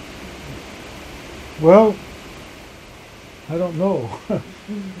 Okay. Well, I don't know.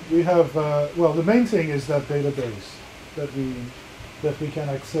 We have, well, the main thing is that database that we that we can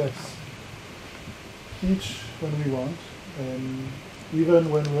access each when we want, and even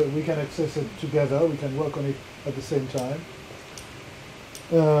when we can access it together, we can work on it at the same time.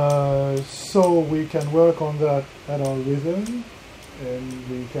 So we can work on that at our rhythm, and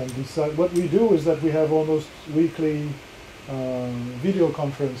we can decide. What we do is that we have almost weekly video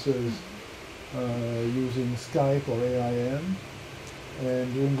conferences using Skype or AIM,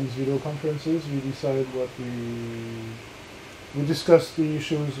 and during these video conferences we decide what we discuss the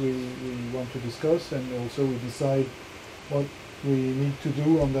issues we want to discuss, and also we decide what we need to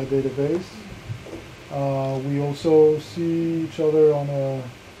do on that database. We also see each other on a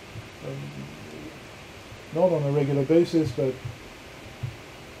not on a regular basis, but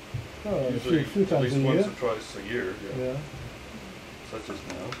a few times at least a year. once or twice a year. Yeah. Such as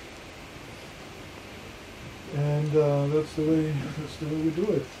now. And that's the way we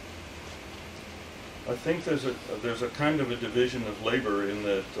do it. I think there's a kind of a division of labor in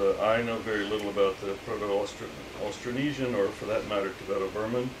that I know very little about the Proto-Austronesian, or for that matter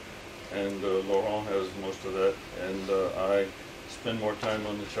Tibeto-Burman, and Laurent has most of that, and I spend more time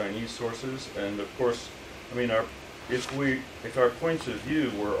on the Chinese sources. And of course, I mean, if our points of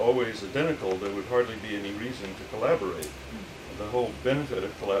view were always identical, there would hardly be any reason to collaborate. The whole benefit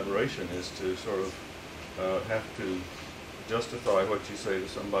of collaboration is to sort of have to justify what you say to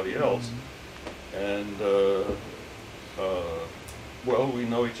somebody else. And well, we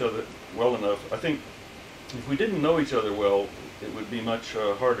know each other well enough. I think if we didn't know each other well, it would be much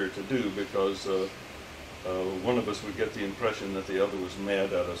harder to do, because one of us would get the impression that the other was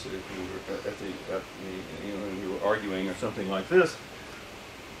mad at us if we were you know, we were arguing or something like this.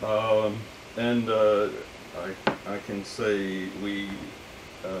 I can say we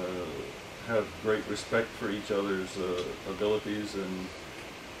have great respect for each other's abilities and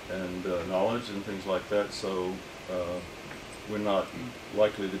knowledge and things like that, so we're not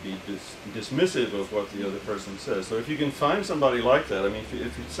likely to be dismissive of what the other person says. So if you can find somebody like that, I mean,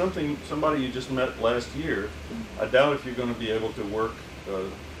 if it's somebody you just met last year, I doubt if you're going to be able to work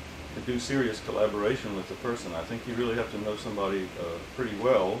to do serious collaboration with the person. I think you really have to know somebody pretty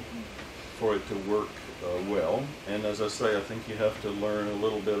well for it to work well. And as I say, I think you have to learn a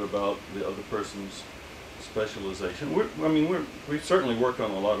little bit about the other person's specialization. We certainly worked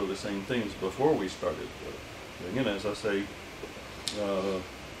on a lot of the same things before we started doing it. As I say,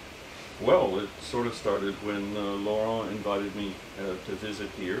 well, it sort of started when Laurent invited me to visit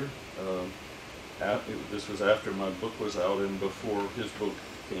here. This was after my book was out and before his book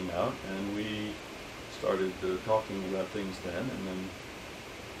came out, and we started talking about things then,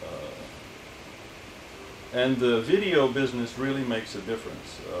 and the video business really makes a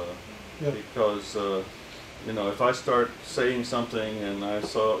difference, because you know, if I start saying something and I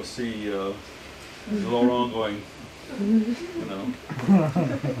see Laurent going, you know,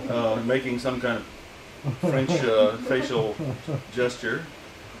 making some kind of French facial gesture,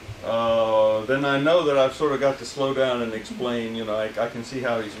 then I know that I've sort of got to slow down and explain, you know, I can see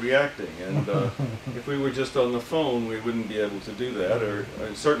how he's reacting. And if we were just on the phone, we wouldn't be able to do that, or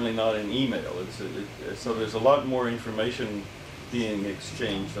certainly not in email. So there's a lot more information being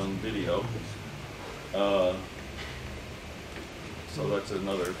exchanged on video. So that's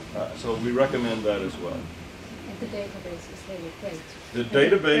another, so we recommend that as well. And the database is really great. The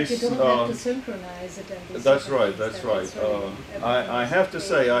database, but you don't have to synchronize it. And that's right, that's right. I have to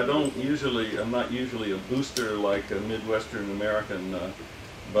say, I'm not usually a booster like a Midwestern American,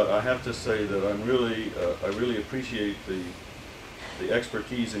 but I have to say that I really appreciate the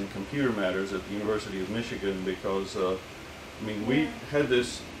expertise in computer matters at the University of Michigan, because I mean, we had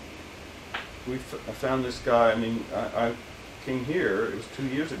this, I found this guy. I mean, I came here, it was 2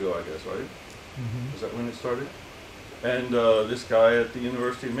 years ago, I guess, right? Mm-hmm. Is that when it started? And this guy at the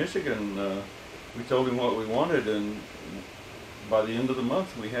University of Michigan, we told him what we wanted, and by the end of the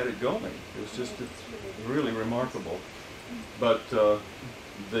month we had it going. It was just really remarkable. But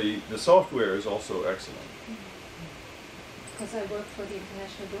the software is also excellent. Because I work for the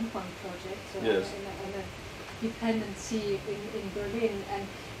International Dunhuang Project, so yes. I'm a dependency in Berlin, and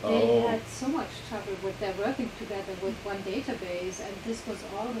they had so much trouble with their working together with one database, and this was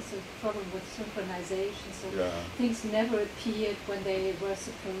always a problem with synchronization, so things never appeared when they were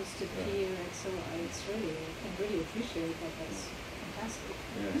supposed to appear, and so I can really appreciate that. That's fantastic.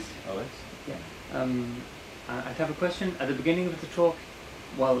 Yes, Alex? Yeah. I'd have a question. At the beginning of the talk,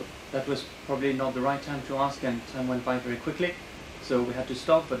 well, that was probably not the right time to ask, and time went by very quickly, so we had to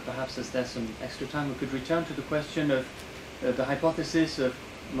stop, but perhaps as there's some extra time, we could return to the question of the hypothesis of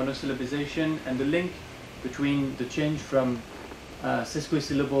monosyllabization and the link between the change from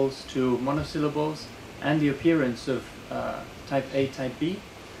sesquisyllables to monosyllables and the appearance of type A, type B.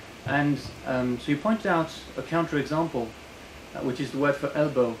 And so you pointed out a counterexample, which is the word for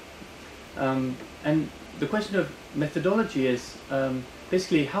elbow. And the question of methodology is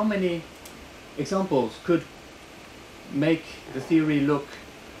basically how many examples could make the theory look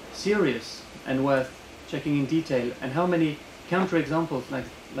serious and worth checking in detail, and how many counterexamples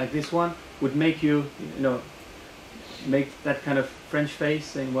like this one would make you, make that kind of French face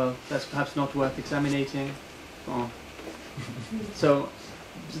saying, well, that's perhaps not worth examining. Oh. So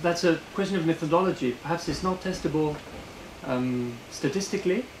that's a question of methodology. Perhaps it's not testable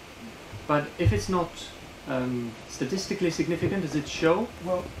statistically, but if it's not statistically significant, does it show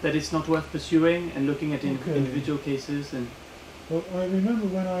that it's not worth pursuing and looking at individual cases? And well, I remember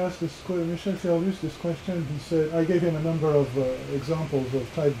when I asked Michel Servius this question, he said, I gave him a number of examples of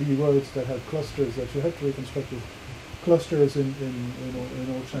type B words that had clusters that you had to reconstruct with clusters in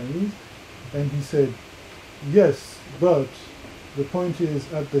Old Chinese, and he said, yes, but the point is,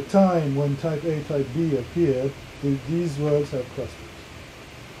 at the time when type A, type B appeared, these words have clusters.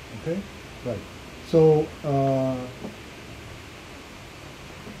 Okay? Right. So,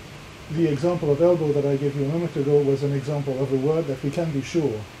 the example of elbow that I gave you a moment ago was an example of a word that we can be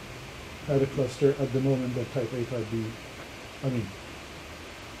sure had a cluster at the moment that type A, type B,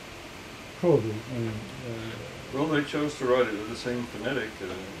 probably, well, they chose to write it with the same phonetic,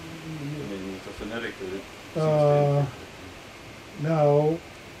 with the phonetic that it seems to now,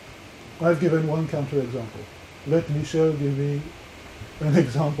 I've given one counterexample. Let Michel give me an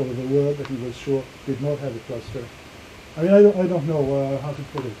example of a word that he was sure did not have a cluster. I don't know how to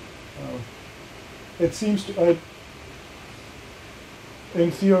put it. It seems to,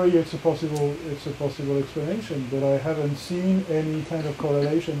 in theory, it's a possible explanation, but I haven't seen any kind of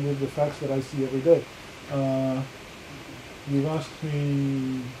correlation with the facts that I see every day. You've asked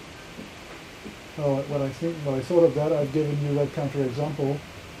me what I thought of that. I've given you that counterexample.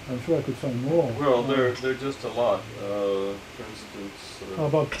 I'm sure I could find more. Well, they're just a lot. For instance, how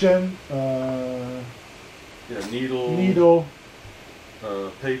about Jen? Needle.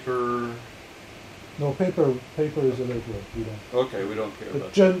 Paper. No, paper is a late word. We don't. Okay, we don't care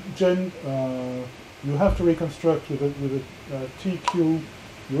about Jen, you have to reconstruct with a TQ.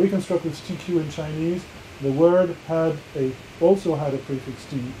 You reconstruct with TQ in Chinese. The word also had a prefix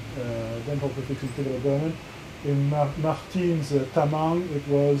T, dental prefix in particular German. In Martin's Tamang, it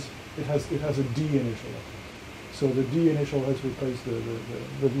has a D initial. So the D initial has replaced the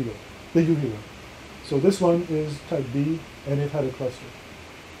uvular. So this one is type B, and it had a cluster.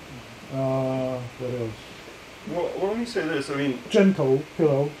 What else? Well, let me say this. Gentle,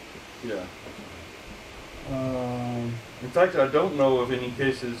 pillow. Yeah. In fact, I don't know of any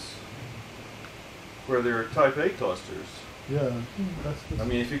cases where there are type A clusters. Yeah.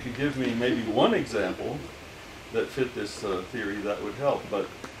 If you could give me maybe one example that fit this theory, that would help. But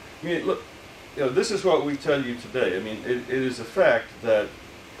look, this is what we tell you today. It is a fact that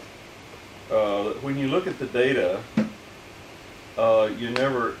when you look at the data,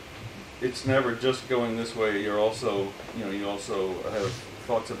 it's never just going this way. You also have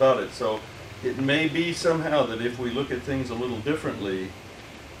thoughts about it. So it may be somehow that if we look at things a little differently,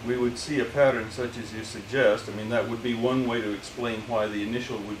 we would see a pattern such as you suggest. That would be one way to explain why the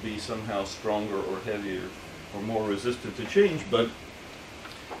initial would be somehow stronger or heavier or more resistant to change. But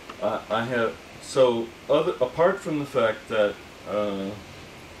apart from the fact that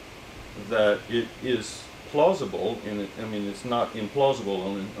that it is plausible, it's not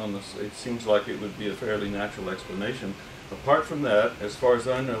implausible on this. It seems like it would be a fairly natural explanation. Apart from that, as far as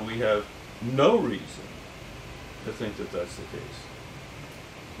I know, we have no reason to think that that's the case.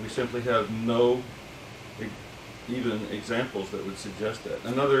 We simply have no even examples that would suggest that.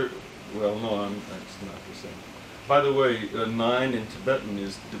 That's not the same. By the way, 9 in Tibetan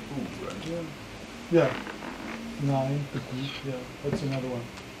is depu, right? Yeah. 9, depu, yeah, that's another one.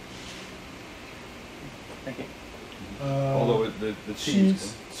 Thank you. Although the chi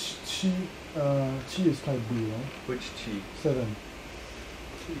is type B, right? Which chi? 7.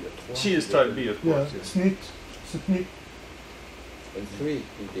 Chi is type B, of course. Yeah, snit, snit. And 3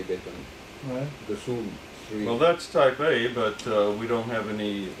 in Tibetan. Right. The soon 3. Well, that's type A, but we don't have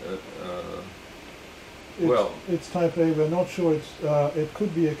any. It's type A. We're not sure. It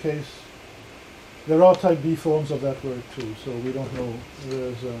could be a case. There are type B forms of that word too, so we don't know.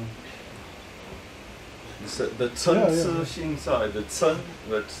 There's the Tsun Xin Sai, the Tsun,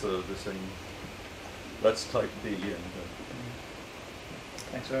 that's the same. That's type B. And,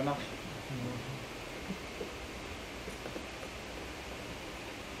 thanks very much.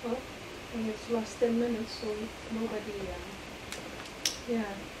 Well, it's last 10 minutes, so if nobody,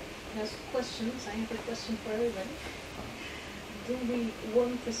 has questions. I have a question for everybody. Do we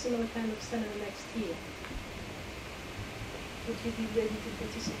want a similar kind of seminar next year? Would you be ready to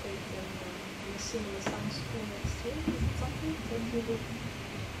participate in a similar science school next year? Is it something that you would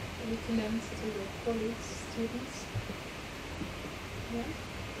recommend to your colleagues, students? Yeah?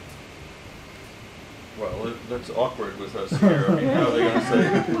 Well, that's awkward with us here. I mean, how are they going to say,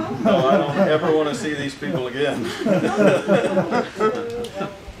 no, I don't ever want to see these people again? Well,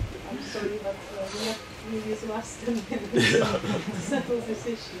 I'm sorry, but we have to use last 10 minutes to settle this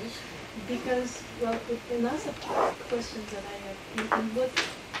issue. Because, well, another question that I have, and what,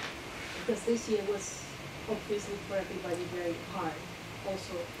 because this year was obviously for everybody very hard,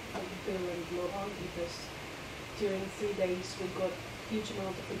 also for Bill and Laurent, because during 3 days we got huge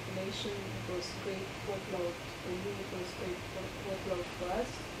amount of information. It was great workload for you, it was great workload for us.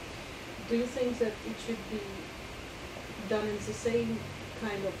 Do you think that it should be done in the same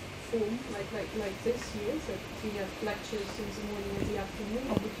kind of form, like this year, that we have lectures in the morning and the afternoon,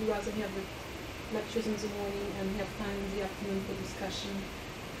 or would you rather have the lectures in the morning and have time in the afternoon for discussion,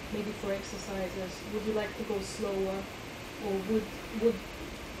 maybe for exercises? Would you like to go slower, or would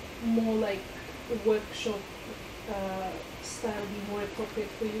more like a workshop style be more appropriate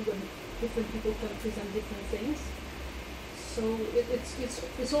for you when different people can present different things? So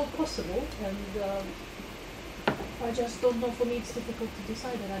it's all possible, and I just don't know. For me, it's difficult to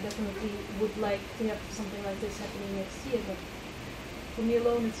decide, and I definitely would like to have something like this happening next year. But for me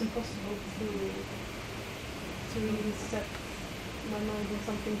alone, it's impossible to really set my mind on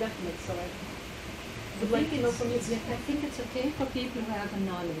something definite. So I would like to know from you. I think it's okay for people who have a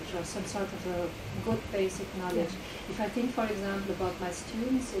knowledge or some sort of a good basic knowledge. Yeah. If I think, for example, about my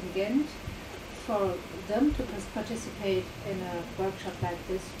students in Ghent, for them to participate in a workshop like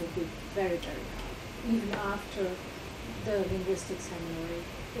this would be very, very hard. Even after the linguistic seminary,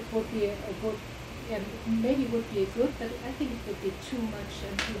 it would be a good, yeah, maybe would be a good, but I think it would be too much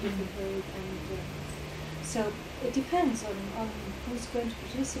and too difficult, and so it depends on who's going to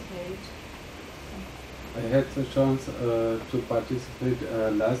participate. I had the chance to participate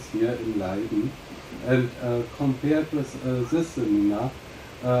last year in Leiden, and compared with this seminar,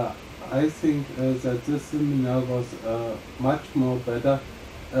 I think that this seminar was much more better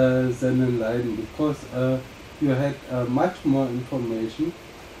than in Leiden, because you had much more information,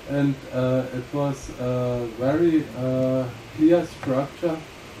 and it was a very clear structure,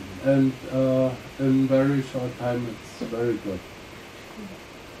 and in very short time it's very good.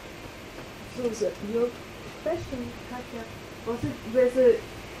 So your question, Katja, was it whether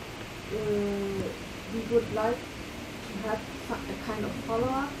we would like to have a kind of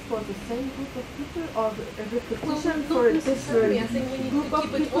follow-up for the same group of people, or a repetition for a different I think we need group to of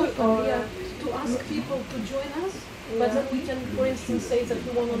keep it people, open, or to ask people to join us, but then we can, for instance, say that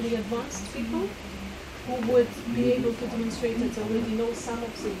we want only advanced people who would be able to demonstrate that they already know some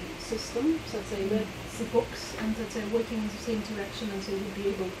of the system, that they read the books, and that they're working in the same direction, and they would be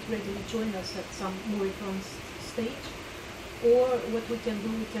able to readily join us at some more advanced stage. Or what we can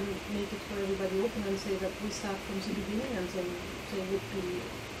do, we can make it for everybody open and say that we start from the beginning, and then there would be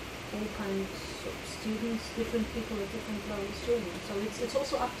all kinds of students, different people at different levels joining. So it's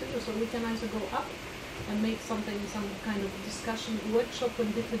also up to you. So we can either go up and make something, some kind of discussion workshop when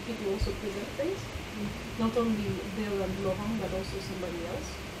different people also present things, not only Bill and Laurent, but also somebody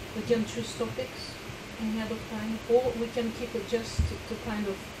else. We can choose topics ahead of time, or we can keep it just to kind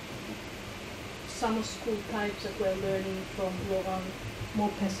of summer school types that we're learning from Laurent more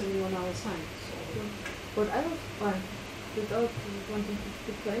passively on our side. So, what I was fine, without wanting to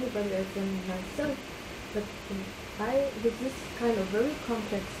speak for anybody else than myself, but with this kind of very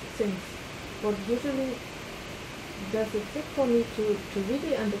complex things, what usually does it fit for me to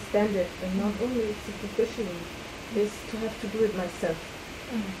really understand it, and not only superficially, is to have to do it myself.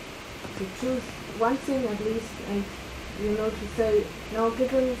 To choose one thing at least, and to say, now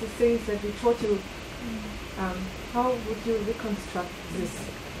given the things that we taught you, how would you reconstruct this?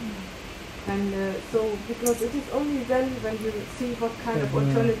 And so, because it is only then when you see what kind of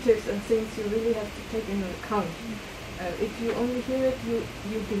alternatives and things you really have to take into account. If you only hear it,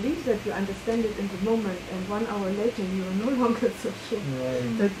 you believe that you understand it in the moment, and 1 hour later you are no longer so sure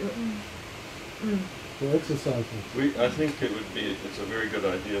that So exercises. I think it's a very good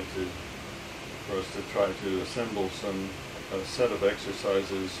idea for us to try to assemble a set of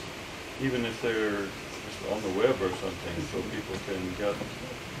exercises, even if they're just on the web or something, so people can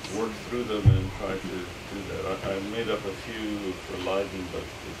work through them and try to do that. I made up a few for Leiden, but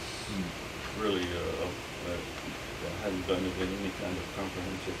it's really, I hadn't done it in any kind of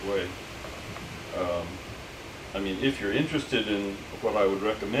comprehensive way. I mean, if you're interested in what I would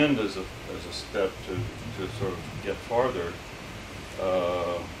recommend as a step to sort of get farther,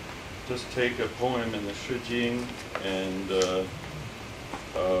 just take a poem in the Shijing, and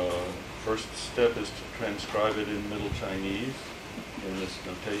first step is to transcribe it in Middle Chinese in this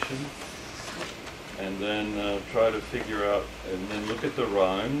notation, and then try to figure out, and then look at the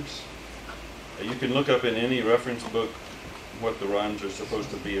rhymes. You can look up in any reference book what the rhymes are supposed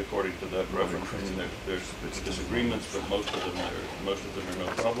to be according to that reference. I mean, there's disagreements, but most of them are no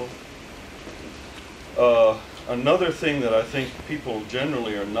problem. Another thing that I think people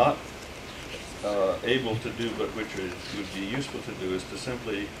generally are not able to do, but which would be useful to do, is to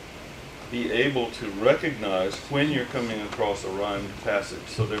simply be able to recognize when you're coming across a rhymed passage.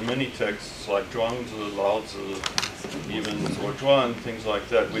 So there are many texts like Zhuangzi, Laozi, even or Zhuan, things like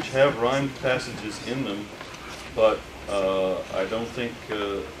that, which have rhymed passages in them, but I don't think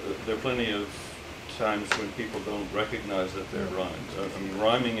there are plenty of times when people don't recognize that they're rhymed. I mean,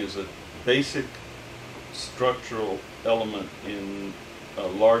 rhyming is a basic structural element in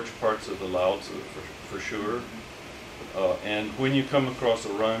large parts of the Laozi, for sure. And when you come across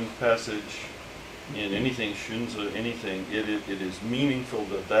a rhymed passage in anything, Xunzi, anything, it is meaningful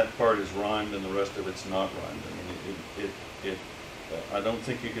that that part is rhymed and the rest of it's not rhymed. I mean, I don't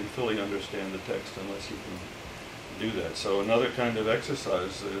think you can fully understand the text unless you can do that. So another kind of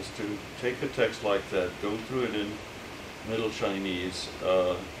exercise is to take a text like that, go through it in Middle Chinese,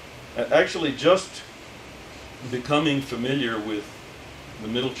 actually just becoming familiar with the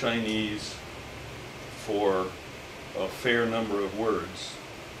Middle Chinese for a fair number of words.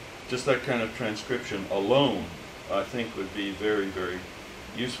 Just that kind of transcription alone, I think, would be very, very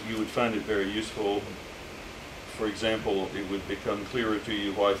useful. You would find it very useful. For example, it would become clearer to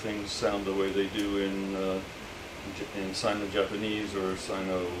you why things sound the way they do in Sino-Japanese or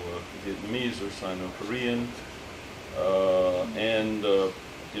Sino-Vietnamese or Sino-Korean, and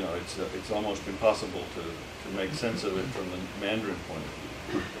you know, it's almost impossible to make sense of it from the Mandarin point of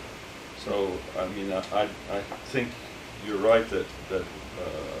view. So, I mean, I think you're right that a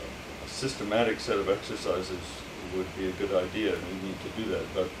systematic set of exercises would be a good idea, and we need to do that.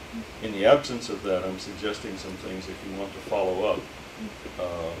 But in the absence of that, I'm suggesting some things if you want to follow up.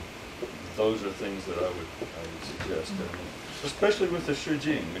 Those are things that I would suggest, and especially with the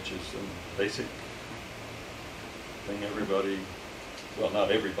Shijing, which is a basic thing everybody, well, not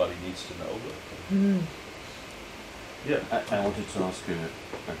everybody needs to know, but yeah. I wanted to ask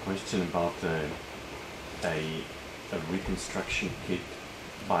a question about a reconstruction kit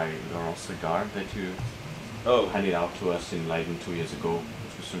by Baxter-Sagart that you handed out to us in Leiden 2 years ago,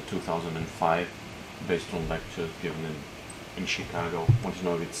 which was in 2005, based on lectures given in Chicago. I want to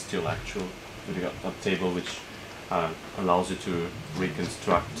know if it's still actual. We've got a table which allows you to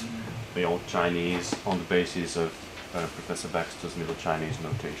reconstruct the Old Chinese on the basis of Professor Baxter's Middle Chinese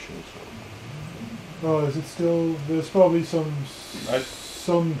notation. So. Oh, is it still? There's probably some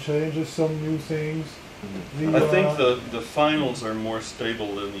changes, some new things. I think the finals are more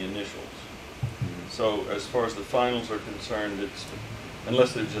stable than the initials. So as far as the finals are concerned, it's,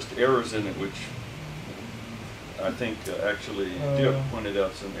 unless there's just errors in it, which I think actually Dirk pointed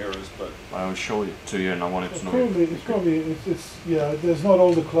out some errors, but I will show it to you, and I wanted to know. It's yeah. There's not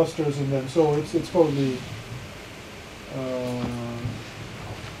all the clusters in them, so it's probably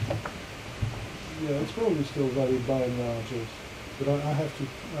yeah. It's probably still valid by and large, yes. But I have to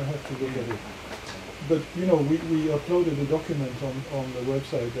look at it. But you know, we uploaded a document on the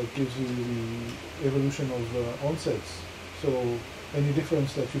website that gives you the evolution of onsets. So any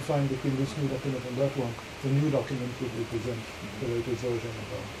difference that you find between this new document and that one, the new document would represent the latest version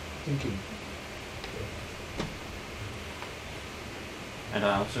of our thinking. And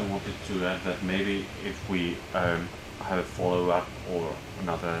I also wanted to add that maybe if we have a follow-up or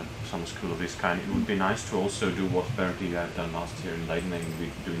another summer school of this kind, it would be nice to also do what apparently you have done last year in Leiden, and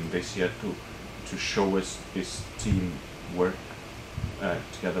we're doing this year to show us this team work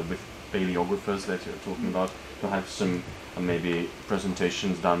together with paleographers that you're talking about, to have some maybe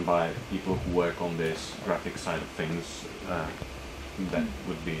presentations done by people who work on this graphic side of things. That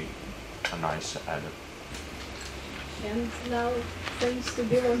would be a nice add-on. And now, thanks to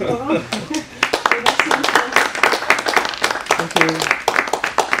Bill and Paul,